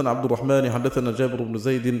وحدثنا عبد الرحمن حدثنا جابر بن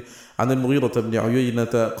زيد عن المغيرة بن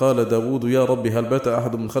عيينة قال داود: يا رب هل بات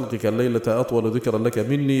أحد من خلقك الليلة أطول ذكرا لك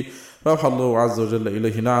مني؟ فأوحى الله عز وجل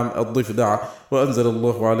إليه: نعم الضفدع، وأنزل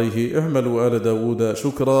الله عليه: اعملوا آل داود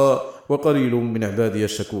شكرا وقليل من عبادي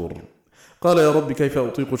الشكور. قال: يا رب كيف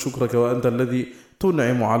أطيق شكرك وأنت الذي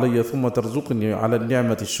تنعم علي ثم ترزقني على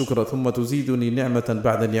النعمة الشكر ثم تزيدني نعمة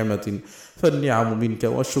بعد نعمة، فالنعم منك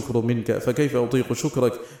والشكر منك، فكيف أطيق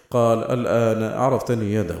شكرك؟ قال: الآن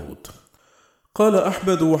عرفتني يا داود. قال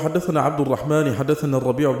أحمد وحدثنا عبد الرحمن حدثنا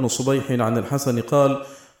الربيع بن صبيح عن الحسن قال: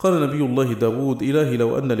 قال نبي الله داود: إلهي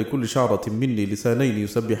لو أن لكل شعرة مني لسانين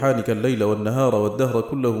يسبحانك الليل والنهار والدهر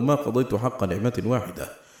كله ما قضيت حق نعمة واحدة.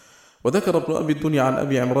 وذكر ابن أبي الدنيا عن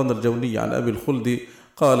أبي عمران الجوني عن أبي الخلد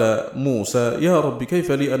قال موسى: يا رب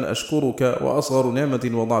كيف لي أن أشكرك وأصغر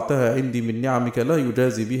نعمة وضعتها عندي من نعمك لا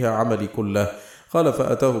يجازي بها عملي كله؟ قال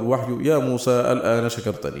فأتاه الوحي: يا موسى الآن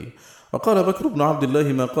شكرتني. وقال بكر بن عبد الله: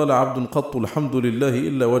 ما قال عبد قط الحمد لله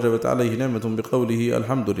إلا وجبت عليه نعمة بقوله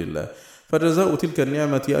الحمد لله، فجزاء تلك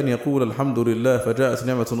النعمة أن يقول الحمد لله، فجاءت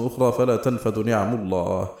نعمة أخرى فلا تنفد نعم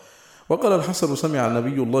الله. وقال الحسن: سمع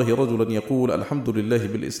نبي الله رجلا يقول الحمد لله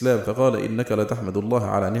بالإسلام، فقال: إنك لتحمد الله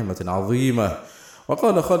على نعمة عظيمة.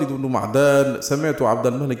 وقال خالد بن معدان: سمعت عبد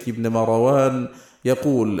الملك بن مروان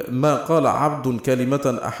يقول: ما قال عبد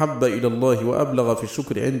كلمة أحب إلى الله وأبلغ في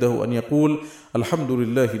الشكر عنده أن يقول الحمد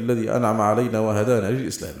لله الذي أنعم علينا وهدانا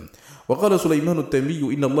للإسلام. وقال سليمان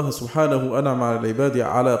التيمي: إن الله سبحانه أنعم على العباد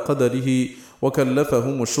على قدره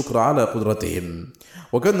وكلفهم الشكر على قدرتهم.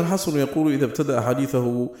 وكان الحسن يقول إذا ابتدأ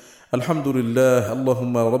حديثه: الحمد لله،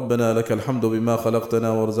 اللهم ربنا لك الحمد بما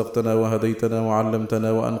خلقتنا ورزقتنا وهديتنا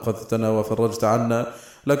وعلمتنا وأنقذتنا وفرجت عنا،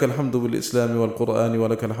 لك الحمد بالإسلام والقرآن،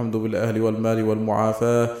 ولك الحمد بالأهل والمال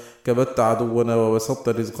والمعافاة، كبت عدونا ووسطت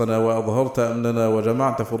رزقنا وأظهرت أمننا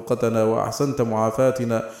وجمعت فرقتنا وأحسنت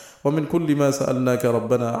معافاتنا، ومن كل ما سألناك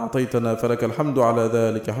ربنا أعطيتنا، فلك الحمد على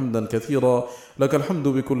ذلك حمدا كثيرا، لك الحمد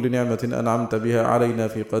بكل نعمة أنعمت بها علينا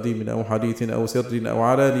في قديم أو حديث أو سر أو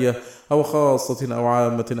علانية أو خاصة أو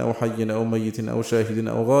عامة أو حي أو ميت أو شاهد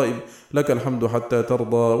أو غائب، لك الحمد حتى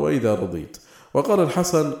ترضى وإذا رضيت. وقال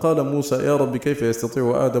الحسن: قال موسى: يا رب كيف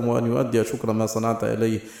يستطيع آدم أن يؤدي شكر ما صنعت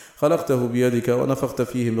إليه؟ خلقته بيدك ونفخت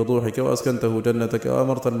فيه من روحك وأسكنته جنتك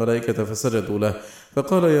وأمرت الملائكة فسجدوا له.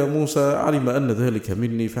 فقال: يا موسى علم أن ذلك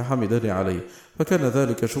مني فحمدني عليه، فكان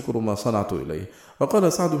ذلك شكر ما صنعت إليه.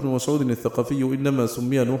 وقال سعد بن مسعود الثقفي: إنما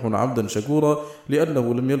سمي نوح عبدا شكورا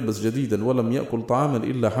لأنه لم يلبس جديدا ولم يأكل طعاما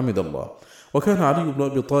إلا حمد الله. وكان علي بن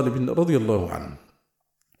أبي طالب رضي الله عنه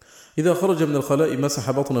إذا خرج من الخلاء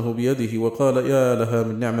مسح بطنه بيده وقال: يا لها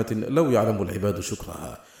من نعمة لو يعلم العباد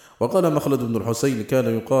شكرها. وقال مخلد بن الحسين: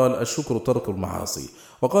 كان يقال الشكر ترك المعاصي.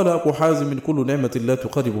 وقال أبو حازم: كل نعمة لا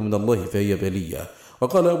تقرب من الله فهي بلية.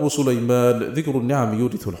 وقال أبو سليمان: ذكر النعم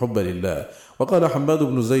يورث الحب لله. وقال حماد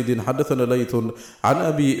بن زيد: حدثنا ليث عن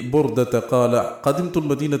أبي بردة قال: قدمت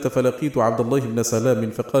المدينة فلقيت عبد الله بن سلام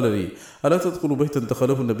فقال لي: ألا تدخل بيتا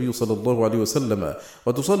دخله النبي صلى الله عليه وسلم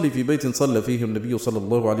وتصلي في بيت صلى فيه النبي صلى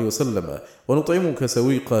الله عليه وسلم ونطعمك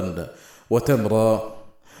سويقا وتمرا؟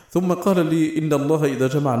 ثم قال لي: إن الله إذا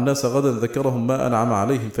جمع الناس غدا ذكرهم ما أنعم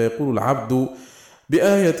عليهم، فيقول العبد: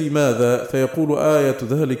 بآية ماذا؟ فيقول: آية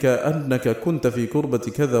ذلك أنك كنت في كربة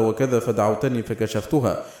كذا وكذا فدعوتني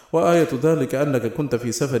فكشفتها، وآية ذلك أنك كنت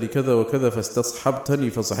في سفر كذا وكذا فاستصحبتني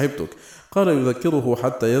فصحبتك. قال يذكره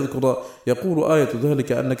حتى يذكر، يقول: آية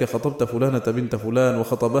ذلك أنك خطبت فلانة بنت فلان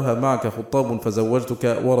وخطبها معك خطاب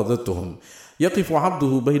فزوجتك ورددتهم. يقف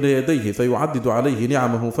عبده بين يديه فيعدد عليه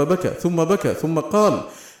نعمه فبكى ثم بكى ثم قال: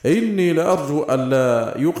 إني لأرجو أن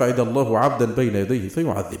لا يقعد الله عبدا بين يديه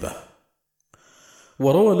فيعذبه.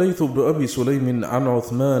 وروى ليث بن أبي سليم عن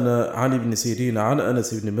عثمان عن ابن سيرين عن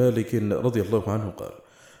أنس بن مالك رضي الله عنه قال: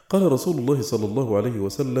 قال رسول الله صلى الله عليه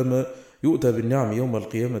وسلم: يؤتى بالنعم يوم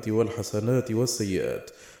القيامة والحسنات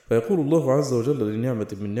والسيئات، فيقول الله عز وجل للنعمة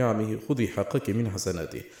من نعمه: خذي حقك من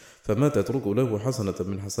حسناته، فما تترك له حسنة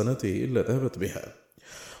من حسناته إلا ذهبت بها.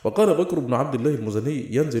 وقال بكر بن عبد الله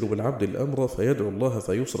المزني: ينزل بالعبد الأمر فيدعو الله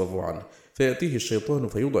فيصرف عنه، فيأتيه الشيطان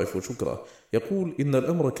فيضعف شكره، يقول: إن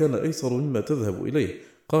الأمر كان أيسر مما تذهب إليه.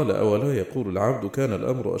 قال: أولا يقول العبد: كان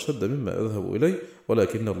الأمر أشد مما أذهب إليه،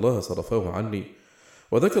 ولكن الله صرفه عني.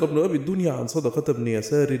 وذكر ابن أبي الدنيا عن صدقة بن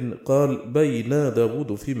يسار قال: بين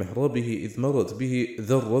داود في محرابه إذ مرت به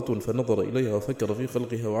ذرة فنظر إليها وفكر في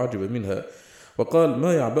خلقها وعجب منها، وقال: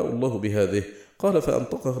 ما يعبأ الله بهذه؟ قال: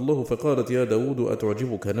 فأنطقها الله فقالت: يا داود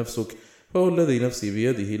أتعجبك نفسك؟ فهو الذي نفسي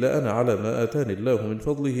بيده لأنا على ما آتاني الله من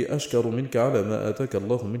فضله أشكر منك على ما آتاك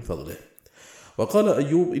الله من فضله. وقال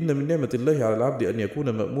أيوب: إن من نعمة الله على العبد أن يكون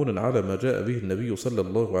مأمونا على ما جاء به النبي صلى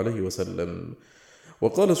الله عليه وسلم.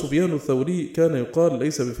 وقال سفيان الثوري: كان يقال: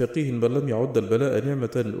 ليس بفقيه من لم يعد البلاء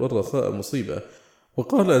نعمة والرخاء مصيبة.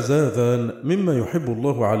 وقال زاذان: مما يحب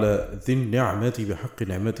الله على ذي النعمة بحق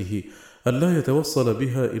نعمته ألا يتوصل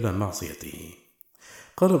بها إلى معصيته.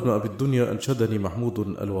 قال ابن أبي الدنيا: أنشدني محمود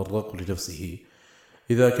الوراق لنفسه: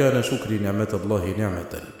 إذا كان شكري نعمة الله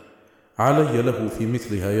نعمة علي له في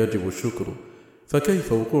مثلها يجب الشكر،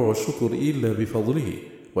 فكيف وقوع الشكر إلا بفضله؟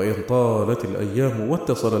 وإن طالت الأيام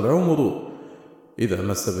واتصل العمر، إذا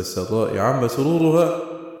مس بالسراء عم سرورها،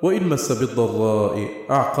 وإن مس بالضراء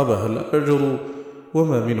أعقبها الأجر،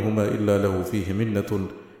 وما منهما إلا له فيه منة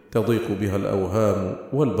تضيق بها الأوهام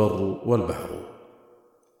والبر والبحر.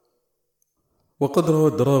 وقد روى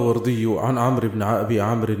الدراوردي عن عمرو بن أبي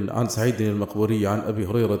عمرو عن سعيد المقبوري عن أبي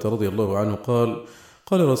هريرة رضي الله عنه قال: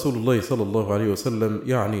 قال رسول الله صلى الله عليه وسلم،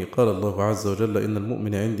 يعني قال الله عز وجل: إن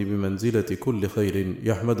المؤمن عندي بمنزلة كل خير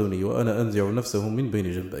يحمدني وأنا أنزع نفسه من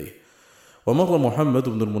بين جنبيه. ومر محمد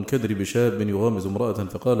بن المنكدر بشاب يغامز امرأة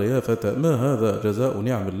فقال: يا فتى، ما هذا جزاء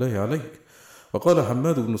نعم الله عليك؟ وقال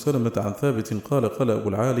حماد بن سلمة عن ثابت قال: قال أبو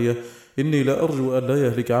العالية: إني لا أرجو أن لا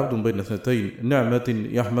يهلك عبد بين اثنتين، نعمة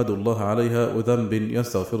يحمد الله عليها وذنب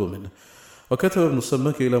يستغفر منه. وكتب ابن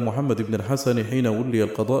السماك إلى محمد بن الحسن حين ولي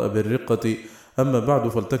القضاء بالرقة: أما بعد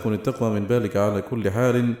فلتكن التقوى من بالك على كل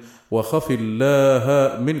حال، وخف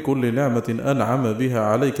الله من كل نعمة أنعم بها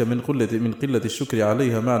عليك من قلة الشكر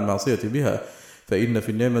عليها مع المعصية بها، فإن في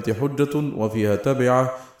النعمة حجة وفيها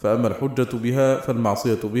تبعة، فأما الحجة بها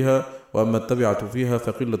فالمعصية بها، وأما التبعة فيها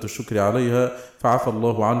فقلة الشكر عليها، فعفى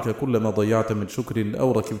الله عنك كل ما ضيعت من شكر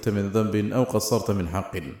أو ركبت من ذنب أو قصرت من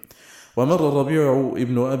حق. ومر الربيع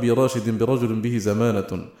ابن أبي راشد برجل به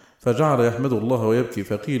زمانة فجعل يحمد الله ويبكي،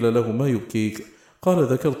 فقيل له: ما يبكيك؟ قال: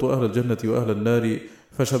 ذكرت أهل الجنة وأهل النار،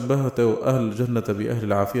 فشبهت أهل الجنة بأهل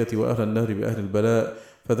العافية وأهل النار بأهل البلاء،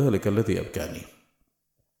 فذلك الذي أبكاني.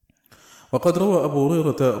 وقد روى أبو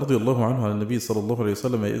هريرة رضي الله عنه عن النبي صلى الله عليه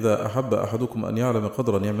وسلم: إذا أحب أحدكم أن يعلم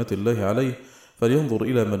قدر نعمة الله عليه فلينظر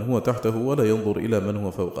إلى من هو تحته ولا ينظر إلى من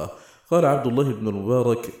هو فوقه. قال عبد الله بن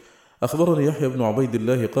المبارك: أخبرني يحيى بن عبيد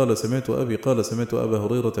الله قال: سمعت أبي قال: سمعت أبا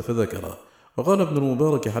هريرة فذكره. وقال ابن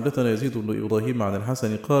المبارك: حدثنا يزيد بن إبراهيم عن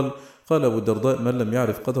الحسن قال: قال أبو الدرداء: من لم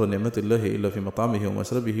يعرف قدر نعمة الله إلا في مطعمه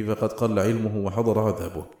ومشربه فقد قل علمه وحضر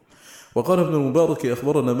عذابه. وقال ابن المبارك: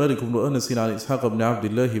 أخبرنا مالك بن أنس عن إسحاق بن عبد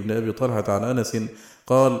الله بن أبي طلحة عن أنس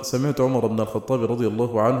قال: سمعت عمر بن الخطاب رضي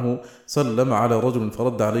الله عنه سلم على رجل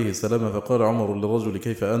فرد عليه السلام، فقال عمر للرجل: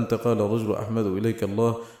 كيف أنت؟ قال الرجل: أحمد إليك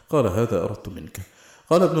الله. قال: هذا أردت منك.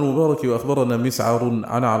 قال ابن المبارك: وأخبرنا مسعر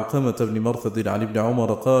عن علقمة بن مرثد عن ابن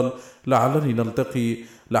عمر قال: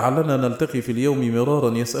 لعلنا نلتقي في اليوم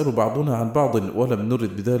مرارا يسأل بعضنا عن بعض، ولم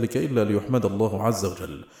نرد بذلك إلا ليحمد الله عز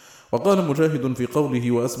وجل. وقال مجاهد في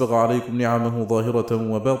قوله: وأسبغ عليكم نعمه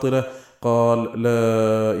ظاهرة وباطنة، قال: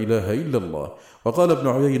 لا إله إلا الله. وقال ابن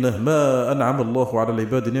عيينة: ما أنعم الله على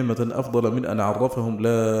العباد نعمة أفضل من أن عرفهم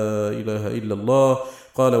لا إله إلا الله.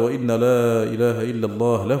 قال: وإن لا إله إلا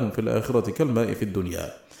الله لهم في الآخرة كالماء في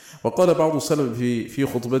الدنيا. وقال بعض السلف في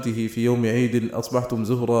خطبته في يوم عيد: أصبحتم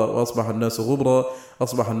زهرا وأصبح الناس غبرا،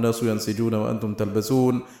 أصبح الناس ينسجون وأنتم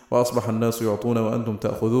تلبسون، وأصبح الناس يعطون وأنتم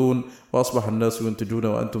تأخذون، وأصبح الناس ينتجون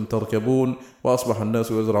وأنتم تركبون، وأصبح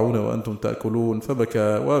الناس يزرعون وأنتم تأكلون،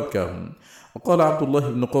 فبكى وأبكاهم. وقال عبد الله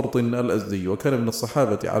بن قرط الأزدي: وكان من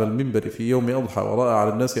الصحابة على المنبر في يوم أضحى ورأى على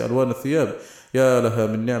الناس ألوان الثياب، يا لها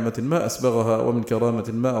من نعمة ما أسبغها ومن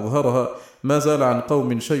كرامة ما أظهرها، ما زال عن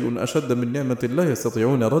قوم شيء أشد من نعمة لا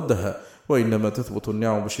يستطيعون ردها، وإنما تثبت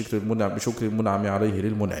النعم بشكر المنعم عليه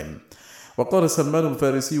للمنعم. وقال سلمان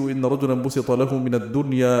الفارسي: إن رجلا بسط له من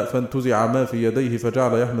الدنيا فانتزع ما في يديه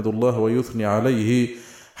فجعل يحمد الله ويثني عليه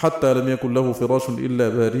حتى لم يكن له فراش إلا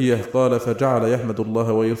بارية. قال فجعل يحمد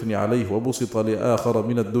الله ويثني عليه، وبسط لآخر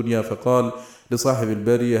من الدنيا فقال لصاحب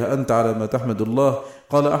البارية أنت على ما تحمد الله؟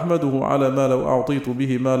 قال أحمده على ما لو أعطيت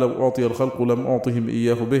به ما لو أعطي الخلق لم أعطهم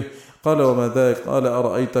إياه به. قال وما ذاك؟ قال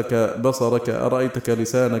أرأيتك بصرك، أرأيتك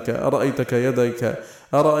لسانك، أرأيتك يديك،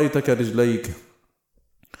 أرأيتك رجليك.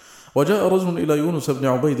 وجاء رجل إلى يونس بن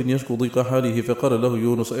عبيد يشكو ضيق حاله، فقال له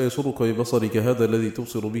يونس أيسرك ببصرك هذا الذي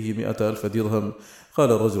تبصر به 100,000 درهم؟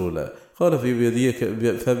 قال الرجل لا. قال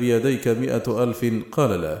فبيديك 100,000؟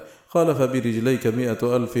 قال لا. قال فبرجليك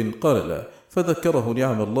 100,000؟ قال لا. فذكره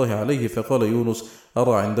نعم الله عليه، فقال يونس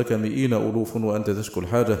أرى عندك 100,000 وأنت تشكو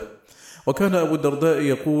الحاجة. وكان أبو الدرداء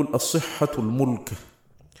يقول الصحة الملك.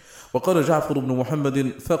 وقال جعفر بن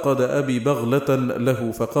محمد فقد أبي بغلة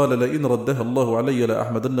له، فقال لئن ردها الله علي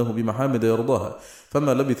لأحمدنه بمحامد يرضاها،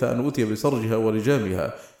 فما لبث أن أتي بسرجها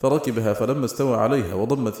ولجامها، فركبها، فلما استوى عليها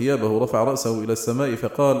وضم ثيابه رفع رأسه إلى السماء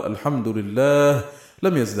فقال الحمد لله،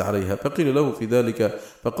 لم يزد عليها. فقيل له في ذلك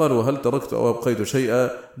فقال وهل تركت أو أبقيت شيئا؟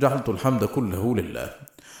 جعلت الحمد كله لله.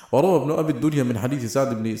 وروى ابن أبي الدنيا من حديث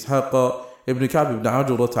سعد بن إسحاق ابن كعب بن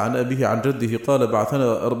عجرة عن أبيه عن جده قال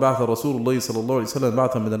بعث رسول الله صلى الله عليه وسلم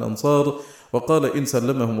بعثا من الأنصار، وقال إن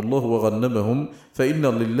سلمهم الله وغنمهم فإن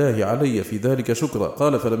لله علي في ذلك شكرا.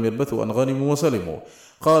 قال فلم يلبثوا أن غنموا وسلموا.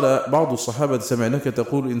 قال بعض الصحابة سمعناك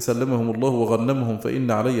تقول إن سلمهم الله وغنمهم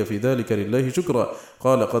فإن علي في ذلك لله شكرا.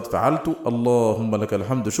 قال قد فعلت، اللهم لك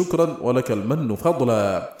الحمد شكرا ولك المن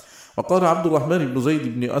فضلا. وقال عبد الرحمن بن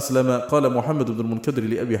زيد بن أسلم قال محمد بن المنكدر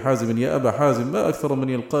لأبي حازم يا أبا حازم ما أكثر من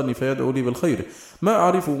يلقاني فيدعو لي بالخير، ما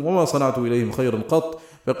أعرف وما صنعت إليهم خيرا قط.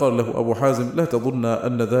 فقال له أبو حازم لا تظن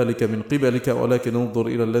أن ذلك من قبلك، ولكن انظر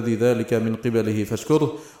إلى الذي ذلك من قبله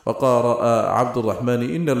فاشكره. وقال عبد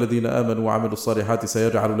الرحمن إن الذين آمنوا وعملوا الصالحات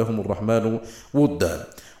سيجعل لهم الرحمن ودا.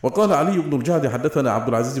 وقال علي بن الجعد حدثنا عبد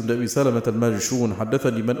العزيز بن أبي سلمة الماجشون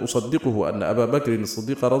حدثني من أصدقه أن أبا بكر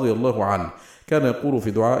الصديق رضي الله عنه كان يقول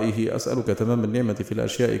في دعائه أسألك تمام النعمة في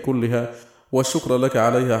الأشياء كلها والشكر لك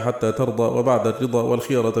عليها حتى ترضى، وبعد الرضا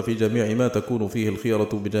والخيرة في جميع ما تكون فيه الخيرة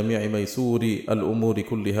بجميع ميسور الأمور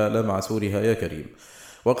كلها لا معسورها يا كريم.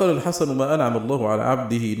 وقال الحسن ما أنعم الله على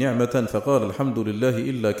عبده نعمة فقال الحمد لله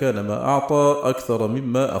إلا كان ما أعطى أكثر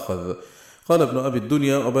مما أخذ. قال ابن أبي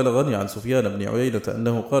الدنيا وبلغني عن سفيان بن عيينة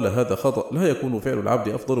أنه قال هذا خطأ، لا يكون فعل العبد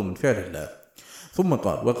أفضل من فعل الله. ثم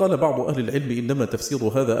قال وقال بعض أهل العلم إنما تفسير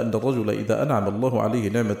هذا أن الرجل إذا أنعم الله عليه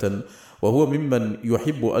نعمة وهو ممن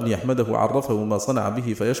يحب أن يحمده عرفه ما صنع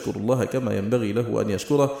به فيشكر الله كما ينبغي له أن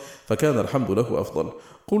يشكره، فكان الحمد له أفضل.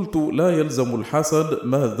 قلت لا يلزم الحسد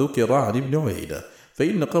ما ذكر عن ابن عيينة،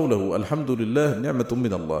 فإن قوله الحمد لله نعمة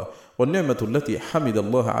من الله، والنعمة التي حمد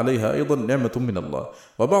الله عليها أيضا نعمة من الله،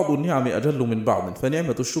 وبعض النعم أجل من بعض،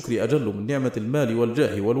 فنعمة الشكر أجل من نعمة المال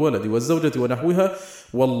والجاه والولد والزوجة ونحوها،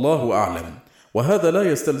 والله أعلم. وهذا لا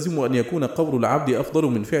يستلزم أن يكون قول العبد أفضل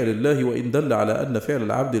من فعل الله، وإن دل على أن فعل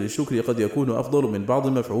العبد للشكر قد يكون أفضل من بعض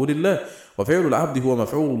مفعول الله، وفعل العبد هو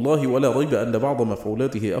مفعول الله، ولا ريب أن بعض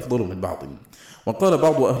مفعولاته أفضل من بعض. وقال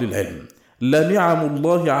بعض أهل العلم لنعم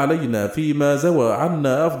الله علينا فيما زوى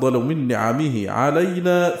عنا أفضل من نعمه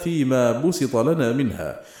علينا فيما بسط لنا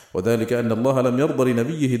منها، وذلك أن الله لم يرضى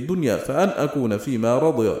لنبيه الدنيا، فأن أكون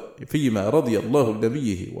فيما رضي الله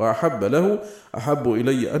لنبيه وأحب له أحب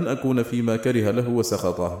إلي أن أكون فيما كره له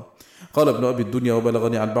وسخطه. قال ابن أبي الدنيا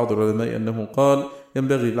وبلغني عن بعض العلماء أنه قال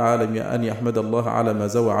ينبغي العالم أن يحمد الله على ما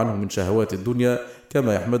زوى عنه من شهوات الدنيا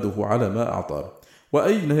كما يحمده على ما أعطاه.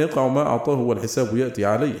 وأين يقع ما أعطاه والحساب يأتي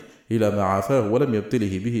عليه إلى ما عافاه ولم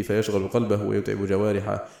يبتله به فيشغل قلبه ويتعب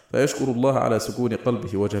جوارحه، فيشكر الله على سكون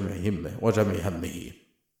قلبه وجمع همه.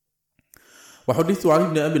 وحدثت عن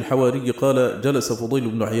ابن أبي الحواري قال جلس فضيل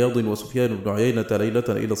بن عياض وسفيان بن عيينة ليلة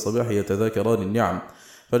إلى الصباح يتذاكران النعم،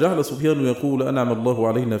 فجعل سفيان يقول أنعم الله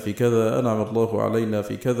علينا في كذا، أنعم الله علينا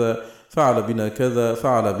في كذا، فعل بنا كذا،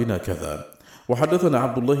 فعل بنا كذا. وحدثنا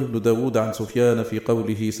عبد الله بن داود عن سفيان في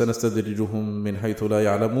قوله سنستدرجهم من حيث لا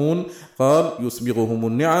يعلمون قال يسبغهم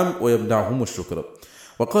النعم ويمنعهم الشكر.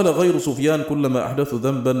 وقال غير سفيان كلما أحدث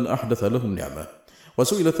ذنبا أحدث لهم نعمة.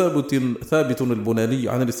 وسئل ثابت البناني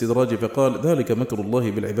عن الاستدراج فقال ذلك مكر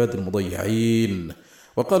الله بالعباد المضيعين.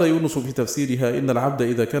 وقال يونس في تفسيرها إن العبد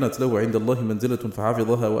إذا كانت له عند الله منزلة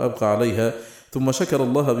فحافظها وأبقى عليها ثم شكر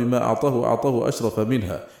الله بما أعطاه أشرف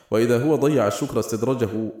منها، وإذا هو ضيع الشكر استدرجه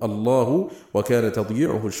الله وكان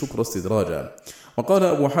تضييعه الشكر استدراجا. وقال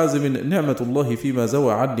أبو حازم نعمة الله فيما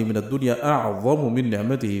زوى عني من الدنيا أعظم من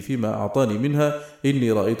نعمته فيما أعطاني منها،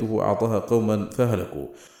 إني رأيته أعطاها قوما فهلكوا.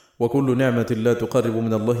 وكل نعمة لا تقرب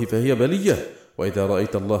من الله فهي بلية، وإذا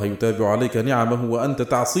رأيت الله يتابع عليك نعمه وأنت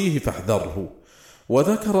تعصيه فاحذره.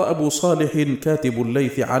 وذكر أبو صالح كاتب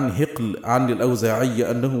الليث عن هقل عن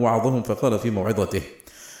الأوزاعي أنه وعظهم فقال في موعظته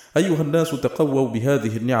أيها الناس تقووا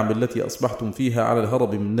بهذه النعم التي أصبحتم فيها على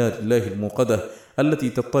الهرب من نار الله الموقدة التي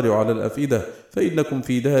تطلع على الأفئدة، فإنكم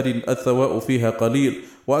في دار الثواء فيها قليل،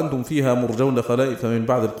 وأنتم فيها مرجون خلائف من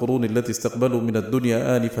بعد القرون التي استقبلوا من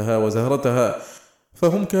الدنيا آنفها وزهرتها،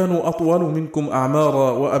 فهم كانوا أطول منكم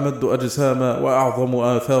أعمارا وأمد أجساما وأعظم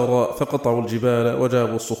آثارا، فقطعوا الجبال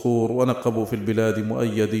وجابوا الصخور ونقبوا في البلاد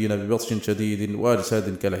مؤيدين ببطش شديد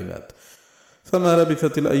وأجساد كالعماد، فما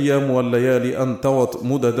لبثت الأيام والليالي أن طوت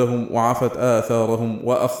مددهم وعفت آثارهم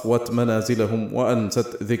وأخوت منازلهم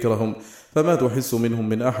وأنست ذكرهم، فما تحس منهم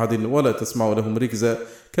من أحد ولا تسمع لهم ركزا،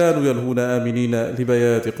 كانوا يلهون آمنين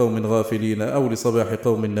لبيات قوم غافلين أو لصباح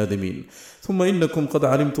قوم نادمين. ثم إنكم قد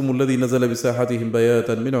علمتم الذي نزل بساحتهم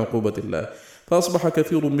بياتا من عقوبة الله، فأصبح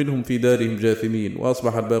كثير منهم في دارهم جاثمين،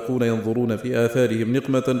 وأصبح الباقون ينظرون في آثارهم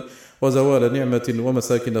نقمة وزوال نعمة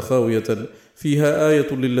ومساكن خاوية فيها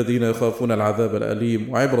آية للذين يخافون العذاب الأليم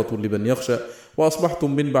وعبرة لمن يخشى.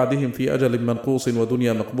 وأصبحتم من بعدهم في أجل منقوص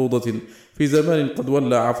ودنيا مقبوضة، في زمان قد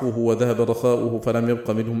ولى عفوه وذهب رخاؤه، فلم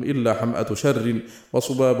يبق منهم إلا حمأة شر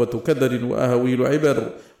وصبابة كدر وأهويل عبر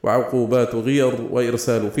وعقوبات غير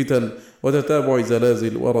وإرسال فتن وتتابع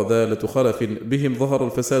زلازل ورذالة خلف، بهم ظهر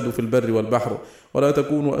الفساد في البر والبحر. ولا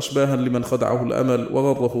تكونوا أشباها لمن خدعه الأمل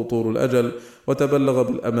وغره طول الأجل وتبلغ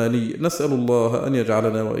بالأماني. نسأل الله أن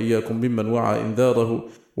يجعلنا وإياكم ممن وعى إنذاره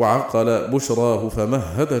وعقل بشراه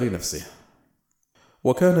فمهد لنفسه.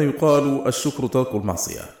 وكان يقال الشكر ترك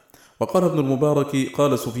المعصية. وقال ابن المبارك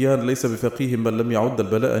قال سفيان: ليس بفقيه من لم يعد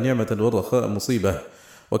البلاء نعمة والرخاء مصيبة.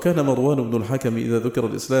 وكان مروان بن الحكم إذا ذكر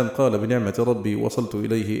الإسلام قال: بنعمة ربي وصلت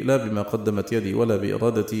إليه، لا بما قدمت يدي ولا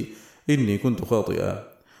بإرادتي، إني كنت خاطئا.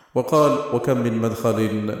 وقال: وكم من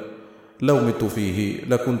مدخل لو مت فيه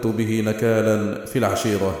لكنت به نكالا في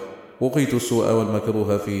العشيرة، وقيت السوء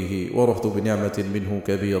والمكروه فيه ورحت بنعمة منه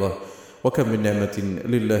كبيرة، وكم من نعمة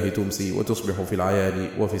لله تمسي وتصبح في العيان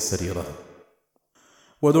وفي السريرة.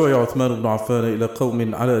 ودعي عثمان بن عفان إلى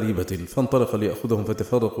قوم على ريبة، فانطلق ليأخذهم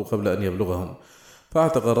فتفرقوا قبل أن يبلغهم،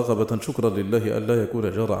 فاعتق رقبة شكرا لله أن لا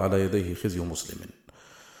يكون جرى على يديه خزي مسلم.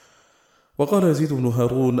 وقال يزيد بن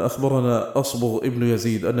هارون: أخبرنا أصبغ ابن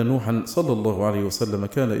يزيد أن نوحا صلى الله عليه وسلم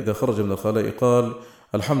كان إذا خرج من الخلاء قال: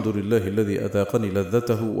 الحمد لله الذي أذاقني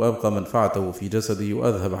لذته وأبقى منفعته في جسدي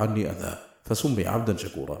وأذهب عني أذاه، فسمي عبدا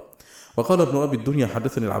شكورا. وقال ابن أبي الدنيا: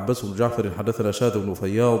 حدثني العباس بن جعفر حدثنا شاذ بن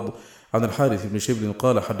فياض عن الحارث بن شبل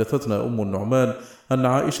قال: حدثتنا أم النعمان أن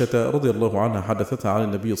عائشة رضي الله عنها حدثتها عن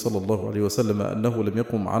النبي صلى الله عليه وسلم أنه لم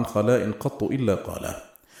يقم عن خلاء قط إلا قاله.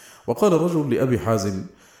 وقال رجل لأبي حازم: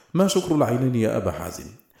 ما شكر العينين يا أبا حازم؟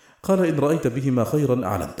 قال: إن رأيت بهما خيرا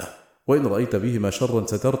أعلنته، وإن رأيت بهما شرا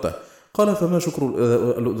سترته. قال: فما شكر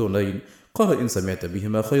الأذنين؟ قال: إن سمعت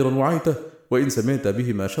بهما خيرا وعيته، وإن سمعت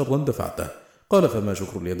بهما شرا دفعته. قال: فما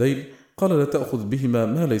شكر اليدين؟ قال: لا تأخذ بهما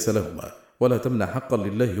ما ليس لهما، ولا تمنع حقا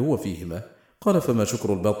لله هو فيهما. قال: فما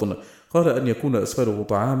شكر البطن؟ قال: أن يكون أسفله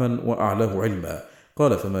طعاما وأعلاه علما.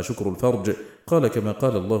 قال: فما شكر الفرج؟ قال: كما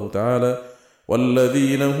قال الله تعالى: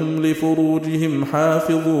 والذين هم لفروجهم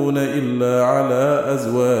حافظون إلا على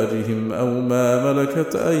أزواجهم أو ما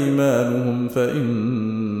ملكت أيمانهم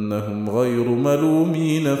فإنهم غير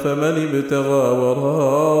ملومين، فمن ابتغى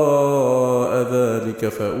وراء ذلك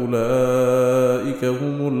فأولئك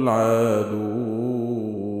هم العادون.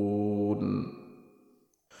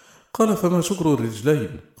 قال: فما شكر الرجلين؟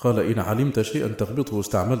 قال: إن علمت شيئا تغبطه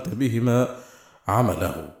استعملت بهما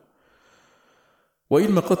عمله،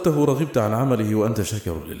 وإن مقته رغبت عن عمله وأنت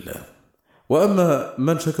شاكر لله. وأما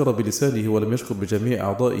من شكر بلسانه ولم يشكر بجميع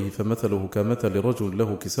أعضائه فمثله كمثل رجل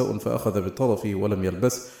له كساء فأخذ بطرفه ولم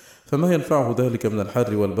يلبس، فما ينفعه ذلك من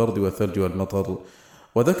الحر والبرد والثلج والمطر.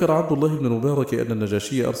 وذكر عبد الله بن المبارك أن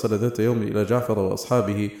النجاشي أرسل ذات يوم إلى جعفر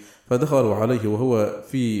وأصحابه، فدخلوا عليه وهو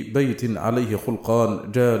في بيت عليه خلقان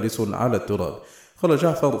جالس على التراب. قال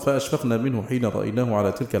جعفر: فأشفقنا منه حين رأيناه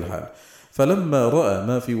على تلك الحال، فلما رأى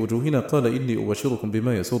ما في وجوهنا قال: إني أبشركم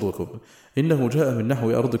بما يسركم، إنه جاء من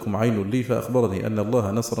نحو أرضكم عين لي، فأخبرني أن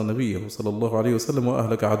الله نصر نبيه صلى الله عليه وسلم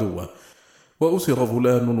وأهلك عدوه، وأسر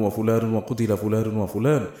فلان وفلان وقتل فلان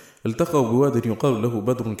وفلان، التقوا بواد يقال له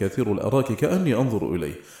بدر كثير الأراك كأني أنظر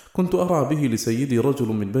إليه، كنت أرعى به لسيدي رجل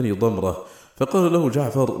من بني ضمرة، فقال له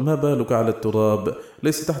جعفر: ما بالك على التراب؟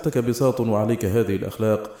 ليس تحتك بساط وعليك هذه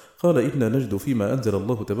الأخلاق؟ قال: إنا نجد فيما أنزل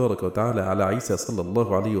الله تبارك وتعالى على عيسى صلى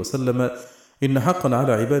الله عليه وسلم: إن حقا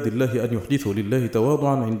على عباد الله أن يحدثوا لله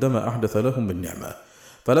تواضعا عندما أحدث لهم من نعمة،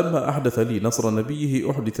 فلما أحدث لي نصر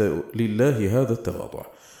نبيه أحدث لله هذا التواضع.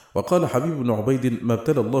 وقال حبيب بن عبيد: ما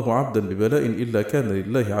ابتلى الله عبدا ببلاء إلا كان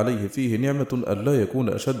لله عليه فيه نعمة ألا يكون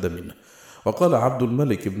أشد منه. وقال عبد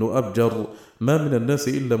الملك بن أبجر: ما من الناس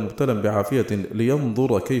إلا مبتلى بعافية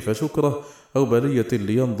لينظر كيف شكره، أو بلية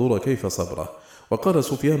لينظر كيف صبره. وقال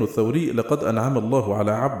سفيان الثوري: لقد أنعم الله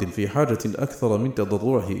على عبد في حاجة أكثر من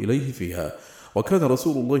تضرعه إليه فيها. وكان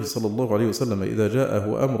رسول الله صلى الله عليه وسلم إذا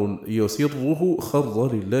جاءه أمر يسره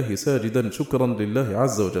خر لله ساجدا شكرا لله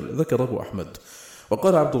عز وجل. ذكره أحمد.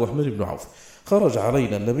 وقال عبد الرحمن بن عوف: خرج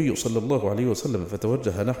علينا النبي صلى الله عليه وسلم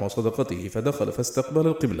فتوجه نحو صدقته، فدخل فاستقبل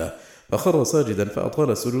القبلة فخر ساجدا فأطال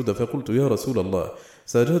السجود، فقلت: يا رسول الله،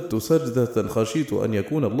 سجدت سجدة خشيت أن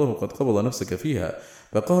يكون الله قد قبض نفسك فيها.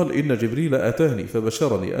 فقال: إن جبريل أتاني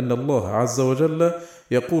فبشرني أن الله عز وجل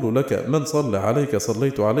يقول لك: من صلى عليك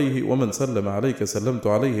صليت عليه، ومن سلم عليك سلمت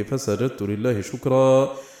عليه، فسجدت لله شكرا.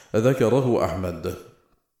 ذكره أحمد.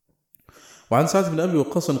 وعن سعد بن أبي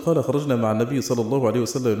وقاص قال: خرجنا مع النبي صلى الله عليه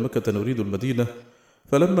وسلم من مكة نريد المدينة،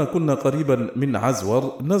 فلما كنا قريبا من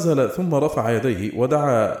عزور نزل ثم رفع يديه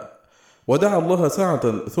ودعا الله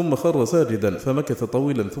ساعة ثم خر ساجدا، فمكث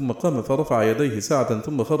طويلا ثم قام فرفع يديه ساعة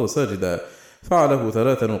ثم خر ساجدا، فعله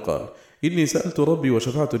ثلاثا وقال: إني سألت ربي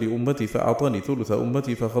وشفعت لأمتي فأعطاني ثلث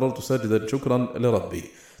أمتي فخررت ساجدا شكرا لربي،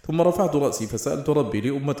 ثم رفعت رأسي فسألت ربي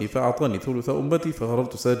لأمتي فأعطاني ثلث أمتي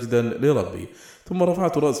فخررت ساجدا لربي، ثم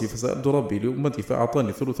رفعت رأسي فسألت ربي لأمتي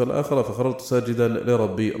فأعطاني ثلث الآخر فخررت ساجدا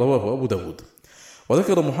لربي. رواه أبو داود.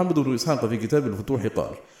 وذكر محمد بن إسحاق في كتاب الفتوح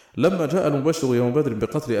قال: لما جاء المبشر يوم بدر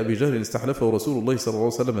بقتل أبي جهل استحلفه رسول الله صلى الله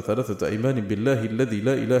عليه وسلم 3 أيمان بالله الذي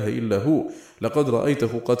لا إله إلا هو لقد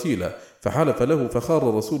رأيته قتيلا، فحلف له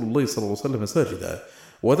فخار رسول الله صلى الله عليه وسلم ساجدا.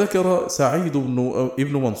 وذكر سعيد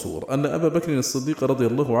ابن منصور أن أبا بكر الصديق رضي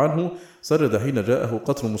الله عنه سجد حين جاءه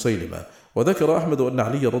قتل مسيلمة. وذكر أحمد أن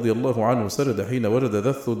علي رضي الله عنه سجد حين وجد ذا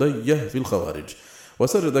الثديه في الخوارج.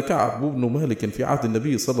 وسجد كعب بن مالك في عهد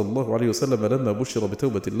النبي صلى الله عليه وسلم لما بشر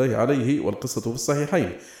بتوبة الله عليه، والقصة في الصحيحين.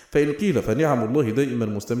 فإن قيل فنعم الله دائما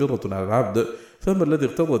مستمرة على العبد، فما الذي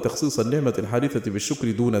اقتضى تخصيص النعمة الحادثة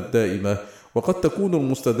بالشكر دون الدائمة؟ وقد تكون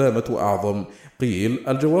المستدامة أعظم. قيل: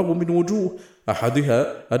 الجواب من وجوه،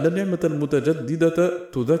 أحدها أن النعمة المتجددة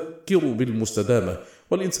تذكر بالمستدامة،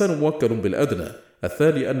 والإنسان موكل بالأدنى.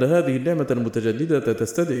 الثاني أن هذه النعمة المتجددة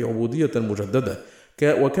تستدعي عبودية مجددة،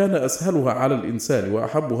 وكان أسهلها على الإنسان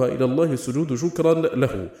وأحبها إلى الله السجود شكرا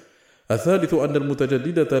له. الثالث أن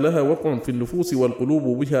المتجددة لها وقع في النفوس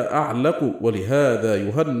والقلوب بها أعلق، ولهذا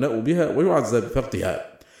يهنأ بها ويعزى بفقدها.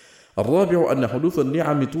 الرابع أن حدوث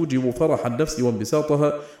النعم توجب فرح النفس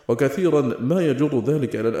وانبساطها، وكثيرا ما يجر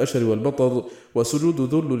ذلك إلى الأشر والبطر،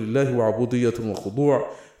 وسجود ذل لله وعبودية وخضوع.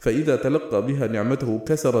 فإذا تلقى بها نعمته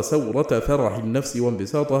كسر سورة فرح النفس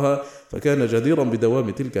وانبساطها، فكان جديرا بدوام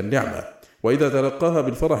تلك النعمة. وإذا تلقاها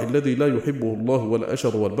بالفرح الذي لا يحبه الله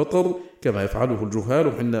والأشر والبطر كما يفعله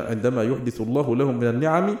الجهال عندما يحدث الله لهم من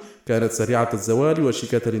النعم، كانت سريعة الزوال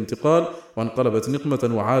وشكة الانتقال، وانقلبت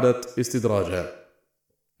نقمة وعادت استدراجا.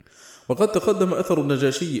 وقد تقدم أثر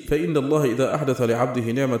النجاشي: فإن الله إذا أحدث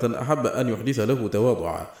لعبده نعمة أحب أن يحدث له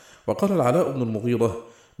تواضعا. وقال العلاء بن المغيرة: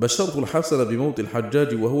 بشرت الحسن بموت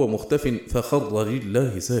الحجاج وهو مختف فخر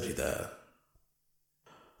لله ساجدا.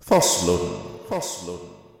 فصل.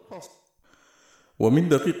 ومن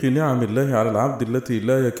دقيق نعم الله على العبد التي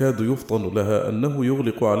لا يكاد يفطن لها أنه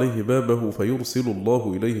يغلق عليه بابه فيرسل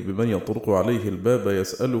الله إليه بمن يطرق عليه الباب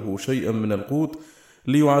يسأله شيئا من القوت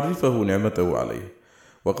ليعرفه نعمته عليه.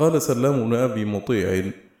 وقال سلام بن أبي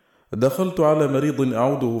مطيع: دخلت على مريض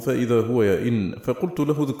أعوده فإذا هو يئن، فقلت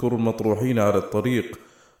له: اذكر المطروحين على الطريق،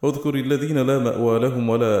 اذكر الذين لا مأوى لهم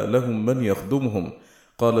ولا لهم من يخدمهم.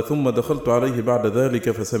 قال: ثم دخلت عليه بعد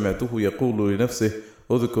ذلك فسمعته يقول لنفسه: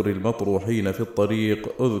 اذكر المطروحين في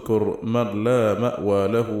الطريق، اذكر من لا مأوى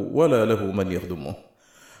له ولا له من يخدمه.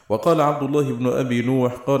 وقال عبد الله بن أبي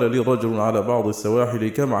نوح: قال لي رجل على بعض السواحل: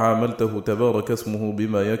 كم عاملته تبارك اسمه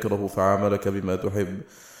بما يكره فعاملك بما تحب؟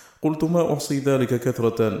 قلت: ما أحصي ذلك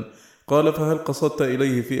كثرة. قال: فهل قصدت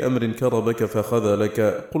إليه في أمر كربك فخذلك؟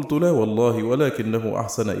 قلت: لا والله، ولكنه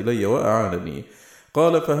أحسن إلي وأعانني.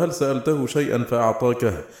 قال: فهل سألته شيئا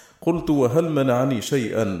فأعطاكه؟ قلت: وهل منعني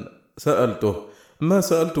شيئا سألته؟ ما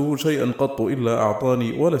سألته شيئا قط إلا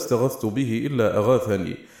أعطاني، ولا استغثت به إلا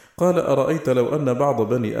أغاثني. قال: أرأيت لو أن بعض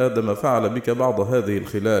بني آدم فعل بك بعض هذه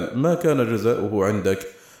الخلال ما كان جزاؤه عندك؟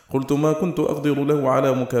 قلت: ما كنت أقدر له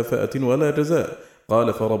على مكافأة ولا جزاء.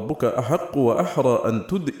 قال: فربك أحق وأحرى أن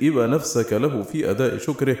تدئب نفسك له في أداء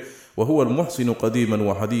شكره، وهو المحسن قديما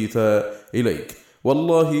وحديثا إليك.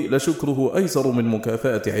 والله لشكره أيسر من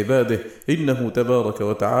مكافأة عباده، إنه تبارك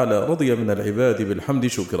وتعالى رضي من العباد بالحمد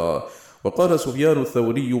شكرا. وقال سفيان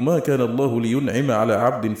الثوري: ما كان الله لينعم على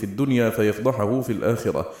عبد في الدنيا فيفضحه في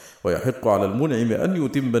الآخرة، ويحق على المنعم أن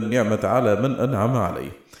يتم النعمة على من أنعم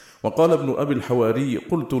عليه. وقال ابن أبي الحواري: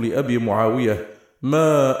 قلت لأبي معاوية: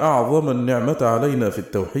 ما أعظم النعمة علينا في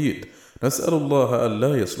التوحيد، نسأل الله أن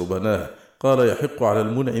لا يسلبناه. قال يحق على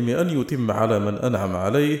المنعم أن يتم على من أنعم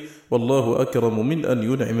عليه، والله أكرم من أن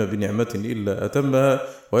ينعم بنعمة إلا أتمها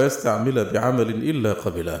ويستعمل بعمل إلا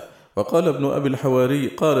قبله. وقال ابن أبي الحواري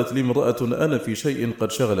قالت لي امرأة أنا في شيء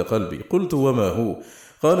قد شغل قلبي، قلت وما هو؟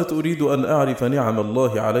 قالت أريد أن أعرف نعم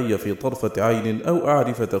الله علي في طرفة عين، أو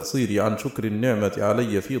أعرف تقصيري عن شكر النعمة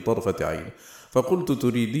علي في طرفة عين. فقلت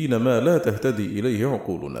تريدين ما لا تهتدي إليه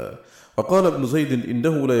عقولنا. وقال ابن زيد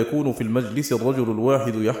إنه لا يكون في المجلس الرجل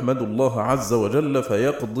الواحد يحمد الله عز وجل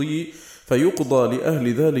فيقضى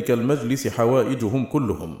لأهل ذلك المجلس حوائجهم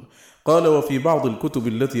كلهم. قال وفي بعض الكتب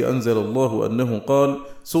التي أنزل الله أنه قال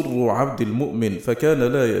سر عبد المؤمن فكان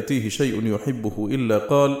لا يأتيه شيء يحبه إلا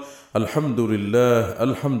قال الحمد لله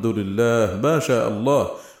الحمد لله ما شاء الله.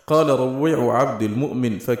 قال روع عبد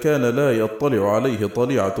المؤمن فكان لا يطلع عليه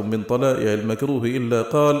طليعة من طلائع المكروه إلا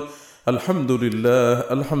قال الحمد لله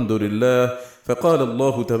الحمد لله. فقال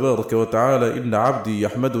الله تبارك وتعالى إن عبدي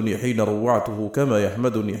يحمدني حين روعته كما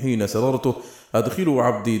يحمدني حين سررته، أدخلوا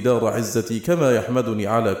عبدي دار عزتي كما يحمدني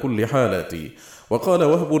على كل حالاتي. وقال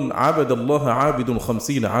وهب عبد الله عابد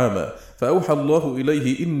 50 عاما فأوحى الله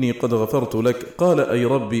إليه إني قد غفرت لك. قال أي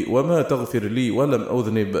ربي وما تغفر لي ولم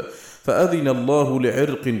أذنب؟ فأذن الله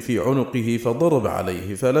لعرق في عنقه فضرب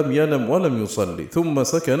عليه فلم ينم ولم يصلي، ثم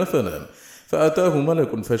سكن فنام. فأتاه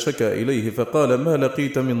ملك فشكى إليه فقال ما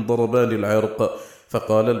لقيت من ضربان العرق؟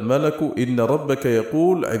 فقال الملك إن ربك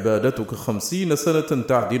يقول عبادتك 50 سنة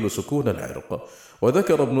تعدل سكون العرق.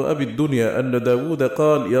 وذكر ابن أبي الدنيا أن داود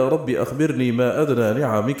قال يا رب أخبرني ما أدنى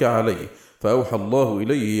نعمك عليه، فأوحى الله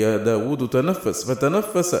إليه يا داود تنفس،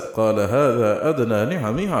 فتنفس قال هذا أدنى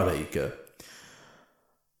نعمي عليك.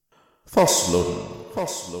 فصل.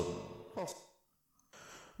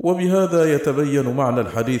 وبهذا يتبين معنى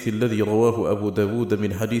الحديث الذي رواه أبو داود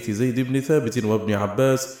من حديث زيد بن ثابت وابن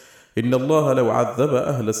عباس إن الله لو عذب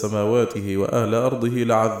أهل سماواته وأهل أرضه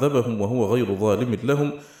لعذبهم وهو غير ظالم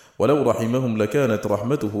لهم، ولو رحمهم لكانت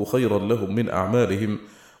رحمته خيرا لهم من أعمالهم.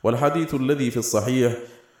 والحديث الذي في الصحيح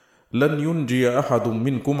لن ينجي أحد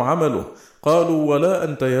منكم عمله. قالوا ولا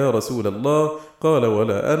أنت يا رسول الله؟ قال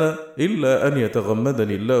ولا أنا إلا أن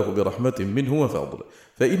يتغمدني الله برحمة منه وفضل،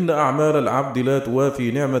 فإن أعمال العبد لا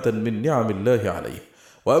توافي نعمة من نعم الله عليه.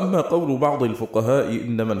 وأما قول بعض الفقهاء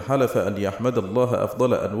إن من حلف أن يحمد الله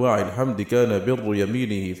أفضل أنواع الحمد كان بر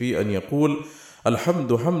يمينه في أن يقول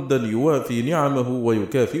الحمد حمدا يوافي نعمه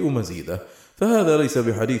ويكافئ مزيده، فهذا ليس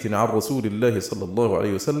بحديث عن رسول الله صلى الله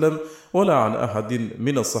عليه وسلم ولا عن أحد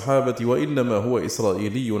من الصحابة، وإنما هو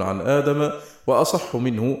إسرائيلي عن آدم، وأصح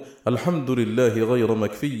منه الحمد لله غير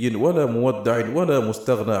مكفي ولا مودع ولا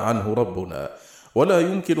مستغنى عنه ربنا. ولا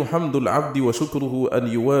يمكن حمد العبد وشكره أن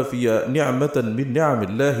يوافي نعمة من نعم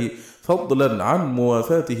الله فضلا عن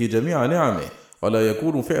موافاته جميع نعمه، ولا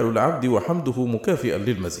يكون فعل العبد وحمده مكافئا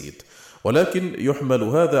للمزيد، ولكن يحمل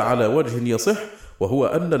هذا على وجه يصح، وهو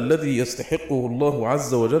أن الذي يستحقه الله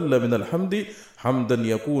عز وجل من الحمد حمدا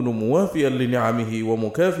يكون موافيا لنعمه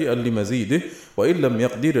ومكافئا لمزيده، وإن لم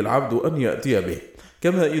يقدر العبد أن يأتي به.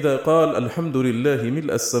 كما إذا قال الحمد لله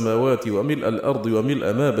ملء السماوات وملء الأرض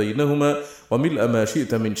وملء ما بينهما وملء ما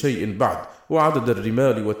شئت من شيء بعد، وعدد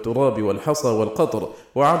الرمال والتراب والحصى والقطر،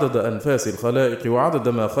 وعدد أنفاس الخلائق، وعدد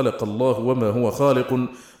ما خلق الله وما هو خالق،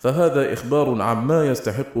 فهذا إخبار عما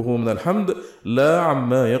يستحقه من الحمد لا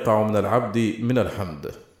عما يقع من العبد من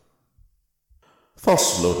الحمد.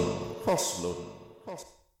 فصل.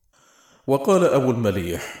 وقال أبو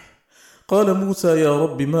المليح قال موسى يا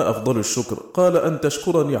رب ما أفضل الشكر؟ قال أن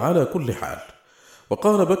تشكرني على كل حال.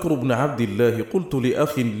 وقال بكر بن عبد الله قلت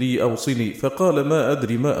لأخ لي أوصني، فقال ما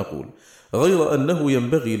أدري ما أقول، غير أنه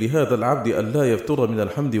ينبغي لهذا العبد أن لا يفتر من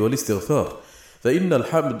الحمد والاستغفار، فإن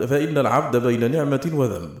العبد بين نعمة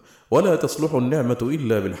وذنب، ولا تصلح النعمة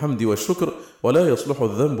إلا بالحمد والشكر، ولا يصلح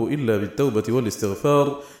الذنب إلا بالتوبة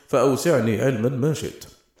والاستغفار، فأوسعني علما ما شئت.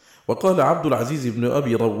 وقال عبد العزيز بن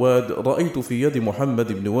أبي رواد رأيت في يد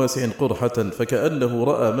محمد بن واسع قرحة فكأنه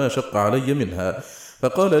رأى ما شق علي منها،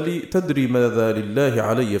 فقال لي تدري ماذا لله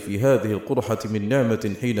علي في هذه القرحة من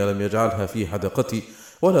نعمة حين لم يجعلها في حدقتي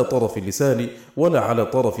ولا طرف لساني ولا على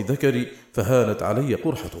طرف ذكري، فهانت علي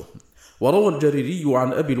قرحته. وروى الجريري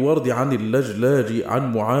عن أبي الورد عن اللجلاج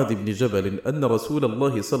عن معاذ بن جبل أن رسول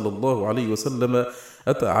الله صلى الله عليه وسلم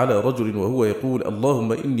أتى على رجل وهو يقول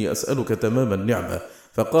اللهم إني أسألك تمام النعمة،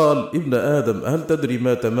 فقال ابن آدم هل تدري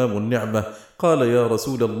ما تمام النعمة؟ قال يا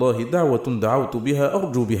رسول الله دعوة دعوت بها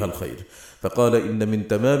أرجو بها الخير، فقال إن من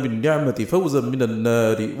تمام النعمة فوزا من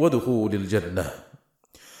النار ودخول الجنة.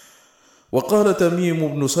 وقال تميم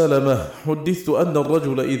بن سلمة حدثت أن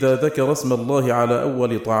الرجل إذا ذكر اسم الله على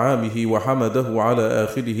أول طعامه وحمده على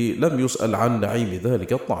آخره لم يسأل عن نعيم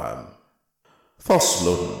ذلك الطعام.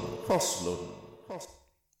 فصل.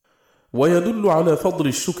 ويدل على فضل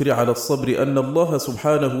الشكر على الصبر أن الله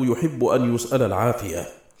سبحانه يحب أن يسأل العافية،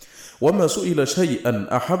 وما سئل شيئا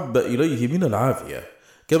أحب إليه من العافية،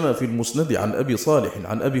 كما في المسند عن أبي صالح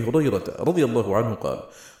عن أبي هريرة رضي الله عنه قال: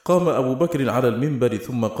 قام أبو بكر على المنبر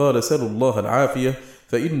ثم قال: سلوا الله العافية،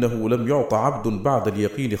 فإنه لم يعط عبد بعد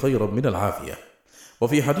اليقين خيرا من العافية.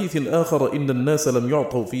 وفي حديث آخر: إن الناس لم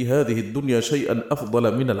يعطوا في هذه الدنيا شيئا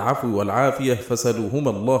أفضل من العفو والعافية، فسلوهما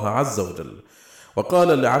الله عز وجل.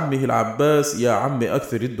 وقال لعمه العباس: يا عم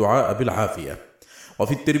أكثر الدعاء بالعافية.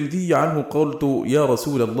 وفي الترمذي عنه: قلت: يا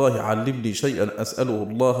رسول الله علمني شيئا أسأله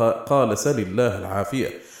الله، قال: سل الله العافية.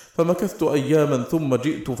 فمكثت أياما ثم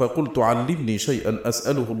جئت فقلت: علمني شيئا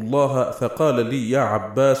أسأله الله، فقال لي: يا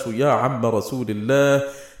عباس يا عم رسول الله،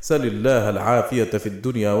 سل الله العافية في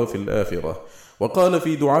الدنيا وفي الآخرة. وقال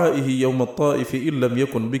في دعائه يوم الطائف: إن لم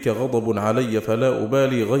يكن بك غضب علي فلا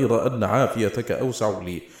أبالي، غير أن عافيتك أوسع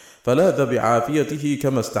لي. فلاذ بعافيته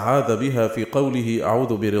كما استعاذ بها في قوله: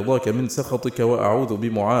 أعوذ برضاك من سخطك، وأعوذ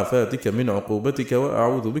بمعافاتك من عقوبتك،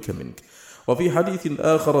 وأعوذ بك منك. وفي حديث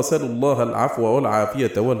آخر: سلوا الله العفو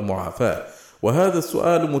والعافية والمعافاة. وهذا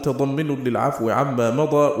السؤال متضمن للعفو عما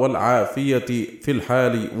مضى، والعافية في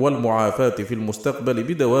الحال، والمعافاة في المستقبل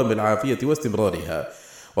بدوام العافية واستمرارها.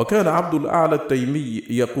 وكان عبد الأعلى التيمي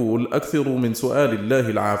يقول: أكثروا من سؤال الله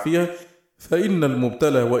العافية، فإن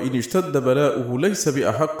المبتلى وإن اشتد بلاؤه ليس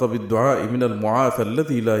بأحق بالدعاء من المعافى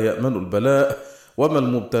الذي لا يأمن البلاء. وما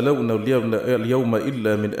المبتلون اليوم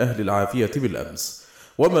إلا من أهل العافية بالأمس،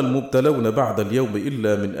 وما المبتلون بعد اليوم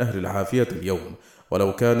إلا من أهل العافية اليوم.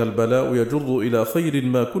 ولو كان البلاء يجر إلى خير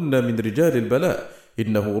ما كنا من رجال البلاء.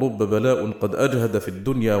 إنه رب بلاء قد أجهد في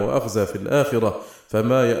الدنيا وأخزى في الآخرة،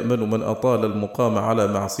 فما يأمن من أطال المقام على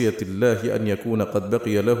معصية الله أن يكون قد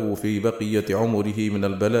بقي له في بقية عمره من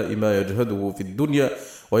البلاء ما يجهده في الدنيا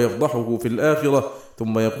ويفضحه في الآخرة،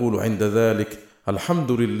 ثم يقول عند ذلك: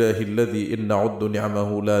 الحمد لله الذي إن نعد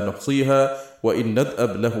نعمه لا نحصيها، وإن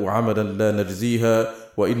ندأب له عملا لا نجزيها،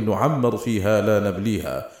 وإن نعمر فيها لا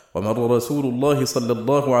نبليها. ومر رسول الله صلى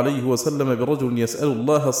الله عليه وسلم برجل يسأل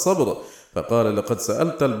الله الصبر، فقال: لقد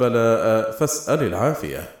سألت البلاء فاسأل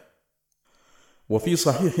العافية. وفي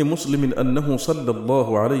صحيح مسلم أنه صلى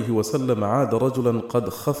الله عليه وسلم عاد رجلا قد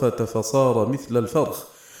خفت فصار مثل الفرخ،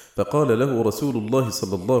 فقال له رسول الله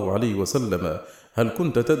صلى الله عليه وسلم: هل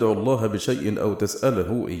كنت تدعو الله بشيء أو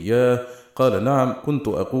تسأله إياه؟ قال: نعم، كنت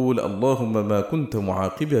أقول: اللهم ما كنت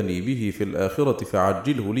معاقبني به في الآخرة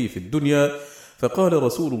فعجله لي في الدنيا. فقال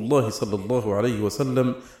رسول الله صلى الله عليه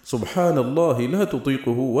وسلم: سبحان الله، لا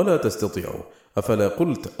تطيقه ولا تستطيعه. أفلا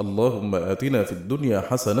قلت: اللهم آتنا في الدنيا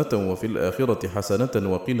حسنة وفي الآخرة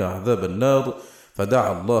حسنة وقنا عذاب النار؟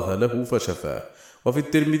 فدعا الله له فشفاه. وفي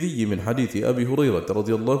الترمذي من حديث أبي هريرة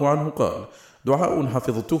رضي الله عنه قال: دعاء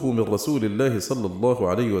حفظته من رسول الله صلى الله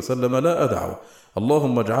عليه وسلم لا أدعه: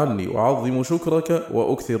 اللهم اجعلني أعظم شكرك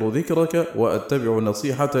وأكثر ذكرك وأتبع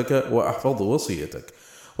نصيحتك وأحفظ وصيتك.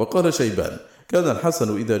 وقال شيبان: كان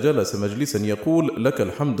الحسن إذا جلس مجلسا يقول: لك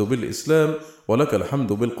الحمد بالإسلام، ولك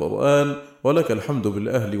الحمد بالقرآن، ولك الحمد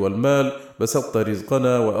بالأهل والمال، بسطت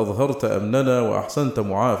رزقنا وأظهرت أمننا وأحسنت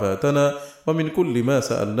معافاتنا، ومن كل ما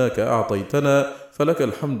سألناك أعطيتنا، فلك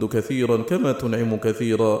الحمد كثيرا كما تنعم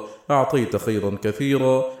كثيرا، أعطيت خيرا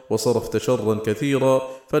كثيرا وصرفت شرا كثيرا،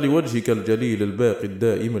 فلوجهك الجليل الباقي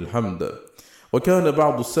الدائم الحمد. وكان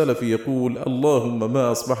بعض السلف يقول: اللهم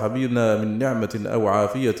ما أصبح بنا من نعمة أو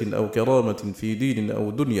عافية أو كرامة في دين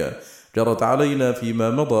أو دنيا جرت علينا فيما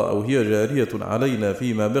مضى أو هي جارية علينا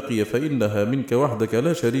فيما بقي، فإنها منك وحدك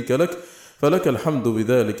لا شريك لك، فلك الحمد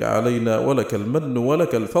بذلك علينا، ولك المن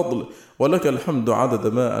ولك الفضل، ولك الحمد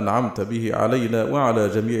عدد ما أنعمت به علينا وعلى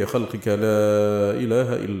جميع خلقك، لا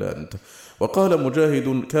إله إلا أنت. وقال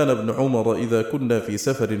مجاهد: كان ابن عمر إذا كنا في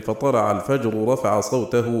سفر فطلع الفجر رفع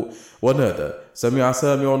صوته ونادى: سمع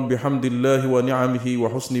سامع بحمد الله ونعمه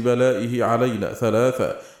وحسن بلائه علينا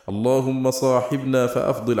ثلاثة: اللهم صاحبنا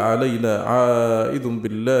فأفضل علينا، عائذ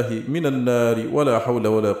بالله من النار، ولا حول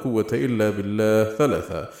ولا قوة إلا بالله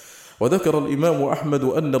ثلاثة. وذكر الإمام أحمد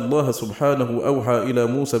أن الله سبحانه أوحى إلى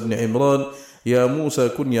موسى بن عمران: يا موسى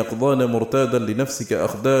كن يقظان مرتادا لنفسك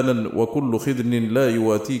أخدانا، وكل خدن لا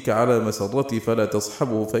يواتيك على مسرتي فلا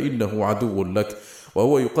تصحبه فإنه عدو لك،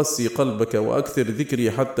 وهو يقسي قلبك، وأكثر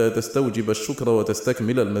ذكري حتى تستوجب الشكر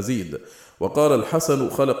وتستكمل المزيد. وقال الحسن: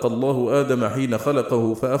 خلق الله آدم حين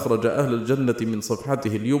خلقه فأخرج أهل الجنة من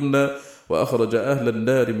صفحته اليمنى، وأخرج أهل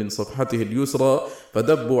النار من صفحته اليسرى،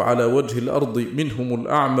 فدبوا على وجه الأرض، منهم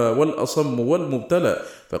الأعمى والأصم والمبتلى،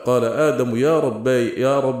 فقال آدم: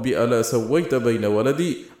 يا ربي ألا سويت بين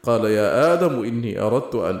ولدي؟ قال: يا آدم إني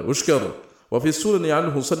أردت أن أشكر. وفي السنن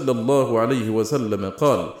عنه صلى الله عليه وسلم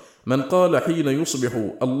قال: من قال حين يصبح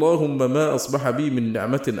اللهم ما أصبح بي من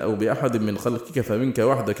نعمة أو بأحد من خلقك فمنك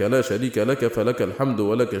وحدك لا شريك لك فلك الحمد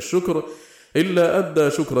ولك الشكر إلا أدى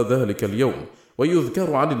شكر ذلك اليوم.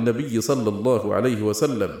 ويذكر عن النبي صلى الله عليه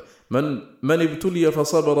وسلم من ابتلي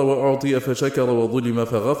فصبر وأعطي فشكر وظلم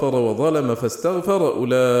فغفر وظلم فاستغفر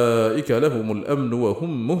أولئك لهم الأمن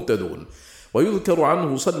وهم مهتدون. ويذكر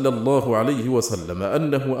عنه صلى الله عليه وسلم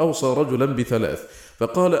أنه أوصى رجلا بثلاث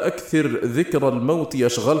فقال أكثر ذكر الموت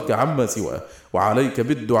يشغلك عما سواه، وعليك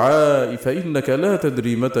بالدعاء فإنك لا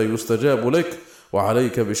تدري متى يستجاب لك،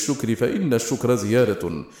 وعليك بالشكر فإن الشكر زيادة.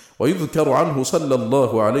 ويذكر عنه صلى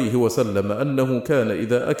الله عليه وسلم أنه كان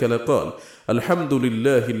إذا أكل قال الحمد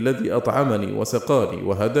لله الذي أطعمني وسقاني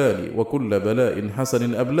وهداني وكل بلاء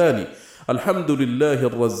حسن أبلاني، الحمد لله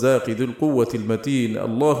الرزاق ذي القوة المتين،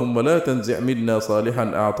 اللهم لا تنزع منا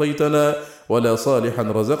صالحا أعطيتنا ولا صالحا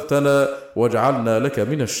رزقتنا واجعلنا لك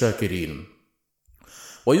من الشاكرين.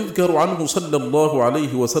 ويذكر عنه صلى الله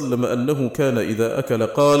عليه وسلم أنه كان إذا أكل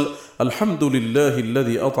قال الحمد لله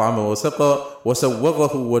الذي أطعم وسقى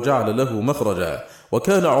وسوغه وجعل له مخرجا.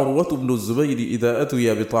 وكان عروة بن الزبير إذا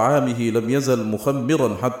أتي بطعامه لم يزل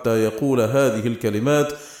مخمرا حتى يقول هذه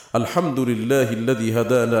الكلمات الحمد لله الذي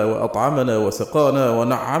هدانا وأطعمنا وسقانا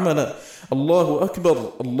ونعمنا، الله أكبر،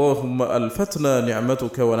 اللهم ألفتنا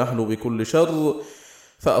نعمتك ونحن بكل شر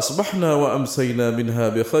فأصبحنا وأمسينا منها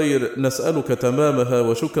بخير، نسألك تمامها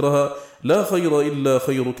وشكرها، لا خير إلا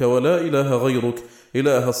خيرك ولا إله غيرك،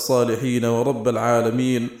 إله الصالحين ورب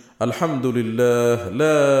العالمين، الحمد لله،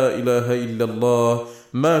 لا إله إلا الله،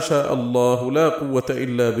 ما شاء الله، لا قوة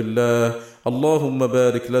إلا بالله، اللهم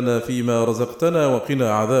بارك لنا فيما رزقتنا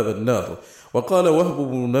وقنا عذاب النار. وقال وهب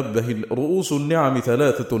بن منبه رؤوس النعم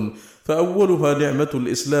ثلاثة، فأولها نعمة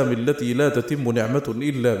الإسلام التي لا تتم نعمة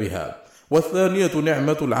إلا بها، والثانية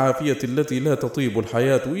نعمة العافية التي لا تطيب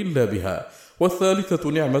الحياة إلا بها، والثالثة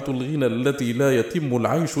نعمة الغنى التي لا يتم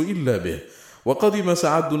العيش إلا به. وقدم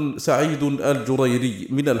سعيد الجريري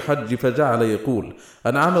من الحج فجعل يقول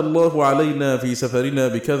أنعم الله علينا في سفرنا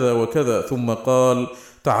بكذا وكذا، ثم قال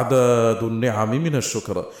تعداد النعم من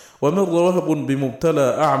الشكر. ومر وهب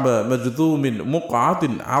بمبتلى أعمى مجذوم مقعد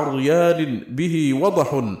عريان به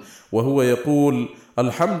وضح وهو يقول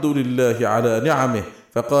الحمد لله على نعمه،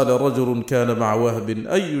 فقال رجل كان مع وهب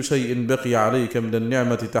أي شيء بقي عليك من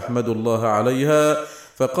النعمة تحمد الله عليها؟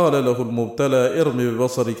 فقال له المبتلى ارم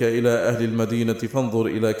ببصرك إلى أهل المدينة فانظر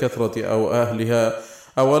إلى كثرة أو أهلها،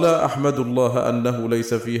 أولا أحمد الله أنه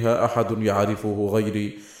ليس فيها أحد يعرفه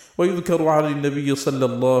غيري. ويذكر عن النبي صلى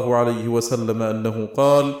الله عليه وسلم أنه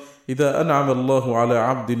قال إذا أنعم الله على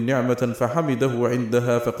عبد نعمة فحمده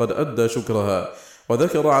عندها فقد أدى شكرها.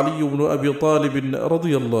 وذكر علي بن أبي طالب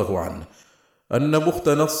رضي الله عنه أن بخت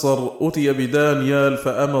نصر أتي بدانيال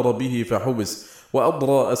فأمر به فحبس،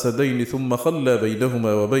 وأضرى أسدين ثم خلى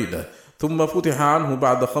بينهما وبينه، ثم فتح عنه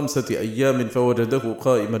بعد 5 أيام فوجده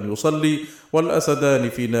قائما يصلي والأسدان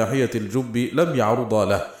في ناحية الجب لم يعرضا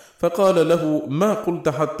له، فقال له ما قلت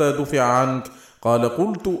حتى دفع عنك؟ قال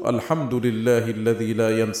قلت الحمد لله الذي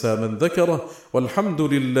لا ينسى من ذكره، والحمد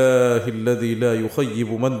لله الذي لا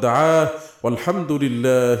يخيب من دعاه، والحمد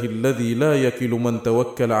لله الذي لا يكل من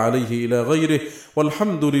توكل عليه إلى غيره،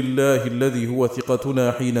 والحمد لله الذي هو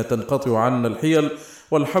ثقتنا حين تنقطع عنا الحيل،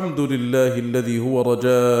 والحمد لله الذي هو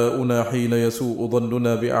رجاؤنا حين يسوء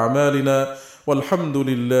ظننا بأعمالنا، والحمد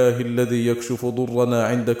لله الذي يكشف ضرنا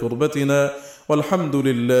عند كربتنا، والحمد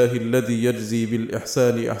لله الذي يجزي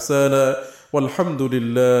بالإحسان إحسانا، والحمد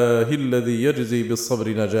لله الذي يجزي بالصبر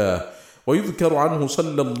نجاه. ويذكر عنه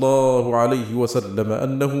صلى الله عليه وسلم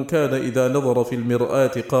أنه كان إذا نظر في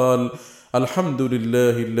المرآة قال الحمد لله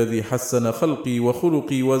الذي حسن خلقي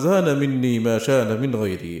وخلقي وزان مني ما شان من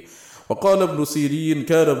غيري. وقال ابن سيرين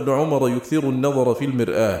كان ابن عمر يكثر النظر في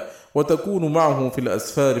المرآة وتكون معه في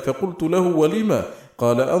الأسفار، فقلت له ولما؟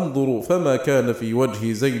 قال أنظر فما كان في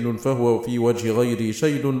وجهي زين فهو في وجه غيري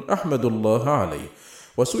شيء أحمد الله عليه.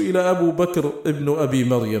 وسئل أبو بكر ابن أبي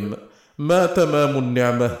مريم ما تمام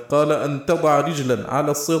النعمة؟ قال أن تضع رجلا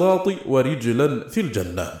على الصراط ورجلا في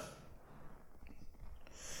الجنة.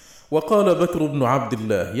 وقال بكر بن عبد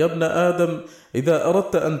الله يا ابن آدم إذا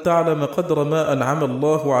أردت أن تعلم قدر ما أنعم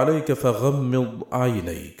الله عليك فغمض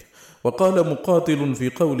عينيك. وقال مقاتل في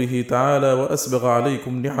قوله تعالى وأسبغ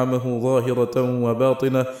عليكم نعمه ظاهرة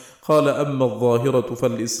وباطنة، قال أما الظاهرة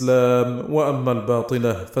فالإسلام، وأما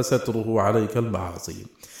الباطنة فستره عليك المعاصي.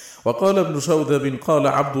 وقال ابن شوذب قال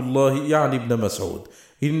عبد الله يعني ابن مسعود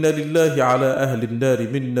إن لله على أهل النار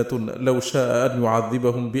منة لو شاء أن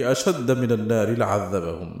يعذبهم بأشد من النار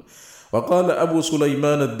لعذبهم. وقال أبو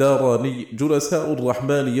سليمان الداراني جلساء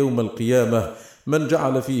الرحمن يوم القيامة من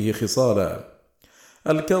جعل فيه خصالا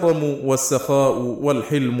الكرم والسخاء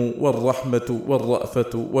والحلم والرحمة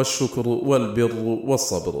والرأفة والشكر والبر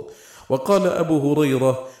والصبر. وقال أبو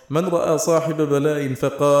هريرة: من رأى صاحب بلاء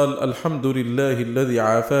فقال: الحمد لله الذي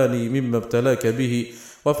عافاني مما ابتلاك به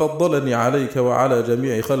وفضلني عليك وعلى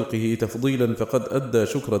جميع خلقه تفضيلا، فقد أدى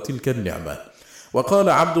شكر تلك النعمة. وقال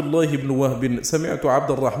عبد الله بن وهب: سمعت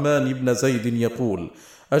عبد الرحمن بن زيد يقول: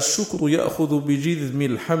 الشكر يأخذ بجذم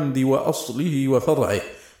الحمد وأصله وفرعه.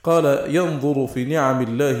 قال: ينظر في نعم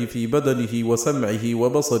الله في بدنه وسمعه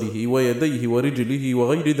وبصره ويديه ورجله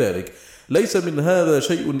وغير ذلك، ليس من هذا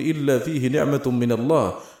شيء إلا فيه نعمة من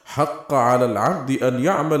الله، حق على العبد أن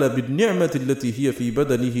يعمل بالنعمة التي هي في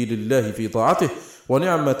بدنه لله في طاعته،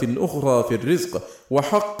 ونعمة أخرى في الرزق،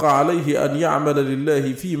 وحق عليه أن يعمل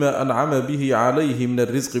لله فيما أنعم به عليه من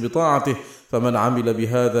الرزق بطاعته، فمن عمل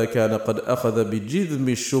بهذا كان قد أخذ بجذم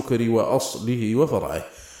الشكر وأصله وفرعه.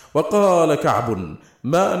 وقال كعب: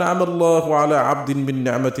 ما أنعم الله على عبد من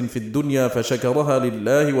نعمة في الدنيا فشكرها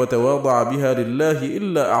لله وتواضع بها لله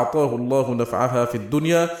إلا أعطاه الله نفعها في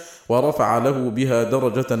الدنيا ورفع له بها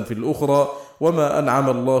درجة في الأخرى. وما أنعم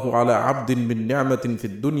الله على عبد من نعمة في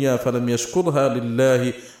الدنيا فلم يشكرها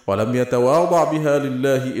لله ولم يتواضع بها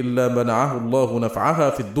لله إلا منعه الله نفعها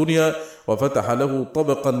في الدنيا وفتح له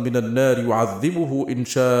طبقا من النار يعذبه إن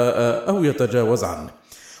شاء أو يتجاوز عنه.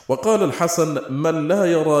 وقال الحسن: من لا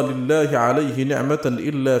يرى لله عليه نعمة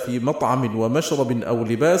إلا في مطعم ومشرب أو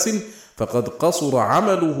لباس فقد قصر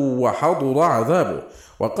عمله وحضر عذابه.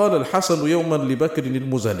 وقال الحسن يوما لبكر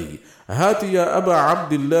المزني: هات يا أبا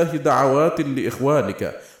عبد الله دعوات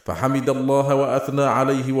لإخوانك، فحمد الله وأثنى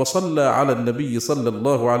عليه وصلى على النبي صلى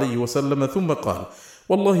الله عليه وسلم، ثم قال: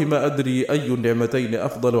 والله ما أدري أي النعمتين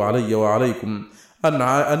أفضل علي وعليكم،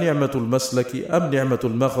 أنعمة المسلك أم نعمة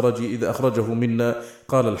المخرج إذ أخرجه منا؟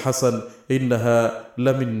 قال الحسن: إنها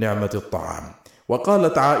لمن نعمة الطعام.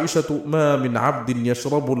 وقالت عائشة: ما من عبد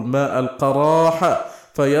يشرب الماء القراح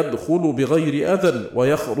فيدخل بغير أذى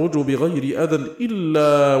ويخرج بغير أذى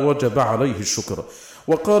إلا وجب عليه الشكر.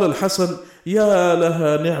 وقال الحسن: يا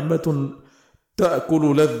لها نعمة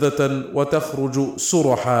تأكل لذة وتخرج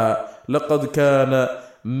سرحا، لقد كان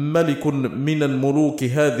ملك من ملوك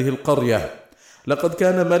هذه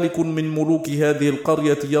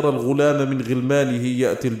القرية يرى الغلام من غلمانه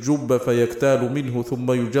يأتي الجب فيكتال منه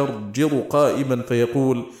ثم يجرجر قائما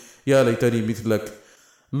فيقول: يا ليتني مثلك،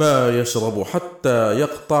 ما يشرب حتى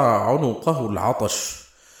يقطع عنقه العطش،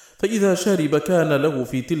 فإذا شرب كان له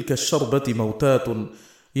في تلك الشربة موتات،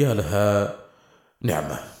 يا لها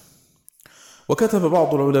نعمة. وكتب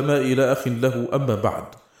بعض العلماء إلى أخ له: أما بعد،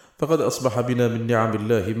 فقد أصبح بنا من نعم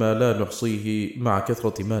الله ما لا نحصيه مع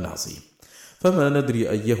كثرة ما نعصيه، فما ندري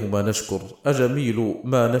أيهما نشكر، أجميل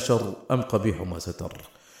ما نشر أم قبيح ما ستر.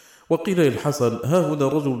 وقيل للحسن: ها هنا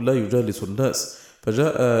رجل لا يجالس الناس،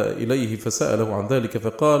 فجاء إليه فسأله عن ذلك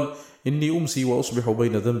فقال: إني أمسي وأصبح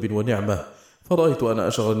بين ذنب ونعمة، فرأيت أن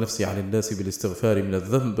أشغل نفسي عن الناس بالاستغفار من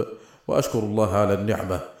الذنب وأشكر الله على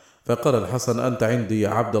النعمة. فقال الحسن: أنت عندي يا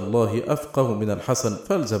عبد الله أفقه من الحسن،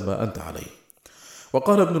 فالزم ما أنت عليه.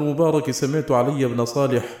 وقال ابن المبارك: سمعت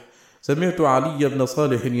علي بن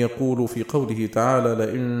صالح يقول في قوله تعالى: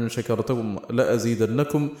 لئن شكرتم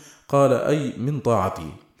لأزيدنكم، قال: أي من طاعتي.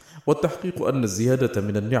 والتحقيق أن الزيادة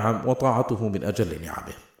من النعم وطاعته من أجل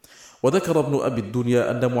نعمه. وذكر ابن أبي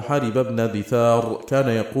الدنيا أن محارب بن دثار كان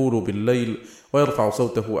يقول بالليل ويرفع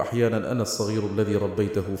صوته أحيانا: أنا الصغير الذي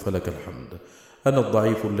ربيته فلك الحمد، أنا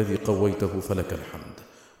الضعيف الذي قويته فلك الحمد،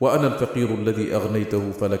 وأنا الفقير الذي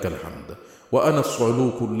أغنيته فلك الحمد، وأنا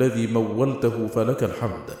الصعلوك الذي مولته فلك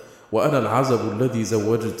الحمد، وأنا العزب الذي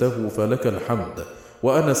زوجته فلك الحمد،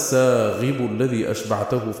 وأنا الساغب الذي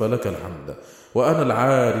أشبعته فلك الحمد، وأنا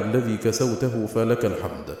العاري الذي كسوته فلك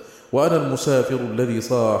الحمد، وأنا المسافر الذي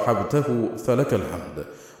صاحبته فلك الحمد،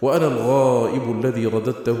 وأنا الغائب الذي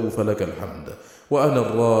رددته فلك الحمد، وأنا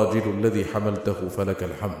الراجل الذي حملته فلك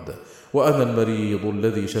الحمد، وأنا المريض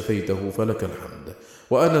الذي شفيته فلك الحمد،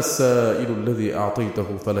 وأنا السائل الذي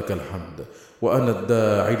أعطيته فلك الحمد، وأنا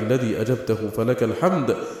الداعي الذي أجبته فلك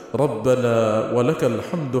الحمد، ربنا ولك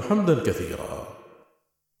الحمد حمدا كثيرا.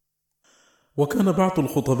 وكان بعض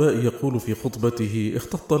الخطباء يقول في خطبته: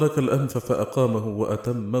 اختط لك الأنف فأقامه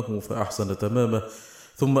وأتمه فأحسن تمامه،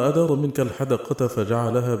 ثم أدار منك الحدقة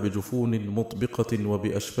فجعلها بجفون مطبقة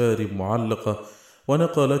وبأشفار معلقة،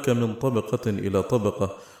 ونقى لك من طبقة إلى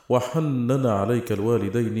طبقة، وحنن عليك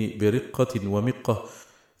الوالدين برقة ومقة،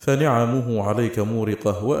 فنعمه عليك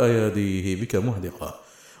مورقة وأياديه بك مهدقة.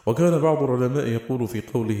 وكان بعض العلماء يقول في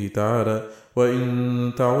قوله تعالى: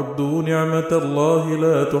 وإن تعدوا نعمة الله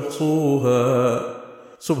لا تحصوها،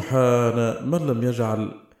 سبحان من لم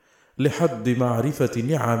يجعل لحد معرفة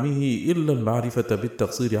نعمه إلا المعرفة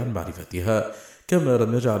بالتقصير عن معرفتها، كما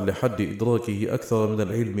لم يجعل لحد إدراكه أكثر من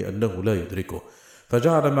العلم أنه لا يدركه،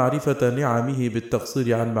 فجعل معرفة نعمه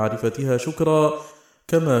بالتقصير عن معرفتها شكرا،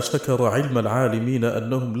 كما شكر علم العالمين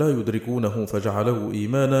أنهم لا يدركونه فجعله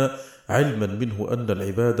إيمانا، علما منه أن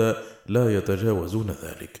العباد لا يتجاوزون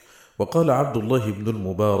ذلك. وقال عبد الله بن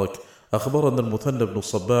المبارك: أخبرنا المثنى بن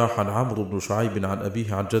الصباح عن عمرو بن شعيب عن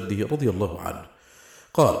أبيه عن جده رضي الله عنه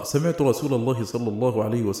قال: سمعت رسول الله صلى الله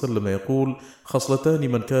عليه وسلم يقول: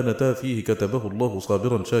 خصلتان من كانتا فيه كتبه الله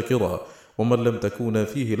صابرا شاكرا، ومن لم تكونا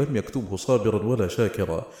فيه لم يكتبه صابرا ولا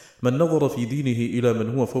شاكرا، من نظر في دينه إلى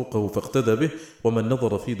من هو فوقه فاقتدى به، ومن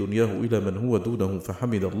نظر في دنياه إلى من هو دونه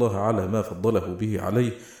فحمد الله على ما فضله به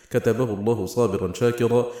عليه، كتبه الله صابرا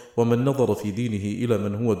شاكرا، ومن نظر في دينه إلى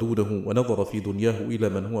من هو دونه ونظر في دنياه إلى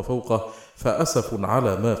من هو فوقه فأسف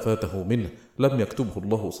على ما فاته منه، لم يكتبه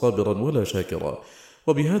الله صابرا ولا شاكرا.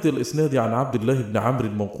 وبهذا الإسناد عن عبد الله بن عمرو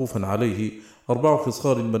موقوفا عليه: 4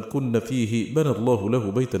 خصال من كن فيه بنى الله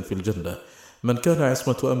له بيتا في الجنة: من كان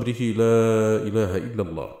عصمة أمره لا إله إلا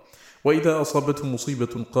الله، وإذا أصابته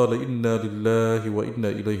مصيبة قال إنا لله وإنا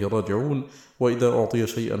إليه راجعون، وإذا أعطي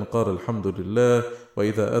شيئا قال الحمد لله،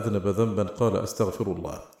 وإذا أذنب ذنبا قال أستغفر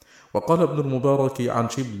الله. وقال ابن المبارك عن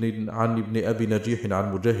شبل عن ابن أبي نجيح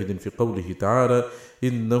عن مجاهد في قوله تعالى: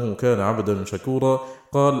 إنه كان عبدا شكورا،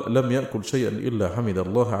 قال: لم يأكل شيئا إلا حمد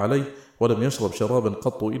الله عليه، ولم يشرب شرابا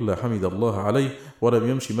قط إلا حمد الله عليه، ولم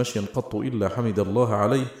يمشي مشيا قط إلا حمد الله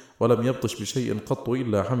عليه، ولم يبطش بشيء قط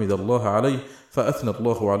إلا حمد الله عليه، فأثنى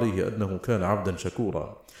الله عليه أنه كان عبدا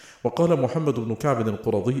شكورا. وقال محمد بن كعب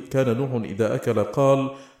القرظي: كان نوح إذا أكل قال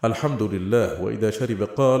الحمد لله، وإذا شرب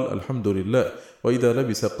قال الحمد لله، وإذا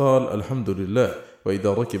لبس قال الحمد لله،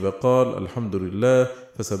 وإذا ركب قال الحمد لله،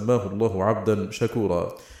 فسماه الله عبدا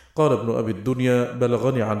شكورا. قال ابن أبي الدنيا: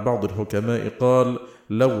 بلغني عن بعض الحكماء قال: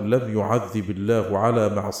 لو لم يعذب الله على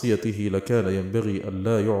معصيته لكان ينبغي أن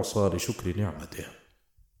لا يعصى لشكر نعمته.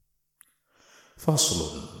 فصل.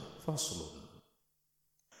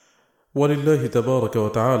 ولله تبارك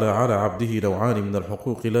وتعالى على عبده نوعان من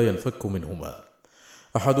الحقوق لا ينفك منهما: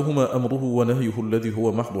 أحدهما أمره ونهيه الذي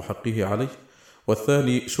هو محض حقه عليه،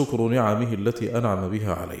 والثاني شكر نعمه التي أنعم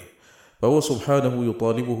بها عليه، فهو سبحانه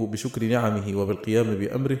يطالبه بشكر نعمه وبالقيام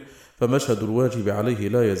بأمره، فمشهد الواجب عليه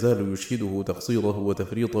لا يزال يشهده تقصيره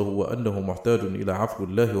وتفريطه وأنه محتاج إلى عفو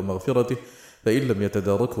الله ومغفرته، فإن لم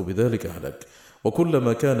يتداركه بذلك هلك.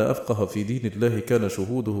 وكلما كان أفقه في دين الله كان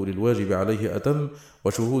شهوده للواجب عليه أتم،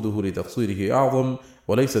 وشهوده لتقصيره أعظم،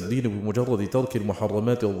 وليس الدين بمجرد ترك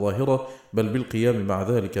المحرمات الظاهرة، بل بالقيام مع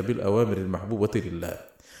ذلك بالأوامر المحبوبة لله.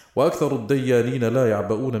 وأكثر الديانين لا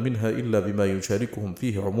يعبؤون منها إلا بما يشاركهم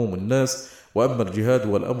فيه عموم الناس، وأما الجهاد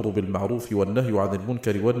والأمر بالمعروف والنهي عن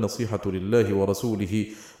المنكر والنصيحة لله ورسوله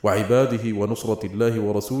وعباده ونصرة الله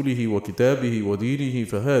ورسوله وكتابه ودينه،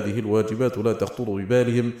 فهذه الواجبات لا تخطر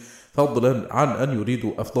ببالهم، فضلا عن أن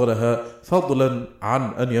يريدوا أفضلها، فضلا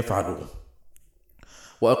عن أن يفعلوا.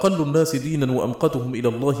 وأقل الناس دينا وأمقتهم إلى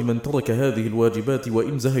الله من ترك هذه الواجبات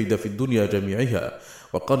وإن زهد في الدنيا جميعها،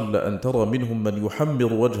 وقل أن ترى منهم من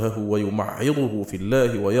يحمر وجهه ويمعره في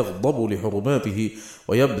الله ويغضب لحرماته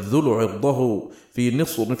ويبذل عرضه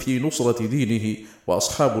في نصرة دينه،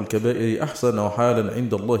 وأصحاب الكبائر أحسن حالا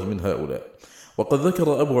عند الله من هؤلاء. وقد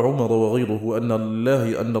ذكر أبو عمر وغيره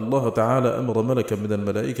أن الله تعالى أمر ملكا من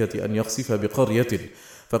الملائكة أن يخسف بقرية،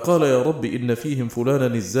 فقال: يا رب إن فيهم فلانا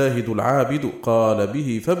الزاهد العابد، قال: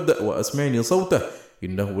 به فابدأ وأسمعني صوته،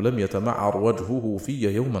 إنه لم يتمعر وجهه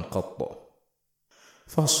في يوما قط.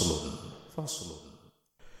 فصل.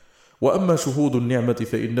 وأما شهود النعمة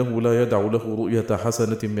فإنه لا يدع له رؤية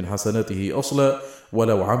حسنة من حسناته أصلا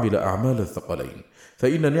ولو عمل أعمال الثقلين،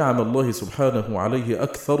 فإن نعم الله سبحانه عليه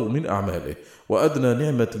أكثر من أعماله، وأدنى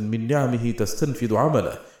نعمة من نعمه تستنفد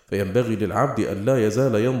عمله، فينبغي للعبد أن لا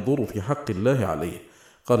يزال ينظر في حق الله عليه.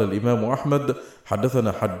 قال الإمام أحمد: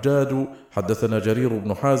 حدثنا حجاج حدثنا جرير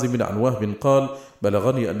بن حازم عن وهب قال: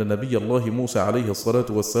 بلغني أن نبي الله موسى عليه الصلاة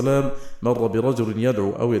والسلام مر برجل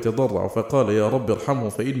يدعو أو يتضرع فقال: يا رب ارحمه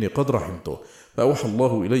فإني قد رحمته، فأوحى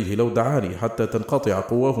الله إليه: لو دعاني حتى تنقطع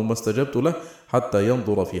قواه ما استجبت له حتى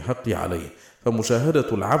ينظر في حقي عليه. فمشاهدة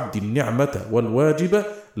العبد النعمة والواجب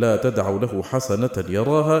لا تدع له حسنة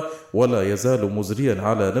يراها، ولا يزال مزريا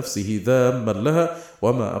على نفسه ذاما لها،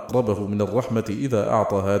 وما أقربه من الرحمة إذا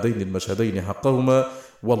أعطى هذين المشهدين حقهما،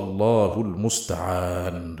 والله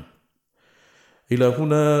المستعان. إلى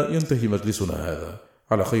هنا ينتهي مجلسنا هذا،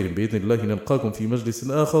 على خير بإذن الله نلقاكم في مجلس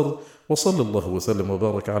آخر، وصلى الله وسلم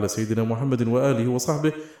وبارك على سيدنا محمد وآله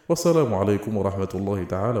وصحبه، والسلام عليكم ورحمة الله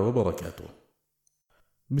تعالى وبركاته.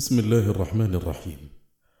 بسم الله الرحمن الرحيم.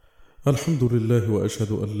 الحمد لله،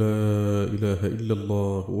 وأشهد أن لا إله إلا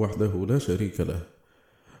الله وحده لا شريك له،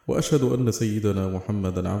 وأشهد أن سيدنا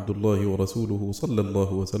محمدا عبد الله ورسوله صلى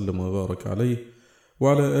الله وسلم وبارك عليه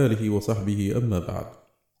وعلى آله وصحبه، أما بعد.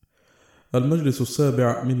 المجلس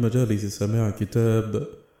السابع من مجالس سماع كتاب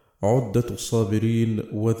عدة الصابرين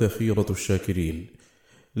وذخيرة الشاكرين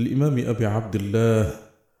للإمام أبي عبد الله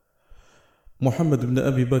محمد بن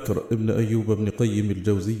أبي بكر بن أيوب بن قيم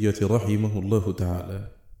الجوزية رحمه الله تعالى.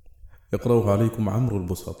 يقرأه عليكم عمرو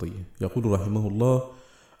البساطي. يقول رحمه الله: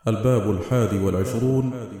 الباب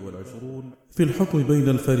 21 في الحكم بين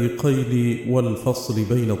الفريقين والفصل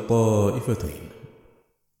بين الطائفتين.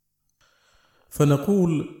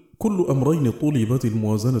 فنقول: كل أمرين طلبت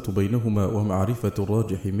الموازنة بينهما ومعرفة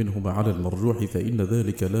الراجح منهما على المرجوح، فإن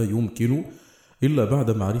ذلك لا يمكن إلا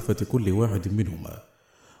بعد معرفة كل واحد منهما.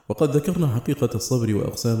 وقد ذكرنا حقيقة الصبر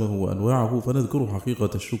وأقسامه وأنواعه، فنذكر حقيقة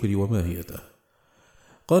الشكر وماهيته.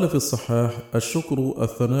 قال في الصحاح: الشكر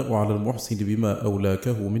الثناء على المحسن بما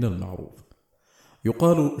أولاكه من المعروف.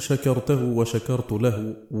 يقال: شكرته وشكرت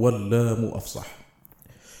له، واللام أفصح.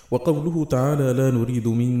 وقوله تعالى: لا نريد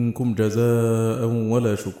منكم جزاء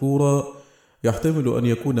ولا شكورا، يحتمل أن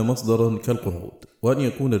يكون مصدرا كالقعود، وأن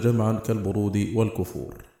يكون جمعا كالبرود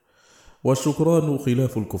والكفور. والشكران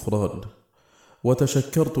خلاف الكفران.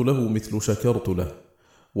 وتشكرت له مثل شكرت له.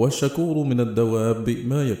 والشكور من الدواب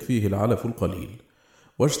ما يكفيه العلف القليل.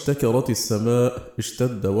 واشتكرت السماء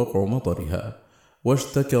اشتد وقع مطرها.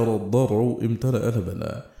 واشتكر الضرع امتلأ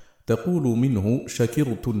لبنا. تقول منه: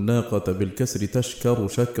 شكرت الناقة بالكسر تشكر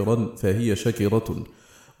شكرا فهي شكرة.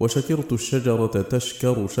 وشكرت الشجرة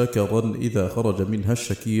تشكر شكرا إذا خرج منها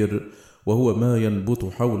الشكير، وهو ما ينبت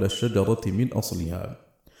حول الشجرة من أصلها.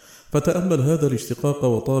 فتأمل هذا الاشتقاق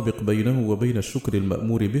وطابق بينه وبين الشكر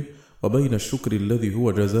المأمور به، وبين الشكر الذي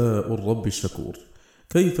هو جزاء الرب الشكور،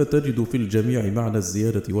 كيف تجد في الجميع معنى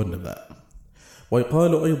الزيادة والنماء.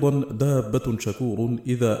 ويقال أيضا: دابة شكور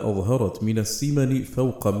إذا أظهرت من السمن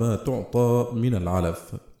فوق ما تعطى من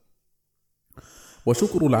العلف.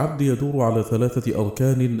 وشكر العبد يدور على 3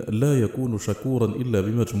 أركان لا يكون شكورا إلا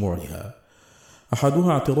بمجموعها.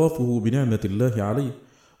 أحدها اعترافه بنعمة الله عليه،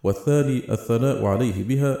 والثاني الثناء عليه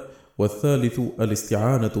بها، والثالث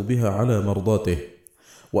الاستعانة بها على مرضاته.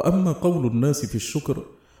 وأما قول الناس في الشكر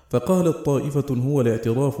فقالت طائفة: هو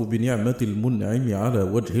الاعتراف بنعمة المنعم على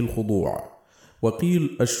وجه الخضوع.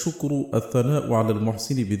 وقيل: الشكر الثناء على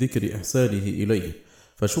المحسن بذكر إحسانه إليه،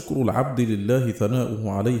 فشكر العبد لله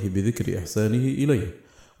ثناؤه عليه بذكر إحسانه إليه.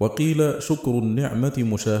 وقيل: شكر النعمة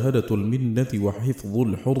مشاهدة المنة وحفظ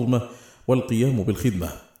الحرمة والقيام بالخدمة.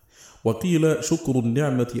 وقيل: شكر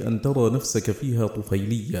النعمة أن ترى نفسك فيها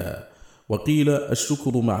طفيليا. وقيل: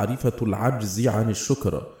 الشكر معرفة العجز عن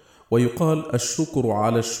الشكر. ويقال: الشكر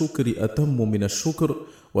على الشكر أتم من الشكر،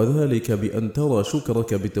 وذلك بأن ترى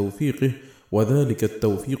شكرك بتوفيقه، وذلك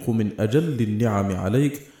التوفيق من أجل النعم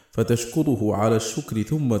عليك، فتشكره على الشكر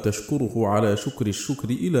ثم تشكره على شكر الشكر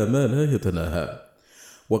إلى ما لا يتناهى.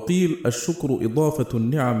 وقيل: الشكر إضافة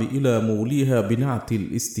النعم إلى موليها بنعت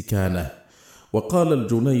الاستكانة. وقال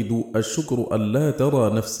الجنيد: الشكر أن لا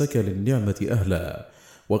ترى نفسك للنعمة أهلا.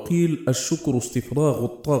 وقيل: الشكر استفراغ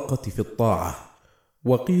الطاقة في الطاعة.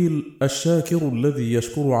 وقيل: الشاكر الذي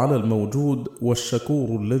يشكر على الموجود،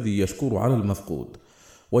 والشكور الذي يشكر على المفقود.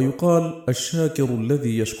 ويقال: الشاكر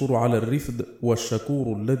الذي يشكر على الرفد،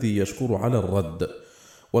 والشكور الذي يشكر على الرد.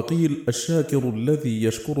 وقيل: الشاكر الذي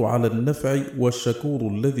يشكر على النفع، والشكور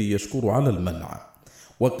الذي يشكر على المنع.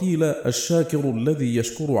 وقيل: الشاكر الذي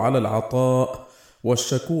يشكر على العطاء،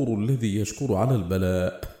 والشكور الذي يشكر على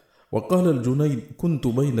البلاء. وقال الجنيد: كنت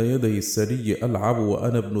بين يدي السري ألعب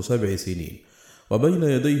وأنا ابن 7 سنين، وبين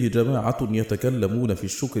يديه جماعة يتكلمون في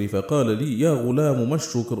الشكر، فقال لي: يا غلام، ما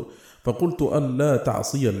الشكر؟ فقلت: ألا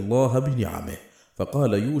تعصي الله بنعمه.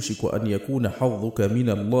 فقال: يوشك أن يكون حظك من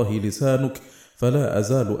الله لسانك، فلا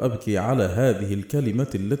أزال أبكي على هذه الكلمة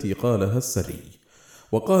التي قالها السري.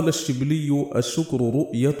 وقال الشبلي: الشكر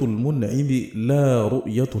رؤية المنعم لا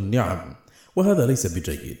رؤية النعم، وهذا ليس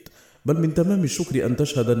بجيد، بل من تمام الشكر أن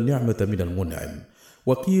تشهد النعمة من المنعم.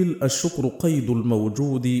 وقيل: الشكر قيد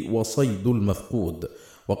الموجود وصيد المفقود.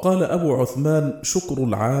 وقال أبو عثمان: شكر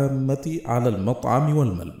العامة على المطعم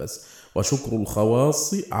والملبس، وشكر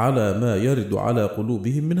الخواص على ما يرد على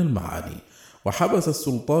قلوبهم من المعاني. وحبس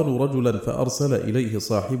السلطان رجلا فأرسل إليه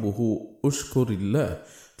صاحبه: أشكر الله.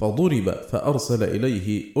 فضرب فأرسل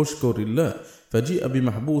إليه: أشكر الله. فجيء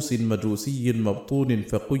بمحبوس مجوسي مبطون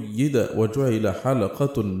فقيد، وجعل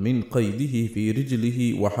حلقة من قيده في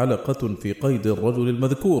رجله وحلقة في قيد الرجل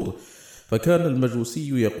المذكور. فكان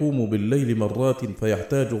المجوسي يقوم بالليل مرات،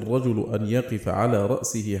 فيحتاج الرجل أن يقف على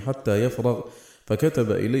رأسه حتى يفرغ.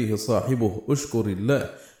 فكتب إليه صاحبه: أشكر الله.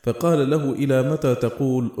 فقال له: إلى متى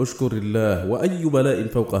تقول أشكر الله، وأي بلاء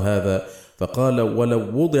فوق هذا؟ فقال: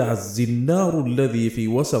 ولو وضع الزنار الذي في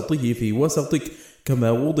وسطه في وسطك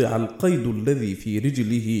كما وضع القيد الذي في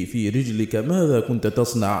رجله في رجلك، ماذا كنت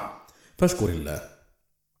تصنع؟ فاشكر الله.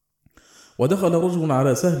 ودخل رجل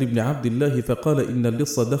على سهل بن عبد الله فقال: إن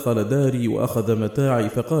اللص دخل داري وأخذ متاعي.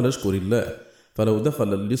 فقال: اشكر الله، فلو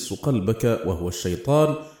دخل اللص قلبك وهو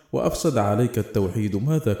الشيطان وأفسد عليك التوحيد،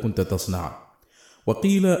 ماذا كنت تصنع؟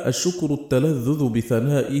 وقيل: الشكر التلذذ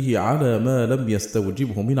بثنائه على ما لم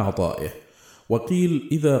يستوجبه من عطائه. وقيل: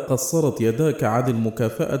 إذا قصرت يداك عن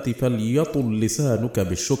المكافأة فليطل لسانك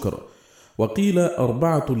بالشكر. وقيل: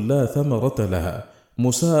 4 لا ثمرة لها: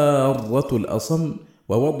 مسارة الأصم،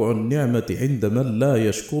 ووضع النعمة عند من لا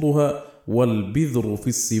يشكرها، والبذر في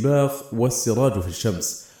السباخ، والسراج في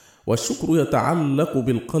الشمس. والشكر يتعلق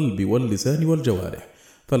بالقلب واللسان والجوارح،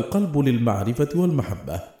 فالقلب للمعرفة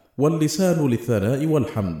والمحبة، واللسان للثناء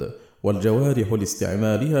والحمد، والجوارح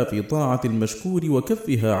لاستعمالها في طاعة المشكور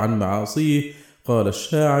وكفها عن معاصيه. قال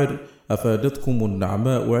الشاعر: أفادتكم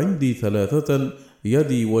النعماء عندي 3: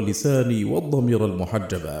 يدي ولساني والضمير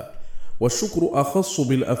المحجبا. والشكر أخص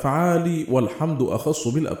بالأفعال، والحمد أخص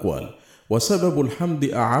بالأقوال، وسبب الحمد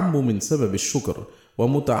أعم من سبب الشكر،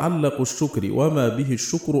 ومتعلق الشكر وما به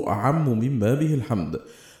الشكر أعم مما به الحمد.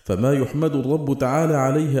 فما يحمد الرب تعالى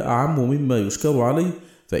عليه أعم مما يشكر عليه،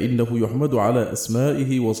 فإنه يحمد على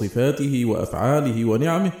أسمائه وصفاته وأفعاله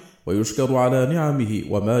ونعمه، ويشكر على نعمه.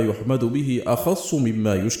 وما يحمد به أخص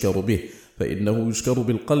مما يشكر به، فإنه يشكر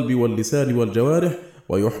بالقلب واللسان والجوارح،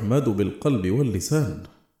 ويحمد بالقلب واللسان.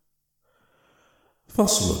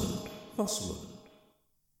 فصل.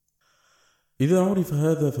 إذا عرف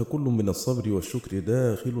هذا فكل من الصبر والشكر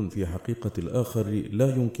داخل في حقيقة الآخر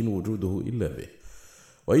لا يمكن وجوده إلا به،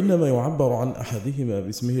 وإنما يعبر عن أحدهما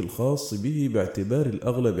باسمه الخاص به باعتبار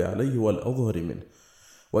الأغلب عليه والأظهر منه،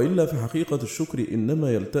 وإلا فحقيقة الشكر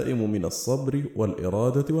إنما يلتئم من الصبر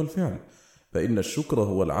والإرادة والفعل، فإن الشكر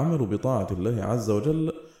هو العمل بطاعة الله عز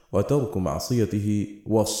وجل وترك معصيته،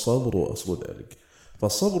 والصبر أصل ذلك.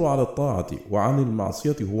 فالصبر على الطاعة وعن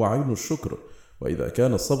المعصية هو عين الشكر، وإذا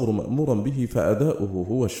كان الصبر مأمورا به فأداؤه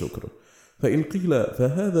هو الشكر. فإن قيل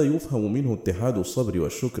فهذا يفهم منه اتحاد الصبر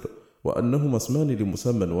والشكر، وأنهما اسمان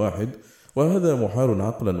لمسمى واحد، وهذا محال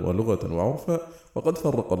عقلا ولغة وعرفا، وقد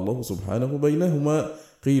فرق الله سبحانه بينهما.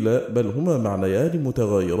 قيل بل هما معنيان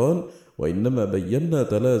متغايران، وإنما بينا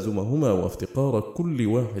تلازمهما وافتقار كل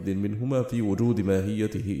واحد منهما في وجود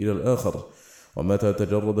ماهيته إلى الآخر. ومتى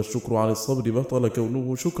تجرد الشكر عن الصبر بطل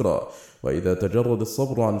كونه شكرا، وإذا تجرد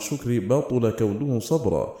الصبر عن الشكر بطل كونه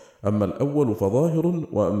صبرا. أما الأول فظاهر،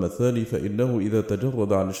 وأما الثاني فإنه إذا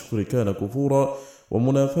تجرد عن الشكر كان كفورا،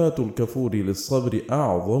 ومنافاة الكفور للصبر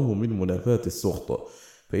أعظم من منافاة السخط.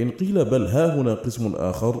 فإن قيل بل ها هنا قسم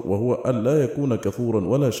آخر، وهو أن لا يكون كفورا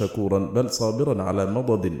ولا شكورا، بل صابرا على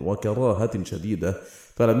مضض وكراهة شديدة،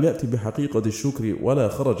 فلم يأتي بحقيقة الشكر ولا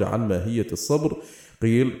خرج عن ماهية الصبر.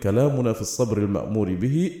 قيل كلامنا في الصبر المأمور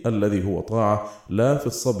به الذي هو طاعة، لا في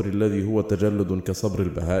الصبر الذي هو تجلد كصبر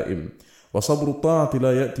البهائم. وصبر الطاعة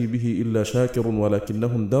لا يأتي به إلا شاكر، ولكنه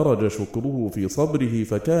اندرج شكره في صبره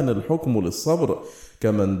فكان الحكم للصبر،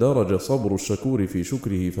 كما اندرج صبر الشكور في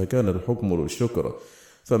شكره فكان الحكم للشكر.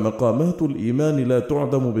 فمقامات الإيمان لا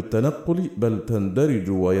تعدم بالتنقل، بل تندرج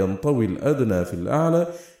وينطوي الأدنى في الأعلى،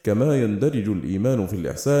 كما يندرج الإيمان في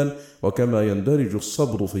الإحسان، وكما يندرج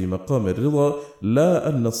الصبر في مقام الرضا، لا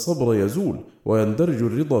أن الصبر يزول، ويندرج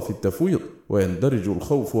الرضا في التفويض، ويندرج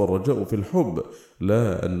الخوف والرجاء في الحب،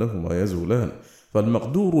 لا أنهما يزولان.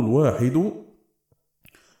 فالمقدور الواحد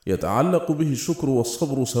يتعلق به الشكر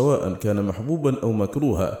والصبر سواء كان محبوبا أو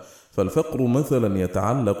مكروها. فالفقر مثلا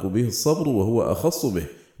يتعلق به الصبر وهو أخص به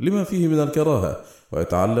لما فيه من الكراهة،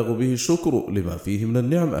 ويتعلق به الشكر لما فيه من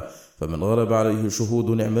النعمة. فمن غلب عليه شهود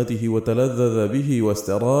نعمته وتلذذ به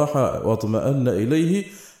واستراح واطمأن إليه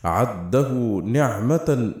عده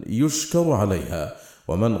نعمة يشكر عليها،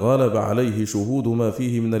 ومن غلب عليه شهود ما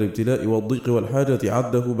فيه من الابتلاء والضيق والحاجة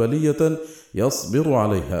عده بلية يصبر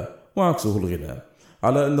عليها، وعكسه الغنى.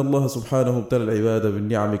 على أن الله سبحانه ابتلى العباد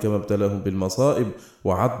بالنعم كما ابتلاهم بالمصائب،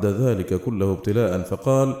 وعد ذلك كله ابتلاء،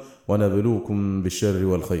 فقال ونبلوكم بالشر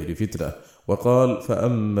والخير فتنة. وقال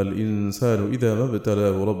فأما الإنسان إذا ما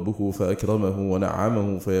ابتلاه ربه فأكرمه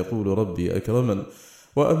ونعمه فيقول ربي أكرمن،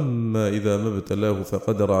 وأما إذا ما ابتلاه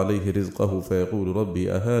فقدر عليه رزقه فيقول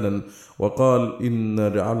ربي أهانن. وقال إنا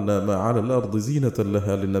جعلنا ما على الأرض زينة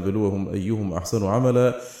لها لنبلوهم أيهم أحسن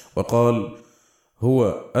عملا. وقال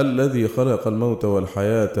هو الذي خلق الموت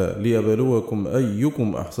والحياة ليبلوكم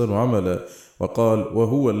أيكم أحسن عملا. وقال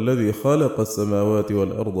وهو الذي خلق السماوات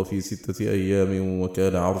والأرض في 6 أيام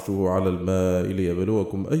وكان عرشه على الماء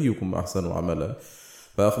ليبلوكم أيكم أحسن عملا.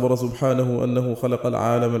 فأخبر سبحانه أنه خلق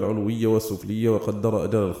العالم العلوي والسفلي وقدر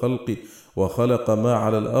أجل الخلق وخلق ما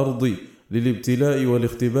على الأرض للابتلاء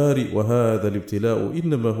والاختبار، وهذا الابتلاء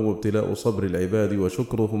إنما هو ابتلاء صبر العباد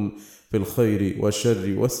وشكرهم في الخير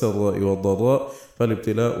والشر والسراء والضراء،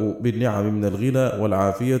 فالابتلاء بالنعم من الغنى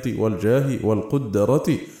والعافية والجاه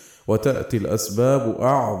والقدرة، وتأتي الأسباب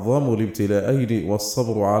أعظم الابتلاءين،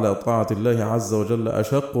 والصبر على طاعة الله عز وجل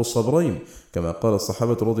أشق الصبرين، كما قال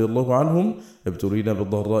الصحابة رضي الله عنهم: ابتلينا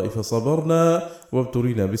بالضراء فصبرنا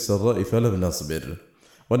وابتلينا بالسراء فلم نصبر.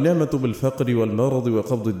 والنعمة بالفقر والمرض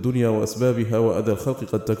وقبض الدنيا وأسبابها وأذى الخلق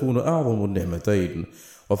قد تكون أعظم النعمتين،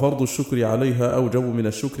 وفرض الشكر عليها أوجب من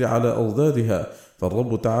الشكر على أضدادها،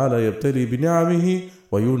 فالرب تعالى يبتلي بنعمه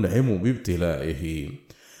وينعم بابتلائه.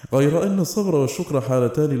 غير أن الصبر والشكر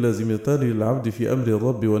حالتان لازمتان للعبد في أمر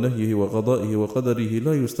الرب ونهيه وقضائه وقدره،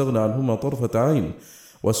 لا يستغنى عنهما طرفة عين،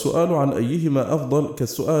 والسؤال عن أيهما أفضل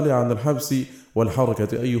كالسؤال عن الحبس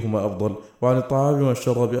والحركة أيهما أفضل، وعن الطعام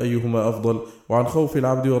والشراب أيهما أفضل، وعن خوف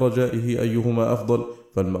العبد ورجائه أيهما أفضل،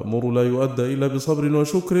 فالمأمور لا يؤدى إلا بصبر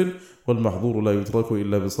وشكر، والمحظور لا يترك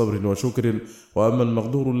إلا بصبر وشكر. وأما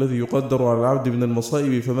المقدور الذي يقدر على العبد من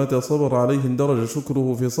المصائب فمتى صبر عليه اندرج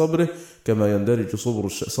شكره في صبره، كما يندرج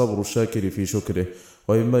صبر الشاكر في شكره.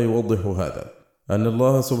 ومما يوضح هذا أن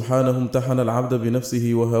الله سبحانه امتحن العبد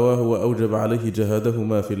بنفسه وهواه وأوجب عليه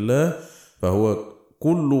جهادهما في الله، فهو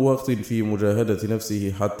كل وقت في مجاهدة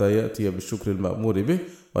نفسه حتى يأتي بالشكر المأمور به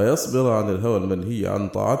ويصبر عن الهوى المنهي عن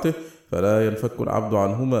طاعته، فلا ينفك العبد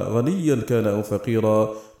عنهما غنيا كان أو فقيرا،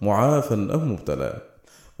 معافا أو مبتلى.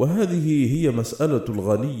 وهذه هي مسألة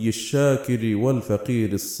الغني الشاكر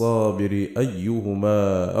والفقير الصابر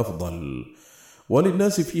أيهما أفضل.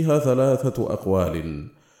 وللناس فيها 3 أقوال،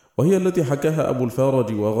 وهي التي حكاها أبو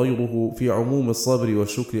الفارج وغيره في عموم الصبر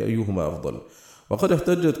والشكر أيهما أفضل، وقد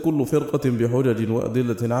احتجت كل فرقة بحجج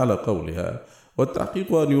وأدلة على قولها،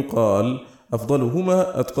 والتحقيق أن يقال: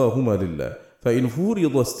 أفضلهما أتقاهما لله، فإن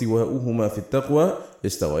فرض استواؤهما في التقوى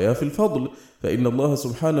استويا في الفضل، فإن الله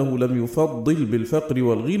سبحانه لم يفضل بالفقر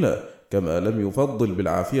والغنى كما لم يفضل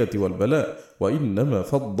بالعافية والبلاء، وإنما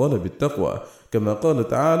فضل بالتقوى، كما قال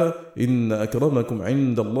تعالى: إن أكرمكم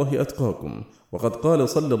عند الله أتقاكم. وقد قال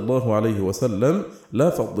صلى الله عليه وسلم: لا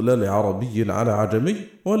فضل لعربي على عجمي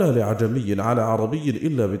ولا لعجمي على عربي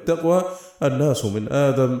إلا بالتقوى، الناس من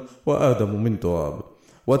آدم وآدم من تراب.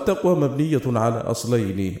 والتقوى مبنية على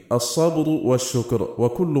أصلين: الصبر والشكر،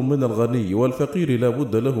 وكل من الغني والفقير لا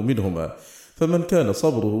بد له منهما، فمن كان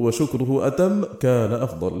صبره وشكره أتم كان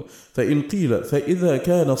أفضل. فإن قيل: فإذا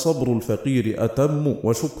كان صبر الفقير أتم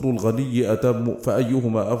وشكر الغني أتم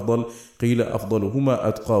فأيهما أفضل؟ قيل: أفضلهما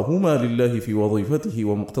أتقاهما لله في وظيفته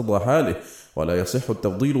ومقتضى حاله، ولا يصح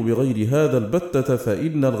التفضيل بغير هذا البتة،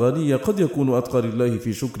 فإن الغني قد يكون أتقى لله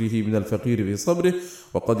في شكره من الفقير في صبره،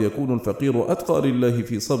 وقد يكون الفقير أتقى لله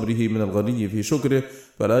في صبره من الغني في شكره،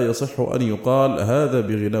 فلا يصح أن يقال هذا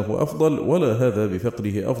بغناه أفضل ولا هذا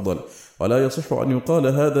بفقره أفضل، ولا يصح أن يقال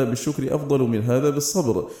هذا بالشكر أفضل من هذا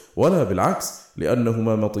بالصبر، ولا بالعكس،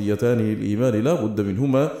 لأنهما مطيتان للإيمان لا بد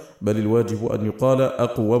منهما، بل الواجب أن يقال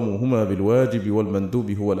أقومهما بالواجب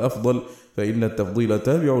والمندوب هو الأفضل، فإن التفضيل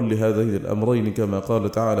تابع لهذين الأمرين، كما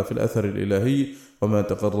قال تعالى في الأثر الإلهي: وما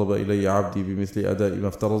تقرب إلي عبدي بمثل أداء ما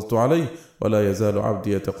افترضت عليه، ولا يزال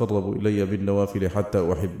عبدي يتقرب إلي بالنوافل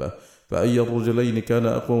حتى أحبه. فأي الرجلين كان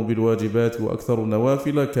أقوم بالواجبات وأكثر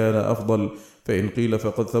النوافل كان أفضل. فإن قيل: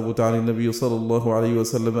 فقد ثبت عن النبي صلى الله عليه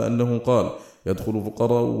وسلم أنه قال: يدخل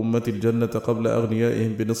فقراء أمة الجنة قبل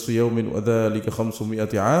أغنيائهم بنصف يوم وذلك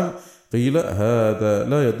 500 عام، قيل: هذا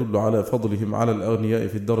لا يدل على فضلهم على الأغنياء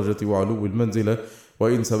في الدرجة وعلو المنزلة،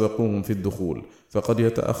 وإن سبقوهم في الدخول، فقد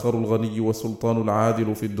يتأخر الغني والسلطان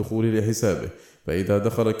العادل في الدخول لحسابه، فإذا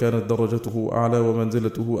دخل كانت درجته أعلى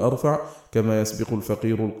ومنزلته أرفع، كما يسبق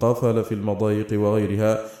الفقير القافل في المضايق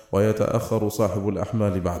وغيرها، ويتأخر صاحب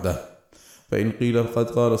الأحمال بعده. فإن قيل: قد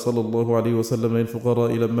قال صلى الله عليه وسلم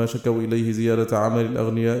للفقراء لما شكوا إليه زيادة عمل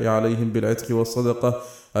الأغنياء عليهم بالعتق والصدقة: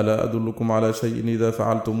 ألا أدلكم على شيء إذا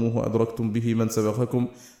فعلتموه أدركتم به من سبقكم؟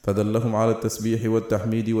 فدلهم على التسبيح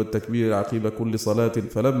والتحميد والتكبير عقب كل صلاة،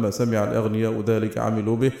 فلما سمع الأغنياء ذلك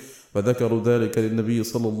عملوا به، فذكروا ذلك للنبي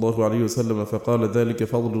صلى الله عليه وسلم، فقال: ذلك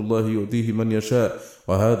فضل الله يؤتيه من يشاء،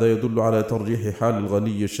 وهذا يدل على ترجيح حال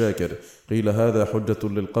الغني الشاكر. قيل: هذا حجة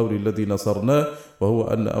للقول الذي نصرناه، وهو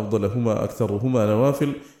أن أفضلهما أكثرهما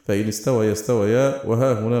نوافل، فإن استويا،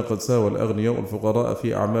 وها هنا قد ساوى الأغنياء الفقراء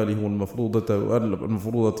في أعمالهم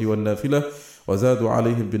المفروضة والنافلة، وزادوا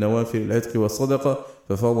عليهم بنوافل العتق والصدقة،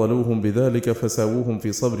 ففضلوهم بذلك فساووهم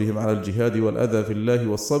في صبرهم على الجهاد والأذى في الله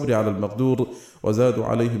والصبر على المقدور، وزادوا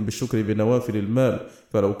عليهم بالشكر بنوافل المال،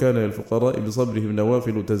 فلو كان للفقراء بصبرهم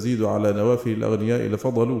نوافل تزيد على نوافل الأغنياء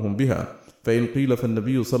لفضلوهم بها. فإن قيل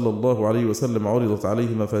فالنبي صلى الله عليه وسلم عرضت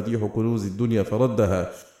عليه مفاتيح كنوز الدنيا فردها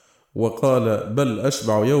وقال بل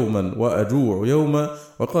أشبع يوما وأجوع يوما.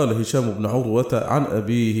 وقال هشام بن عروة عن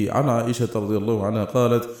أبيه عن عائشة رضي الله عنها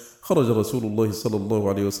قالت خرج رسول الله صلى الله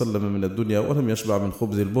عليه وسلم من الدنيا ولم يشبع من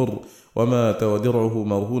خبز البر، ومات ودرعه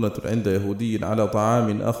مرهونة عند يهودي على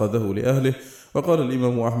طعام أخذه لأهله. وقال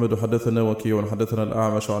الإمام أحمد حدثنا وكيع حدثنا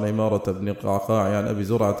الأعمش عن عمارة بن قعقاع عن أبي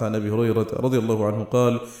زرعة عن أبي هريرة رضي الله عنه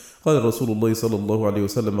قال قال رسول الله صلى الله عليه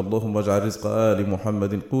وسلم اللهم اجعل رزق آل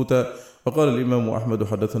محمد قوتا. وقال الإمام أحمد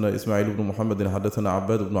حدثنا إسماعيل بن محمد حدثنا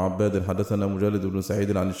عباد بن عباد حدثنا مجالد بن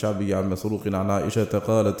سعيد عن الشعبي عن مسروق عن عائشة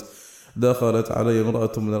قالت دخلت علي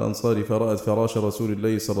امرأة من الأنصار فرأت فراش رسول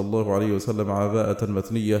الله صلى الله عليه وسلم عباءة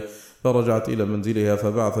مثنية، فرجعت إلى منزلها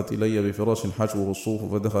فبعثت إلي بفراش حشوه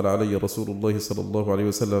الصوف، فدخل علي رسول الله صلى الله عليه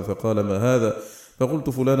وسلم فقال ما هذا؟ فقلت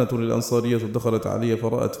فلانة الأنصارية دخلت علي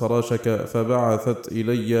فرأت فراشك فبعثت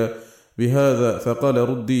إلي بهذا، فقال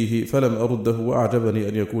رديه، فلم أرده وأعجبني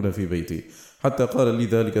أن يكون في بيتي، حتى قال لي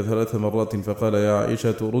ذلك 3 مرات، فقال يا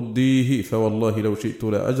عائشة رديه، فوالله لو شئت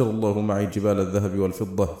لأجر الله معي جبال الذهب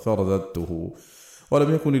والفضة فرددته.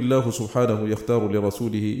 ولم يكن الله سبحانه يختار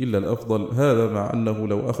لرسوله إلا الأفضل، هذا مع أنه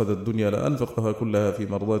لو أخذ الدنيا لأنفقها كلها في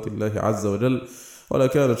مرضات الله عز وجل،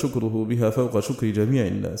 ولكان شكره بها فوق شكر جميع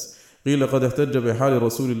الناس. قيل قد احتج بحال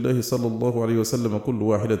رسول الله صلى الله عليه وسلم كل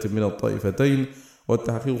واحدة من الطائفتين،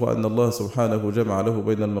 والتحقيق أن الله سبحانه جمع له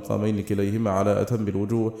بين المقامين كليهما على أتم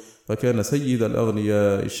الوجوه، فكان سيد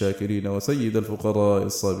الأغنياء الشاكرين وسيد الفقراء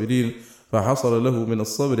الصابرين، فحصل له من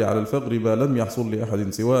الصبر على الفقر ما لم يحصل لأحد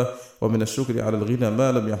سواه، ومن الشكر على الغنى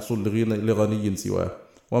ما لم يحصل لغني سواه.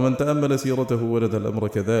 ومن تأمل سيرته ولد الأمر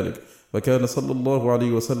كذلك، فكان صلى الله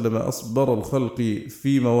عليه وسلم أصبر الخلق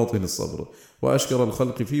في مواطن الصبر، وأشكر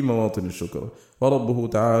الخلق في مواطن الشكر، وربه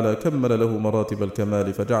تعالى كمل له مراتب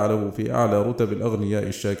الكمال، فجعله في أعلى رتب الأغنياء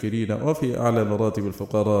الشاكرين وفي أعلى مراتب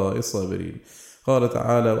الفقراء الصابرين. قال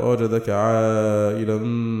تعالى ووجدك عائلا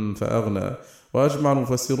فأغنى. وأجمع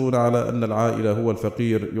المفسرون على أن العائل هو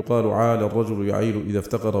الفقير، يقال عال الرجل يعيل إذا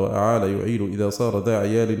افتقر، وأعال يعيل إذا صار ذا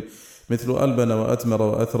عيال، مثل ألبن وأتمر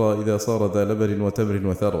وأثرى إذا صار ذا لبن وتمر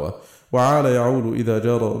وثروة. وعال يعول إذا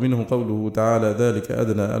جار، ومنه قوله تعالى ذلك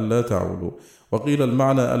أدنى ألا تعولوا. وقيل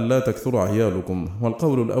المعنى ألا تكثر عيالكم.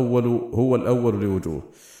 والقول هو الأول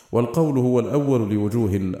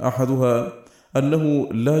لوجوه، أحدها أنه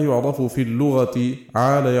لا يعرف في اللغة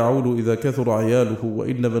عال يعول إذا كثر عياله،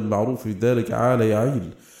 وإنما المعروف في ذلك عال يعيل.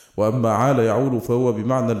 وأما عال يعول فهو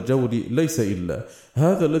بمعنى الجور ليس إلا،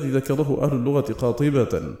 هذا الذي ذكره أهل اللغة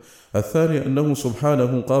قاطبة. الثاني أنه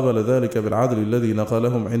سبحانه قابل ذلك بالعدل الذي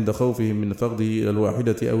نقلهم عند خوفهم من فقده إلى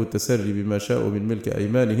الواحدة أو التسري بما شاءوا من ملك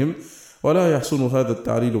أيمانهم، ولا يحسن هذا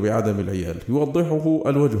التعليل بعدم العيال. يوضحه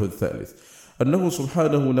الوجه الثالث، أنه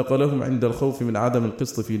سبحانه نقلهم عند الخوف من عدم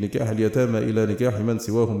القسط في نكاح اليتامى إلى نكاح من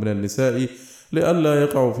سواهم من النساء، لئلا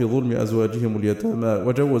يقعوا في ظلم أزواجهم اليتامى،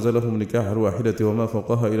 وجوز لهم نكاح الواحدة وما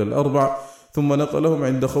فوقها إلى الأربع، ثم نقلهم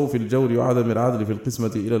عند خوف الجور وعدم العدل في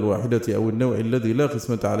القسمة إلى الواحدة أو النوع الذي لا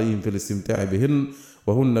قسمة عليهم في الاستمتاع بهن،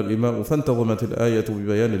 وهن الإماء، فانتظمت الآية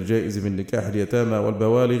ببيان الجائز من نكاح اليتامى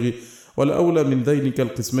والبوالغ، والأولى من ذينك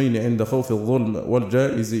القسمين عند خوف الظلم،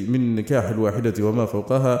 والجائز من نكاح الواحدة وما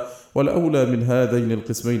فوقها، والأولى من هذين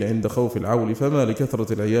القسمين عند خوف العول، فما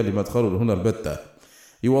لكثرة العيال مدخل هنا البتة.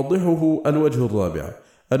 يوضحه الوجه الرابع،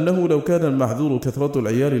 أنه لو كان المحذور كثرة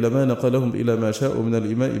العيال لما نقلهم إلى ما شاءوا من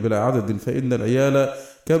الإماء بلا عدد، فإن العيال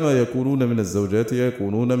كما يكونون من الزوجات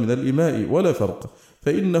يكونون من الإماء ولا فرق،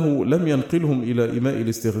 فإنه لم ينقلهم إلى إماء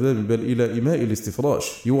الاستخدام بل إلى إماء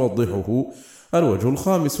الاستفراش. يوضحه الوجه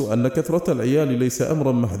الخامس، أن كثرة العيال ليس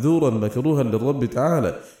أمرا محذورا مكروها للرب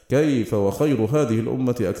تعالى، كيف وخير هذه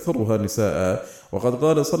الأمة أكثرها نساء، وقد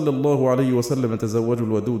قال صلى الله عليه وسلم تزوجوا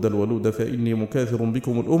الودود الولود فإني مكاثر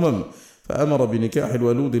بكم الأمم، فأمر بنكاح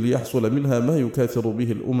الولود ليحصل منها ما يكاثر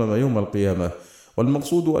به الأمم يوم القيامة.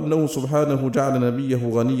 والمقصود أنه سبحانه جعل نبيه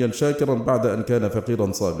غنيا شاكرا بعد أن كان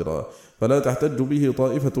فقيرا صابرا، فلا تحتج به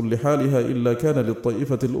طائفة لحالها إلا كان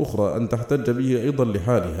للطائفة الأخرى أن تحتج به أيضا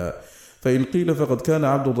لحالها. فإن قيل فقد كان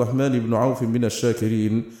عبد الرحمن بن عوف من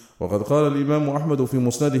الشاكرين. وقد قال الإمام أحمد في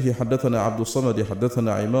مسنده حدثنا عبد الصمد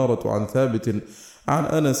حدثنا عمارة عن ثابت عن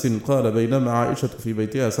أنس قال بينما عائشة في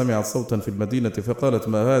بيتها سمعت صوتا في المدينة فقالت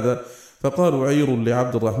ما هذا؟ فقالوا عير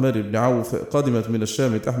لعبد الرحمن بن عوف قدمت من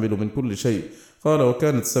الشام تحمل من كل شيء. قال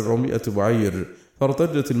وكانت 700 بعير.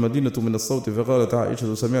 فارتجت المدينة من الصوت، فقالت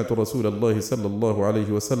عائشة: سمعت رسول الله صلى الله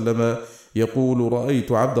عليه وسلم يقول: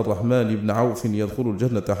 رأيت عبد الرحمن بن عوف يدخل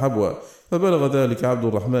الجنة حبوا. فبلغ ذلك عبد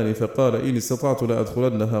الرحمن فقال: إن استطعت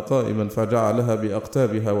لأدخلنها قائما، فجعلها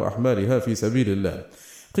بأقتابها وأحمالها في سبيل الله.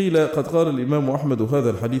 قيل: قد قال الإمام أحمد: هذا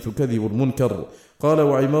الحديث كذب منكر. قال: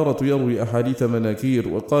 وعمارة يروي أحاديث مناكير.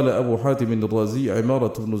 وقال أبو حاتم الرازي: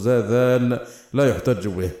 عمارة بن زاذان لا يحتج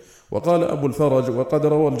به. وقال أبو الفرج: وقد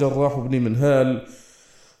روى الجراح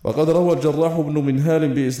بن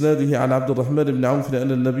منهال بإسناده عن عبد الرحمن بن عوف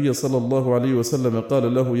أن النبي صلى الله عليه وسلم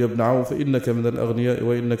قال له: يا ابن عوف، إنك من الأغنياء،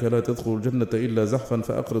 وإنك لا تدخل الجنة إلا زحفا،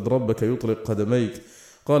 فأقرض ربك يطلق قدميك.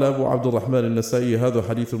 قال أبو عبد الرحمن النسائي: هذا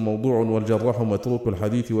حديث موضوع، والجراح متروك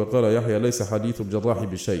الحديث. وقال يحيى: ليس حديث الجراح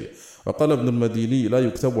بشيء. وقال ابن المديني: لا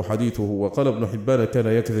يكتب حديثه. وقال ابن حبان: كان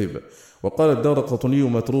يكذب. وقال الدارقطني: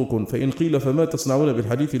 متروك. فإن قيل: فما تصنعون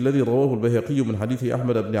بالحديث الذي رواه البيهقي من حديث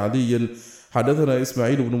أحمد بن عدي: حدثنا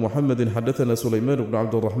إسماعيل بن محمد حدثنا سليمان بن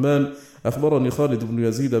عبد الرحمن أخبرني خالد بن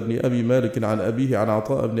يزيد بن أبي مالك عن أبيه عن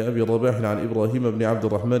عطاء بن أبي رباح عن إبراهيم بن عبد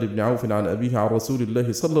الرحمن بن عوف عن أبيه عن رسول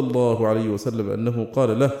الله صلى الله عليه وسلم أنه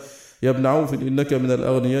قال له: يا ابن عوف، إنك من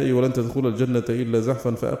الأغنياء، ولن تدخل الجنة إلا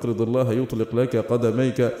زحفا، فأقرض الله يطلق لك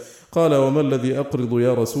قدميك. قال: وما الذي أقرض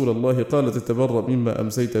يا رسول الله؟ قال: تتبرأ مما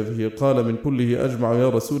أمسيت فيه. قال: من كله أجمع يا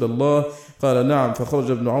رسول الله؟ قال: نعم.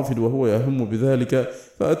 فخرج ابن عوف وهو يهم بذلك،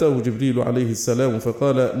 فأتاه جبريل عليه السلام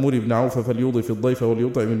فقال: مر ابن عوف فليضف الضيف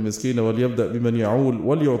وليطعم المسكين وليبدأ بمن يعول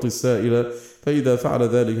وليعطي السائل، فإذا فعل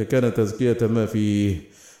ذلك كان تزكية ما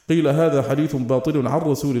فيه. قيل: هذا حديث باطل عن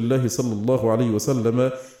رسول الله صلى الله عليه وسلم،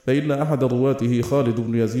 فإن أحد رواته خالد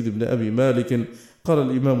بن يزيد بن أبي مالك. قال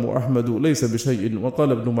الإمام أحمد: ليس بشيء.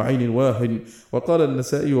 وقال ابن معين: واهن. وقال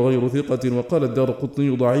النسائي: غير ثقة. وقال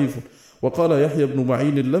الدارقطني: ضعيف. وقال يحيى بن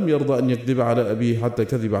معين: لم يرضى أن يكذب على أبيه حتى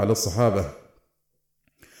كذب على الصحابة.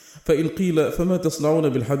 فإن قيل: فما تصنعون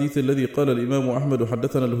بالحديث الذي قال الإمام أحمد: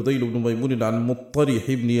 حدثنا الهذيل بن ميمون عن مطرح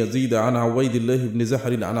بن يزيد عن عبيد الله بن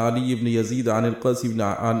زحر عن علي بن يزيد عن القاسم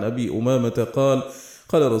عن أبي أمامة قال: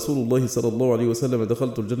 قال رسول الله صلى الله عليه وسلم: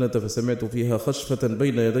 دخلت الجنة فسمعت فيها خشفة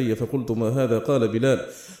بين يدي، فقلت: ما هذا؟ قال بلال.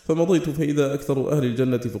 فمضيت فإذا أكثر أهل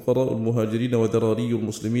الجنة فقراء المهاجرين وذراري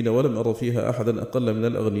المسلمين، ولم أر فيها أحدا أقل من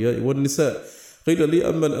الأغنياء والنساء. قيل لي: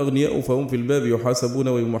 أما الأغنياء فهم في الباب يحاسبون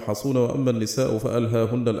ويمحصون، وأما النساء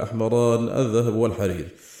فألهاهن الأحمران الذهب والحرير.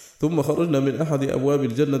 ثم خرجنا من أحد أبواب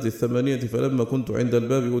الجنة الثمانية، فلما كنت عند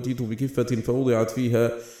الباب أتيت بكفة فوضعت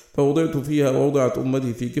فيها، ووضعت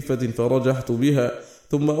أمتي في كفة فرجحت بها.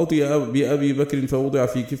 ثم أتي بأبي بكر فوضع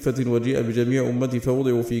في كفة، وجيء بجميع أمتي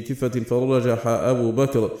فوضعوا في كفة فرجح أبو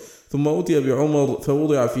بكر. ثم أتي بعمر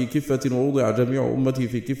فوضع في كفة، ووضع جميع أمتي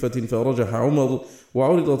في كفة فرجح عمر.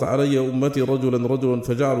 وعرضت علي أمتي رجلا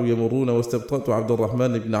فجعلوا يمرون، واستبطأت عبد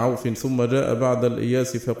الرحمن بن عوف. ثم جاء بعد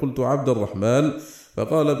الإياس فقلت: عبد الرحمن.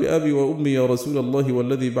 فقال: بأبي وأمي يا رسول الله،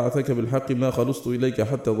 والذي بعثك بالحق ما خلصت إليك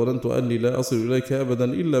حتى ظننت أني لا أصل إليك أبدا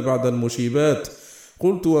إلا بعد المشيبات.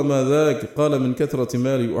 قلت: وما ذاك؟ قال: من كثرة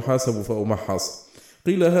مالي أحاسب فأمحص.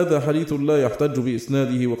 قيل: هذا حديث لا يحتج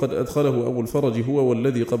بإسناده، وقد أدخله أبو الفرج هو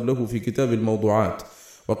والذي قبله في كتاب الموضوعات.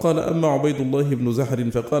 وقال: أما عبيد الله بن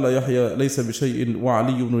زحر فقال يحيى: ليس بشيء.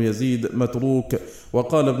 وعلي بن يزيد متروك.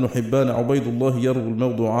 وقال ابن حبان: عبيد الله يروي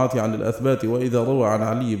الموضوعات عن الأثبات، وإذا روى عن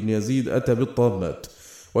علي بن يزيد أتى بالطامات.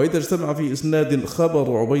 وإذا اجتمع في إسناد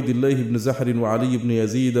خبر عبيد الله بن زحر وعلي بن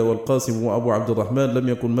يزيد والقاسم وأبو عبد الرحمن، لم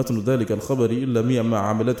يكن متن ذلك الخبر إلا ما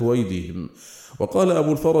عملته أيديهم. وقال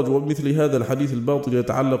أبو الفرج: وبمثل هذا الحديث الباطل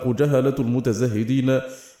يتعلق جهلة المتزهدين،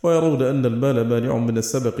 ويرون أن المال مانع من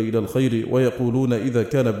السبق إلى الخير، ويقولون: إذا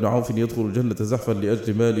كان ابن عوف يدخل الجنة زحفا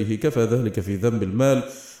لأجل ماله كفى ذلك في ذنب المال،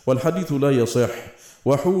 والحديث لا يصح.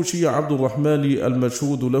 وحوشي عبد الرحمن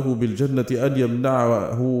المشهود له بالجنة أن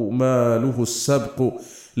يمنعه ماله السبق،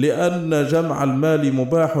 لأن جمع المال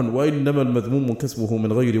مباح، وإنما المذموم كسبه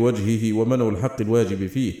من غير وجهه ومنع الحق الواجب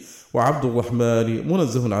فيه، وعبد الرحمن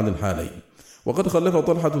منزه عن الحالين. وقد خلف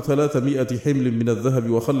طلحة 300 حمل من الذهب،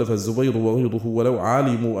 وخلف الزبير وغيره، ولو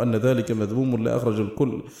علموا أن ذلك مذموم لأخرج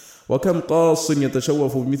الكل. وكم قاص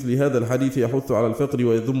يتشوف بمثل هذا الحديث يحث على الفقر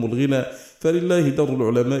ويذم الغنى، فلله در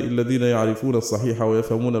العلماء الذين يعرفون الصحيح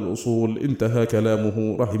ويفهمون الأصول. انتهى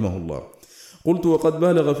كلامه رحمه الله. قلت: وقد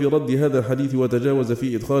بالغ في رد هذا الحديث، وتجاوز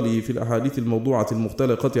في إدخاله في الأحاديث الموضوعة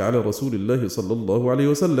المختلقة على رسول الله صلى الله عليه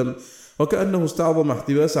وسلم، وكأنه استعظم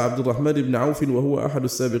احتباس عبد الرحمن بن عوف، وهو أحد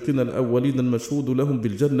السابقين الأولين المشهود لهم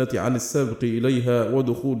بالجنة عن السابق إليها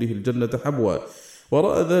ودخوله الجنة حبوا،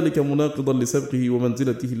 ورأى ذلك مناقضا لسبقه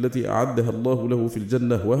ومنزلته التي أعدها الله له في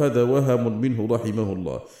الجنة، وهذا وهم منه رحمه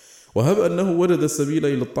الله. وهب أنه وجد السبيل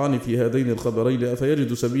إلى الطعن في هذين الخبرين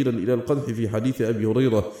أفيجد سبيلا إلى القدح في حديث أبي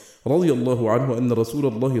هريرة رضي الله عنه أن رسول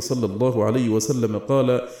الله صلى الله عليه وسلم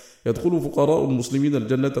قال: يدخل فقراء المسلمين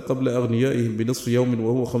الجنة قبل أغنيائهم بنصف يوم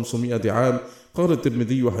وهو 500 عام. قال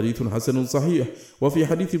الترمذي: حديث حسن صحيح. وفي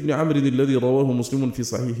حديث ابن عمرو الذي رواه مسلم في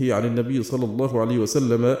صحيحه عن النبي صلى الله عليه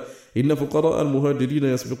وسلم: إن فقراء المهاجرين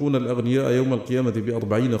يسبقون الأغنياء يوم القيامة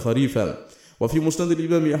ب40 خريفا. وفي مسند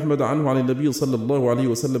الإمام أحمد عنه عن النبي صلى الله عليه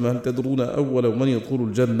وسلم: هل تدرون أول من يدخل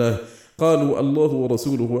الجنة؟ قالوا: الله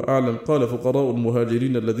ورسوله أعلم. قال: فقراء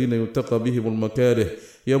المهاجرين الذين يتقى بهم المكاره،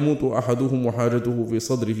 يموت أحدهم وحاجته في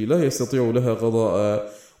صدره لا يستطيع لها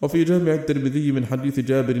قضاء. وفي جامع الترمذي من حديث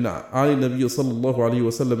جابر عن النبي صلى الله عليه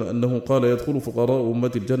وسلم أنه قال: يدخل فقراء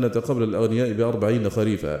أمة الجنة قبل الأغنياء ب40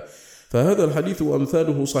 خريفا. فهذا الحديث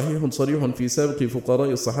وأمثاله صحيح صريح في سابق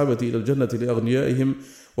فقراء الصحابة إلى الجنة لأغنيائهم،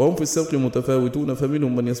 وهم في السبق متفاوتون،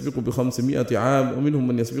 فمنهم من يسبق ب500 عام ومنهم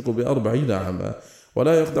من يسبق ب40 عاما.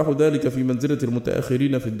 ولا يقدح ذلك في منزلة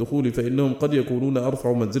المتأخرين في الدخول، فإنهم قد يكونون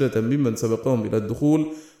أرفع منزلة ممن سبقهم إلى الدخول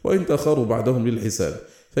وإن تأخروا بعدهم للحساب.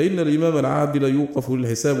 فإن الإمام العادل يوقف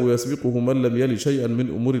للحساب ويسبقه من لم يل شيئا من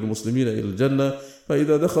أمور المسلمين إلى الجنة،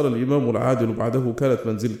 فإذا دخل الإمام العادل بعده كانت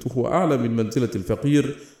منزلته أعلى من منزلة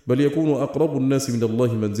الفقير، بل يكون أقرب الناس من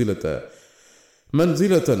الله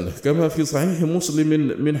منزلة كما في صحيح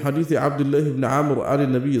مسلم من حديث عبد الله بن عمرو عن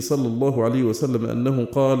النبي صلى الله عليه وسلم أنه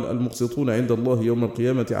قال: المقسطون عند الله يوم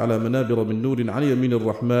القيامة على منابر من نور عن يمين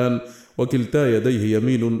الرحمن وكلتا يديه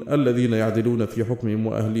يمين، الذين يعدلون في حكمهم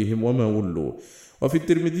وأهليهم وما ولوا. وفي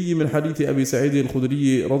الترمذي من حديث أبي سعيد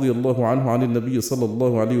الخدري رضي الله عنه عن النبي صلى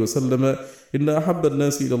الله عليه وسلم: إن أحب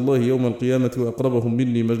الناس إلى الله يوم القيامة وأقربهم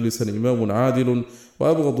مني مجلسا إمام عادل،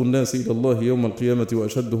 وأبغض الناس إلى الله يوم القيامة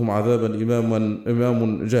وأشدهم عذابا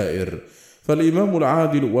إمام جائر. فالإمام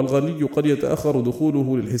العادل والغني قد يتأخر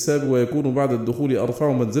دخوله للحساب ويكون بعد الدخول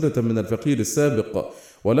أرفع منزلة من الفقير السابق،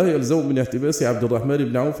 ولا يلزم من احتباس عبد الرحمن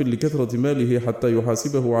بن عوف لكثرة ماله حتى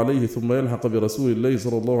يحاسبه عليه ثم يلحق برسول الله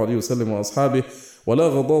صلى الله عليه وسلم وأصحابه، ولا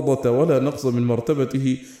غضاضة ولا نقص من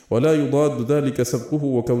مرتبته، ولا يضاد ذلك سبقه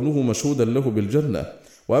وكونه مشهودا له بالجنة.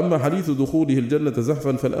 وأما حديث دخوله الجنة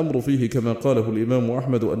زحفا فالأمر فيه كما قاله الإمام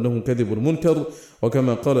أحمد أنه كذب منكر،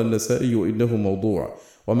 وكما قال النسائي إنه موضوع.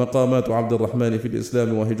 ومقامات عبد الرحمن في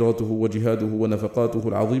الإسلام وهجرته وجهاده ونفقاته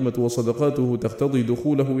العظيمة وصدقاته تقتضي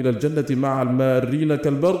دخوله إلى الجنة مع المارين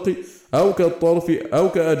كالبرق أو كالطرف أو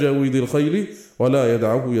كأجاويد الخيل، ولا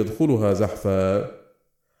يدعه يدخلها زحفا.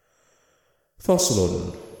 فصل.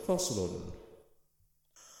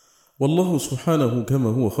 والله سبحانه كما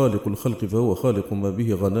هو خالق الخلق فهو خالق ما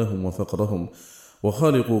به غناهم وفقرهم،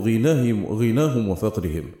 وخالق غناهم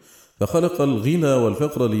وفقرهم، فخلق الغنى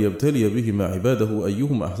والفقر ليبتلي بهما عباده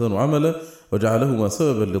أيهم أحسن عملا، وجعلهما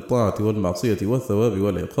سببا للطاعة والمعصية والثواب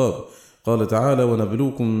والعقاب. قال تعالى: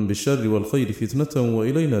 ونبلوكم بالشر والخير فتنة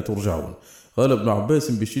وإلينا ترجعون. قال ابن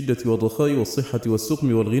عباس: بالشدة والرخاء والصحة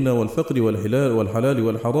والسقم والغنى والفقر والحلال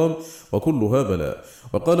والحرام وكلها بلاء.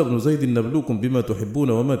 وقال ابن زيد: نبلوكم بما تحبون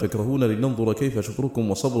وما تكرهون لننظر كيف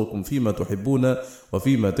شكركم وصبركم فيما تحبون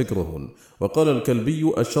وفيما تكرهون. وقال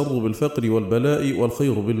الكلبي: الشر بالفقر والبلاء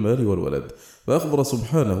والخير بالمال والولد. فأخبر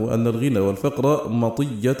سبحانه أن الغنى والفقر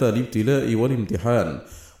مطية الابتلاء والامتحان.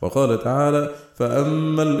 وقال تعالى: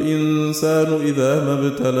 فأما الإنسان إذا ما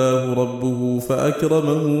ابتلاه ربه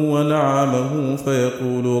فأكرمه ونعمه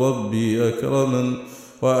فيقول ربي أكرمن،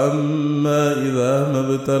 وأما إذا ما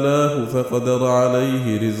ابتلاه فقدر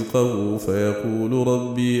عليه رزقه فيقول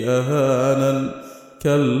ربي أهانن.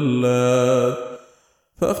 كلا.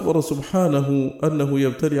 فأخبر سبحانه أنه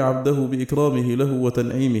يبتلي عبده بإكرامه له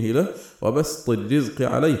وتنعيمه له وبسط الرزق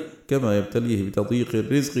عليه، كما يبتليه بتضييق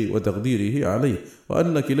الرزق وتقديره عليه،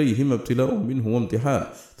 وأن كليهما ابتلاء منه وامتحان.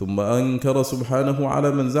 ثم أنكر سبحانه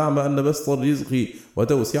على من زعم أن بسط الرزق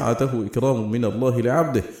وتوسعته إكرام من الله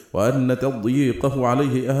لعبده، وأن تضييقه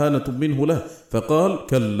عليه أهانة منه له، فقال: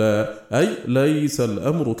 كلا، أي ليس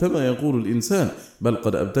الأمر كما يقول الإنسان، بل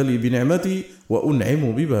قد أبتلي بنعمتي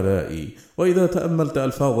وأنعم ببلائي. وإذا تأملت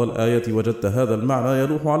ألفاظ الآية وجدت هذا المعنى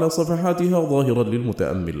يلوح على صفحاتها ظاهرا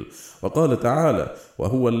للمتأمل. وقال تعالى: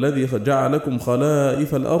 وهو الذي جعلكم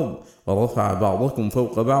خلائف الأرض ورفع بعضكم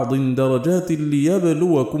فوق بعض درجات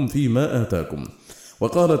ليبلوكم فيما آتاكم.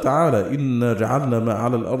 وقال تعالى: إنا جعلنا ما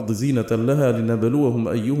على الأرض زينة لها لنبلوهم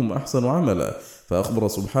أيهم أحسن عملا. فأخبر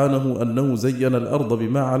سبحانه أنه زين الأرض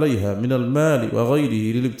بما عليها من المال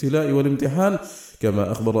وغيره للابتلاء والامتحان،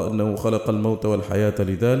 كما أخبر أنه خلق الموت والحياة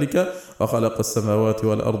لذلك، وخلق السماوات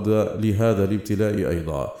والأرض لهذا الابتلاء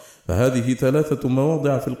أيضا. فهذه 3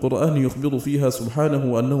 مواضع في القرآن يخبر فيها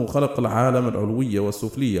سبحانه أنه خلق العالم العلوي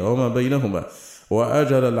والسفلي وما بينهما،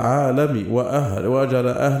 وأجل العالم وأجل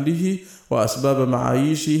أهله وأسباب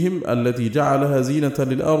معايشهم التي جعلها زينة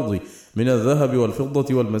للأرض من الذهب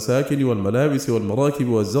والفضة والمساكن والملابس والمراكب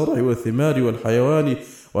والزرع والثمار والحيوان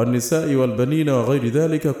والنساء والبنين وغير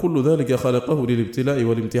ذلك، كل ذلك خلقه للابتلاء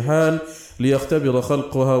والامتحان ليختبر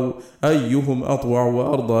خلقه أيهم أطوع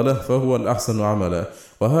وأرضى له فهو الأحسن عملا.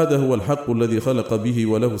 وهذا هو الحق الذي خلق به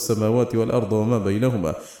وله السماوات والأرض وما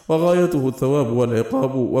بينهما، وغايته الثواب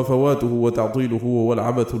والعقاب، وفواته وتعطيله هو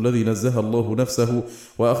العبث الذي نزه الله نفسه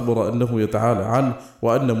وأخبر أنه يتعالى عنه،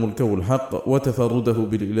 وأن ملكه الحق وتفرده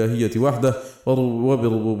بالإلهية وحده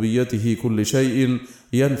وبربوبيته كل شيء،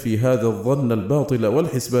 ينفي هذا الظن الباطل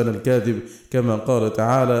والحسبان الكاذب، كما قال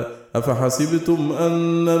تعالى: أفحسبتم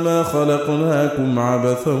أنما خلقناكم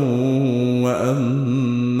عبثا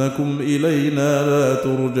وأنكم إلينا لا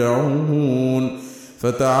ترجعون.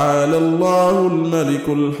 فتعالى الله الملك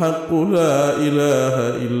الحق لا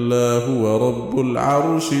إله إلا هو رب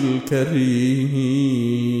العرش الكريم.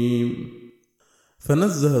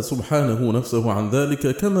 فنزه سبحانه نفسه عن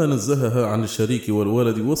ذلك، كما نزهها عن الشريك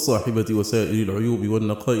والولد والصاحبة وسائر العيوب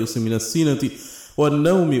والنقائص من السنة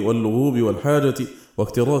والنوم واللغوب والحاجة،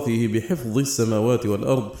 واكتراثه بحفظ السماوات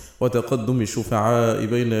والأرض وتقدم الشفعاء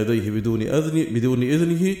بين يديه بدون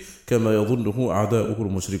إذنه كما يظنه أعداؤه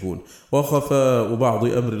المشركون، وخفاء بعض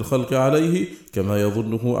أمر الخلق عليه كما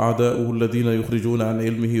يظنه أعداؤه الذين يخرجون عن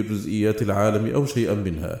علمه جزئيات العالم أو شيئا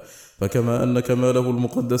منها. فكما أن كماله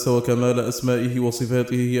المقدس وكمال أسمائه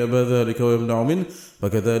وصفاته يأبى ذلك ويمنع منه،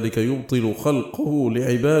 فكذلك يبطل خلقه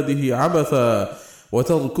لعباده عبثا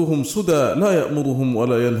وتركهم سدى، لا يأمرهم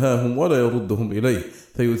ولا ينهاهم ولا يردهم إليه،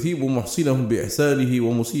 فيثيب محسنهم بإحسانه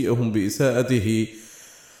ومسيئهم بإساءته،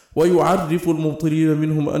 ويعرف المبطلين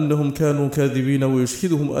منهم أنهم كانوا كاذبين،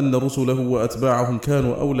 ويشهدهم أن رسله وأتباعهم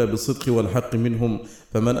كانوا أولى بالصدق والحق منهم.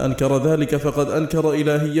 فمن أنكر ذلك فقد أنكر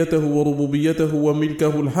إلهيته وربوبيته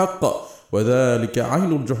وملكه الحق، وذلك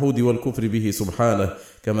عين الجحود والكفر به سبحانه،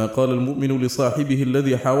 كما قال المؤمن لصاحبه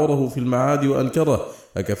الذي حاوره في المعاد وأنكره: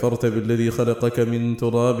 أكفرت بالذي خلقك من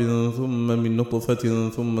تراب ثم من نطفة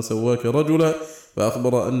ثم سواك رجلا،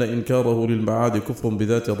 فأخبر أن إنكاره للمعاد كفر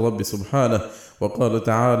بذات الرب سبحانه. وقال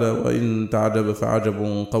تعالى: وإن تعجب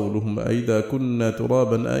فعجب قولهم أئذا كنا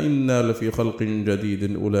ترابا أئنا لفي خلق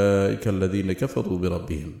جديد أولئك الذين كفروا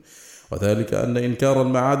بربهم. وذلك أن إنكار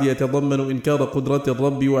المعاد يتضمن إنكار قدرة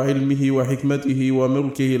الرب وعلمه وحكمته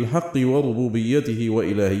وملكه الحق وربوبيته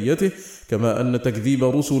وإلهيته، كما أن تكذيب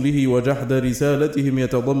رسله وجحد رسالتهم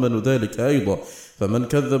يتضمن ذلك أيضا. فمن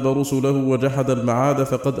كذب رسله وجحد المعاد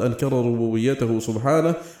فقد أنكر ربوبيته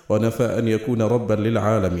سبحانه ونفى أن يكون ربا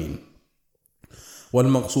للعالمين.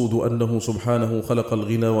 والمقصود أنه سبحانه خلق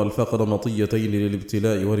الغنى والفقر مطيتين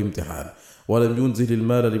للابتلاء والامتحان، ولم ينزل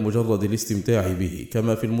المال لمجرد الاستمتاع به،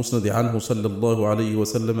 كما في المسند عنه صلى الله عليه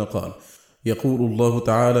وسلم قال: يقول الله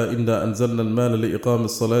تعالى: إنا أنزلنا المال لإقام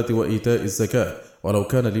الصلاة وإيتاء الزكاة، ولو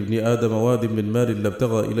كان لابن آدم واد من مال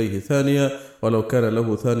لابتغى إليه ثانيا، ولو كان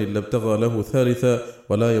له ثاني لابتغى له ثالثا،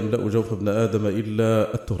 ولا يملأ جوف ابن آدم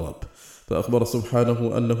إلا التراب. فأخبر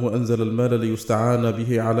سبحانه أنه أنزل المال ليستعان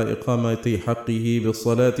به على إقامة حقه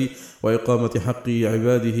بالصلاة وإقامة حق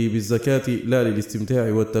عباده بالزكاة، لا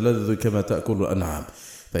للاستمتاع والتلذذ كما تأكل الأنعام.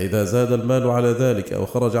 فإذا زاد المال على ذلك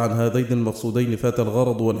وخرج عن هذين المقصودين فات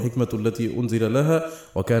الغرض والحكمة التي أنزل لها،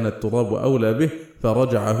 وكان التراب أولى به،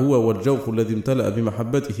 فرجع هو والجوف الذي امتلأ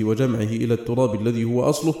بمحبته وجمعه إلى التراب الذي هو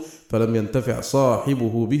أصله، فلم ينتفع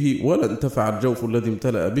صاحبه به، ولا انتفع الجوف الذي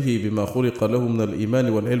امتلأ به بما خلق له من الإيمان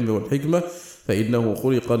والعلم والحكمة، فإنه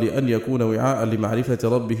خلق لأن يكون وعاء لمعرفة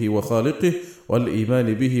ربه وخالقه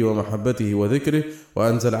والإيمان به ومحبته وذكره،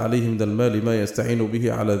 وأنزل عليه من المال ما يستعين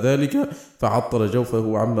به على ذلك، فعطل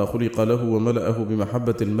جوفه عما خلق له وملأه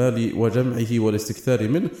بمحبة المال وجمعه والاستكثار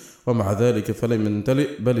منه، ومع ذلك فلم يمتلئ،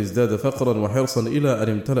 بل ازداد فقرا وحرصا إلى أن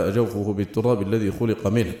امتلأ جوفه بالتراب الذي خلق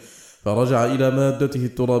منه، فرجع إلى مادته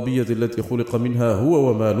الترابية التي خلق منها هو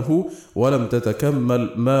وماله، ولم تتكمل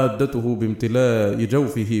مادته بامتلاء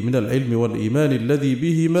جوفه من العلم والإيمان الذي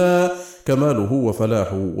بهما كماله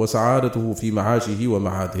وفلاحه وسعادته في معاشه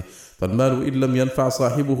ومعاده. فالمال إن لم ينفع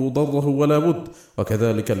صاحبه ضره ولا بد،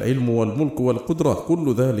 وكذلك العلم والملك والقدرة،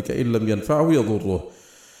 كل ذلك إن لم ينفعه يضره.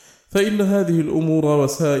 فإن هذه الأمور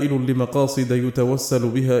وسائل لمقاصد يتوسل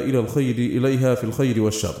بها إلى الخير إليها في الخير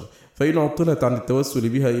والشر، فإن عطلت عن التوسل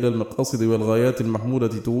بها إلى المقاصد والغايات المحمودة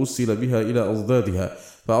توسل بها إلى أضدادها،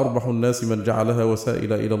 فأربح الناس من جعلها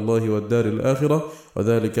وسائل إلى الله والدار الآخرة،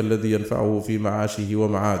 وذلك الذي ينفعه في معاشه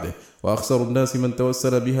ومعاده، وأخسر الناس من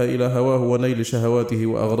توسل بها إلى هواه ونيل شهواته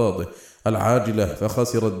وأغراضه العاجلة،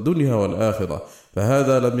 فخسر الدنيا والآخرة.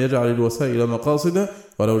 فهذا لم يجعل الوسائل مقاصدا،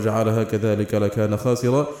 ولو جعلها كذلك لكان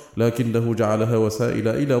خاسرا، لكنه جعلها وسائل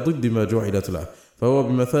إلى ضد ما جعلت له، فهو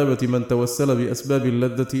بمثابة من توسل بأسباب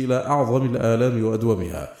اللذة إلى أعظم الآلام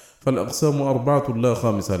وأدومها. فالأقسام 4 لا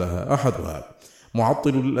خامس لها: أحدها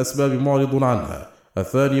معطل للأسباب معرض عنها،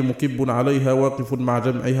 الثاني مكب عليها واقف مع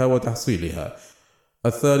جمعها وتحصيلها،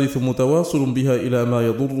 الثالث متواصل بها إلى ما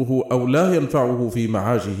يضره أو لا ينفعه في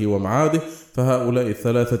معاشه ومعاده، فهؤلاء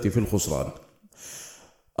الثلاثة في الخسران.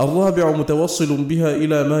 الرابع متوصل بها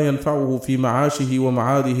إلى ما ينفعه في معاشه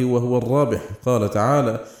ومعاده وهو الرابح. قال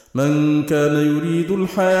تعالى: من كان يريد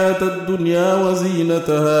الحياة الدنيا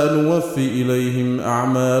وزينتها نوفي إليهم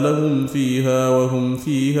أعمالهم فيها وهم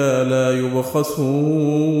فيها لا يبخسون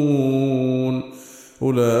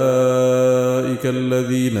أولئك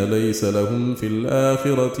الذين ليس لهم في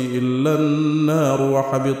الآخرة إلا النار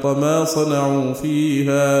وحبط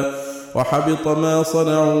ما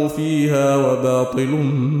صنعوا فيها وباطل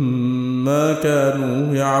ما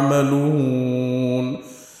كانوا يعملون.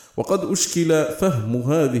 وقد أشكل فهم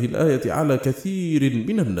هذه الآية على كثير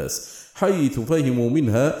من الناس، حيث فهموا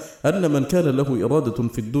منها أن من كان له إرادة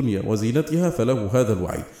في الدنيا وزينتها فله هذا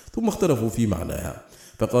الوعيد، ثم اختلفوا في معناها.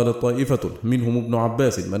 فقالت طائفة منهم ابن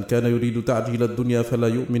عباس: من كان يريد تعجيل الدنيا فلا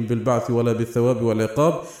يؤمن بالبعث ولا بالثواب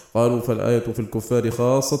والعقاب. قالوا: فالآية في الكفار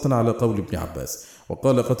خاصة على قول ابن عباس.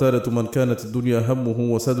 وقال قتادة: من كانت الدنيا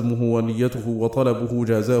همه وسدمه ونيته وطلبه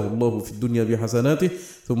جازاه الله في الدنيا بحسناته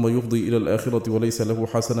ثم يفضي إلى الآخرة وليس له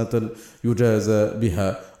حسنة يجازى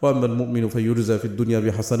بها، وأما المؤمن فيجزى في الدنيا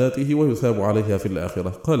بحسناته ويثاب عليها في الآخرة.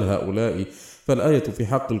 قال هؤلاء: فالآية في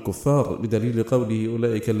حق الكفار بدليل قوله: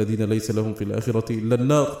 أولئك الذين ليس لهم في الآخرة إلا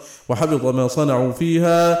النار وحبط ما صنعوا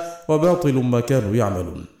فيها وباطل ما كانوا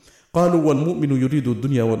يعملون. قالوا: والمؤمن يريد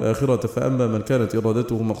الدنيا والآخرة، فأما من كانت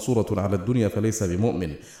إرادته مقصورة على الدنيا فليس بمؤمن.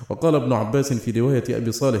 وقال ابن عباس في رواية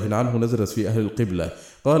أبي صالح عنه: نزلت في أهل القبلة.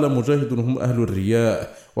 قال مجاهد: هم أهل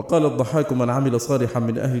الرياء. وقال الضحاك: من عمل صالحا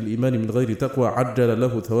من أهل الإيمان من غير تقوى عجل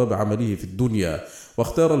له ثواب عمله في الدنيا.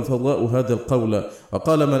 واختار الفضاء هذا القول،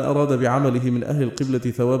 وقال: من أراد بعمله من أهل القبلة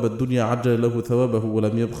ثواب الدنيا عجل له ثوابه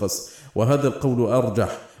ولم يبخس، وهذا القول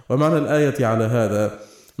أرجح. ومعنى الآية على هذا: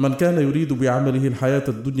 من كان يريد بعمله الحياة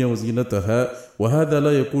الدنيا وزينتها، وهذا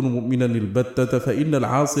لا يكون مؤمنا البتة، فإن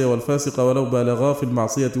العاصي والفاسق ولو بالغا في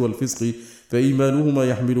المعصية والفسق فإيمانهما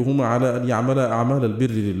يحملهما على أن يعملا أعمال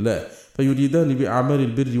البر لله، فيريدان بأعمال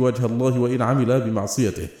البر وجه الله وإن عملا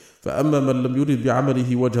بمعصيته. فأما من لم يرد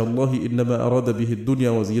بعمله وجه الله إنما أراد به الدنيا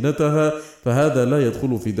وزينتها فهذا لا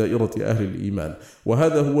يدخل في دائرة أهل الإيمان.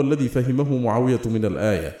 وهذا هو الذي فهمه معاوية من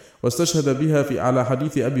الآية، واستشهد بها على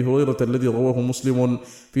حديث أبي هريرة الذي رواه مسلم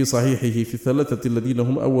في صحيحه: في الثلاثة الذين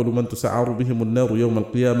هم أول من تسعر بهم النار يوم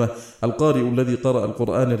القيامة: القارئ الذي قرأ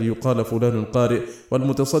القرآن ليقال فلان قارئ،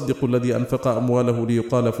 والمتصدق الذي أنفق أمواله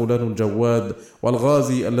ليقال فلان جواد،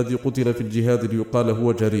 والغازي الذي قتل في الجهاد ليقال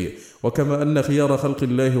هو جريء. وكما أن خيار خلق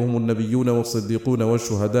الله هم النبيون والصديقون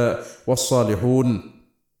والشهداء والصالحون،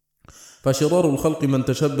 فشرار الخلق من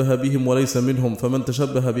تشبه بهم وليس منهم، فمن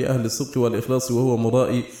تشبه بأهل الصدق والإخلاص وهو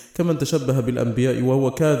مرائي كمن تشبه بالأنبياء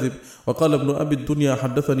وهو كاذب. وقال ابن أبي الدنيا: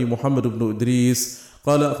 حدثني محمد بن إدريس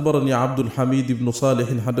قال: أخبرني عبد الحميد بن صالح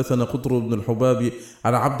حدثنا قطر بن الحباب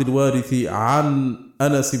عن عبد الوارث عن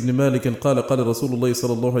أنس بن مالك قال: قال رسول الله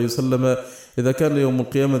صلى الله عليه وسلم: إذا كان يوم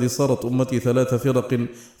القيامة صارت أمتي 3 فرق: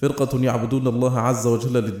 فرقة يعبدون الله عز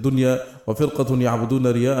وجل للدنيا، وفرقة يعبدون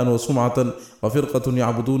رياء وسمعة، وفرقة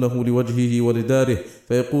يعبدونه لوجهه ولداره،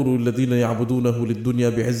 فيقول الذين يعبدونه للدنيا: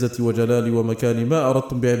 بعزة وجلال ومكان ما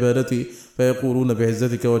أردتم بعبادتي؟ فيقولون: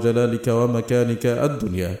 بعزتك وجلالك ومكانك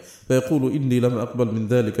الدنيا. فيقول: إني لم أقبل من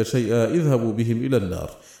ذلك شيئا، اذهبوا بهم إلى النار.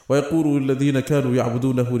 ويقول الذين كانوا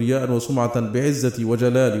يعبدونه رياء وسمعة: بعزتي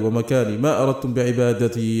وجلالي ومكاني ما أردتم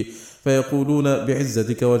بعبادتي؟ فيقولون: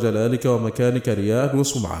 بعزتك وجلالك ومكانك رياء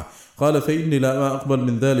وسمعة. قال: فإني لا أقبل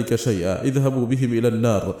من ذلك شيئا، اذهبوا بهم إلى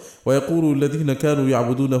النار. ويقول الذين كانوا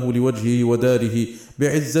يعبدونه لوجهه وداره: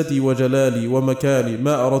 بعزتي وجلالي ومكاني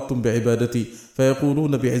ما أردتم بعبادتي؟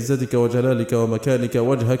 فيقولون: بعزتك وجلالك ومكانك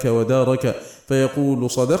وجهك ودارك. فيقول: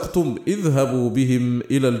 صدقتم، اذهبوا بهم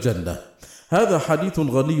إلى الجنة. هذا حديث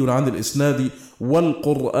غني عن الإسناد،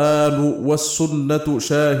 والقرآن والسنة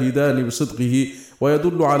شاهدان بصدقه،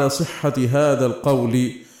 ويدل على صحة هذا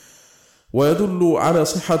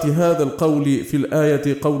القول في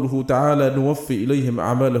الآية قوله تعالى: نوفي إليهم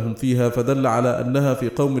أعمالهم فيها، فدل على أنها في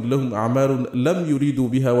قوم لهم أعمال لم يريدوا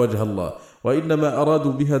بها وجه الله، وإنما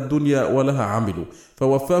أرادوا بها الدنيا ولها عملوا،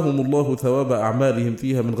 فوفاهم الله ثواب أعمالهم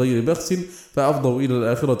فيها من غير بخس، فأفضوا إلى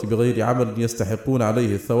الآخرة بغير عمل يستحقون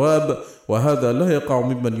عليه الثواب. وهذا لا يقع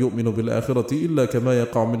ممن يؤمن بالآخرة إلا كما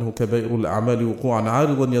يقع منه كبائر الأعمال وقوعا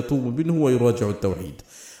عارضا يتوب منه ويراجع التوحيد.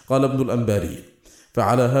 قال ابن الأنباري: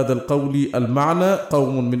 فعلى هذا القول المعنى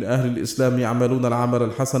قوم من أهل الإسلام يعملون العمل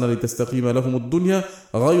الحسن لتستقيم لهم الدنيا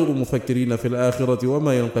غير مفكرين في الآخرة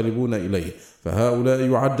وما ينقلبون إليه، فهؤلاء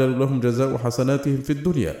يعجل لهم جزاء حسناتهم في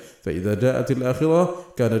الدنيا، فإذا جاءت الآخرة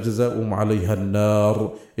كان جزاؤهم عليها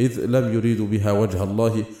النار، إذ لم يريدوا بها وجه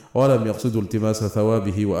الله ولم يقصدوا التماس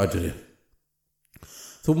ثوابه وأجره.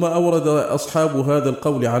 ثم أورد أصحاب هذا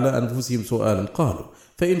القول على أنفسهم سؤالا، قالوا: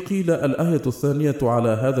 فإن قيل الآية الثانية على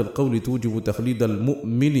هذا القول توجب تخليد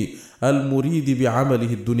المؤمن المريد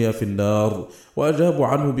بعمله الدنيا في النار، وأجابوا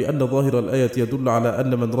عنه بأن ظاهر الآية يدل على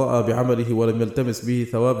أن من رأى بعمله ولم يلتمس به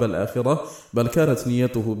ثواب الآخرة بل كانت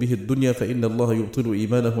نيته به الدنيا فإن الله يبطل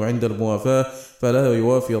إيمانه عند الموافاة فلا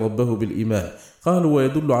يوافي ربه بالإيمان. قالوا: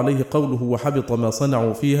 ويدل عليه قوله: وحبط ما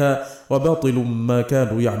صنعوا فيها وباطل ما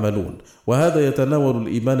كانوا يعملون، وهذا يتناول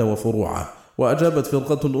الإيمان وفروعه. وأجابت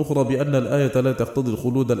فرقة أخرى بأن الآية لا تقتضي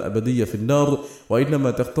الخلود الأبدي في النار،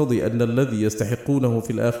 وإنما تقتضي أن الذي يستحقونه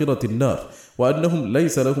في الآخرة النار، وأنهم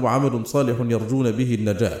ليس لهم عمل صالح يرجون به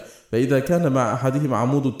النجاة، فإذا كان مع أحدهم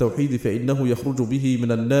عمود التوحيد فإنه يخرج به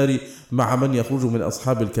من النار مع من يخرج من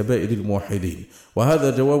أصحاب الكبائر الموحدين.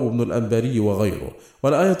 وهذا جواب ابن الأنباري وغيره،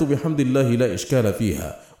 والآية بحمد الله لا إشكال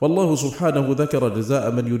فيها، والله سبحانه ذكر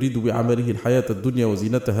جزاء من يريد بعمله الحياة الدنيا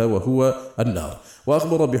وزينتها وهو النار،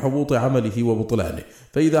 وأخبر بحبوط عمله وبطلانه،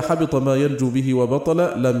 فإذا حبط ما ينجو به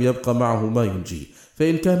وبطل لم يبق معه ما ينجيه،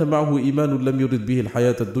 فإن كان معه إيمان لم يرد به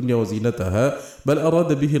الحياة الدنيا وزينتها بل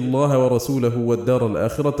أراد به الله ورسوله والدار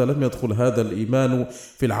الآخرة لم يدخل هذا الإيمان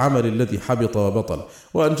في العمل الذي حبط وبطل،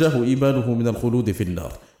 وأنجاه إيمانه من الخلود في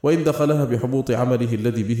النار، وإن دخلها بحبوط عمله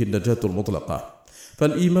الذي به النجاة المطلقة.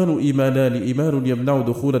 فالإيمان إيمانان: إيمان يمنع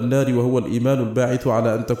دخول النار وهو الإيمان الباعث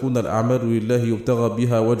على أن تكون الأعمال لله يبتغى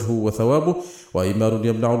بها وجهه وثوابه، وإيمان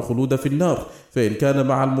يمنع الخلود في النار، فإن كان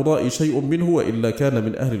مع المراء شيء منه وإلا كان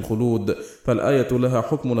من أهل الخلود، فالآية لها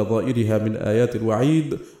حكم نظائرها من آيات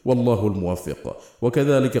الوعيد، والله الموفق.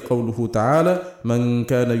 وكذلك قوله تعالى: من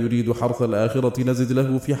كان يريد حرث الآخرة نزد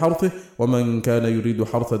له في حرثه ومن كان يريد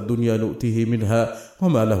حرث الدنيا نؤته منها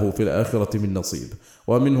وما له في الآخرة من نصيب.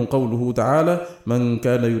 ومنه قوله تعالى: من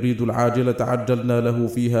كان يريد العاجلة عجلنا له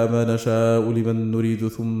فيها ما نشاء لمن نريد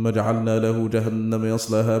ثم جعلنا له جهنم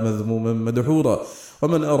يصلاها مذموما مدحورا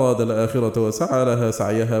ومن أراد الآخرة وسعى لها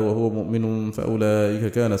سعيها وهو مؤمن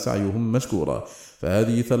فأولئك كان سعيهم مشكورا.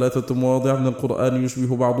 فهذه 3 مواضع من القرآن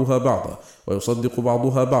يشبه بعضها بعضا ويصدق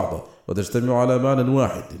بعضها بعضا وتجتمع على معنى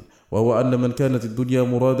واحد، وهو أن من كانت الدنيا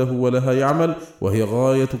مراده ولها يعمل وهي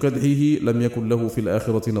غاية كدحه لم يكن له في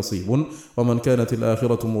الآخرة نصيب، ومن كانت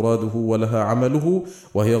الآخرة مراده ولها عمله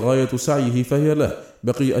وهي غاية سعيه فهي له.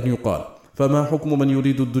 بقي أن يقال: فما حكم من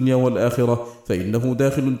يريد الدنيا والآخرة؟ فإنه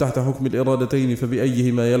داخل تحت حكم الإرادتين،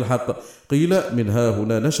 فبأيهما يلحق؟ قيل: من ها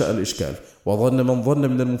هنا نشأ الإشكال، وظن من ظن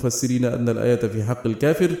من المفسرين أن الآية في حق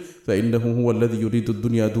الكافر فإنه هو الذي يريد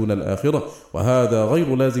الدنيا دون الآخرة، وهذا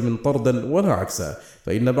غير لازم طردا ولا عكسا،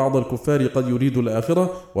 فإن بعض الكفار قد يريد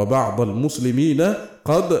الآخرة وبعض المسلمين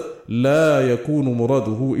قد لا يكون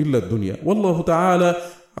مراده إلا الدنيا، والله تعالى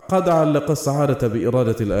قد علق السعادة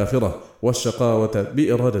بإرادة الآخرة والشقاوة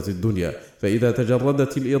بإرادة الدنيا، فإذا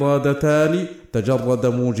تجردت الإرادتان تجرد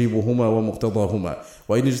موجبهما ومقتضاهما،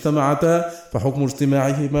 وإن اجتمعتا فحكم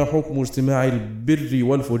اجتماعهما حكم اجتماع البر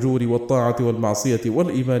والفجور والطاعة والمعصية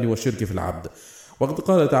والإيمان والشرك في العبد. وقد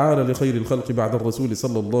قال تعالى لخير الخلق بعد الرسول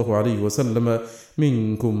صلى الله عليه وسلم: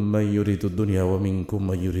 منكم من يريد الدنيا ومنكم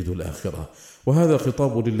من يريد الآخرة، وهذا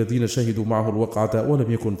خطاب للذين شهدوا معه الوقعة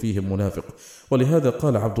ولم يكن فيهم منافق. ولهذا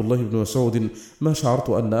قال عبد الله بن مسعود: ما شعرت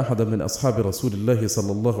أن أحدا من أصحاب رسول الله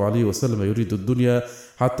صلى الله عليه وسلم يريد الدنيا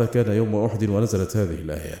حتى كان يوم أحد ونزلت هذه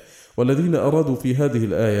الآية. والذين أرادوا في هذه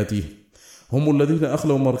الآية هم الذين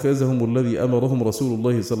أخلوا مركزهم الذي أمرهم رسول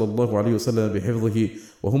الله صلى الله عليه وسلم بحفظه،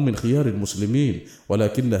 وهم من خيار المسلمين،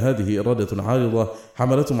 ولكن هذه إرادة عارضة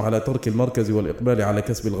حملتهم على ترك المركز والإقبال على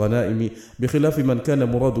كسب الغنائم، بخلاف من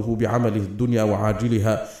كان مراده بعمله الدنيا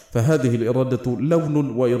وعاجلها، فهذه الإرادة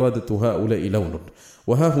لون وإرادة هؤلاء لون.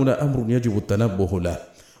 وها هنا أمر يجب التنبه له،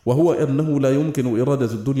 وهو أنه لا يمكن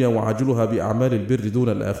إرادة الدنيا وعاجلها بأعمال البر دون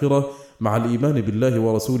الآخرة مع الإيمان بالله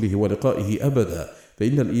ورسوله ولقائه أبدا،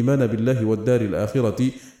 فإن الإيمان بالله والدار الآخرة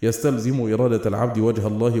يستلزم إرادة العبد وجه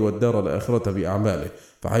الله والدار الآخرة بأعماله،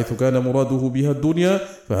 فحيث كان مراده بها الدنيا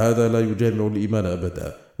فهذا لا يجامع الإيمان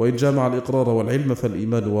أبدا، وإن جامع الإقرار والعلم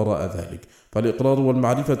فالإيمان وراء ذلك. فالإقرار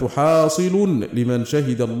والمعرفة حاصل لمن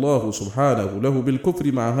شهد الله سبحانه له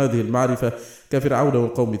بالكفر مع هذه المعرفة، كفرعون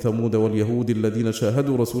وقوم ثمود واليهود الذين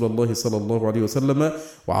شاهدوا رسول الله صلى الله عليه وسلم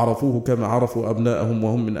وعرفوه كما عرفوا أبناءهم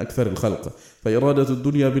وهم من أكثر الخلق. فإرادة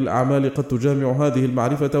الدنيا بالأعمال قد تجامع هذه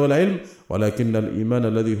المعرفة والعلم، ولكن الإيمان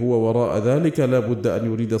الذي هو وراء ذلك لا بد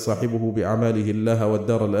أن يريد صاحبه بأعماله الله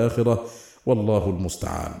والدار الآخرة، والله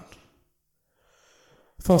المستعان.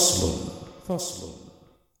 فصل.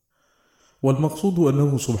 والمقصود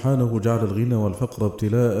أنه سبحانه جعل الغنى والفقر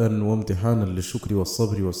ابتلاء وامتحانا للشكر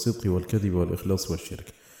والصبر والصدق والكذب والإخلاص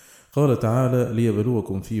والشرك. قال تعالى: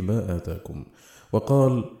 ليبلوكم فيما آتاكم.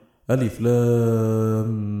 وقال: ألف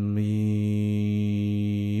لام ميم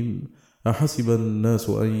أحسب الناس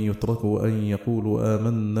أن يتركوا أن يقولوا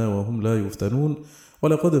آمنا وهم لا يفتنون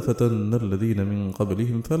ولقد فتنا الذين من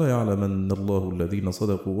قبلهم فلا يعلمن الله الذين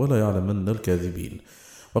صدقوا ولا يعلمن الكاذبين.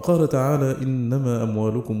 وقال تعالى: إنما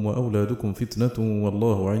أموالكم وأولادكم فتنة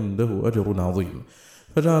والله عنده أجر عظيم.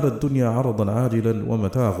 فجعل الدنيا عرضا عاجلا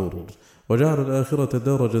ومتاع غرور، وجعل الآخرة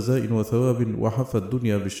دار جزاء وثواب، وحف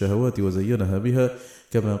الدنيا بالشهوات وزينها بها،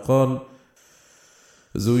 كما قال: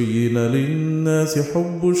 زين للناس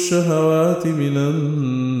حب الشهوات من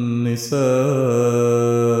النساء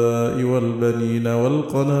والبنين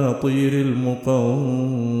والقناطير المقنطرة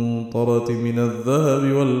من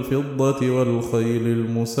الذهب والفضة والخيل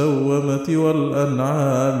المسومة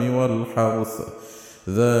والأنعام والحرث،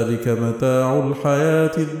 ذلك متاع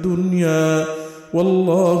الحياة الدنيا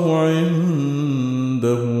والله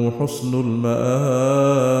عنده حسن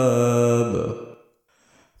المآب.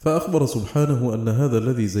 فأخبر سبحانه أن هذا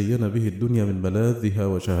الذي زين به الدنيا من ملاذها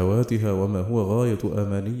وشهواتها وما هو غاية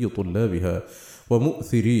أماني طلابها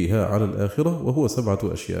ومؤثريها على الآخرة، وهو 7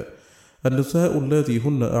 أشياء: النساء اللاتي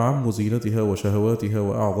هن أعم زينتها وشهواتها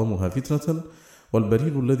وأعظمها فتنة،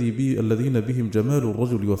 والبنين الذين بهم جمال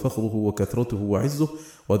الرجل وفخره وكثرته وعزه،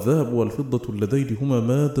 والذهب والفضة اللذين هما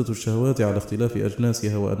مادة الشهوات على اختلاف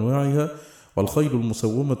أجناسها وأنواعها، والخيل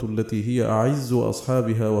المسومة التي هي أعز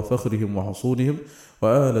أصحابها وفخرهم وحصونهم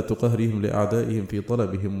وآلة قهرهم لأعدائهم في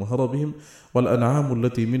طلبهم وهربهم، والأنعام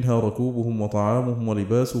التي منها ركوبهم وطعامهم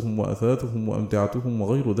ولباسهم وأثاثهم وأمتعتهم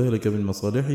وغير ذلك من مصالحهم،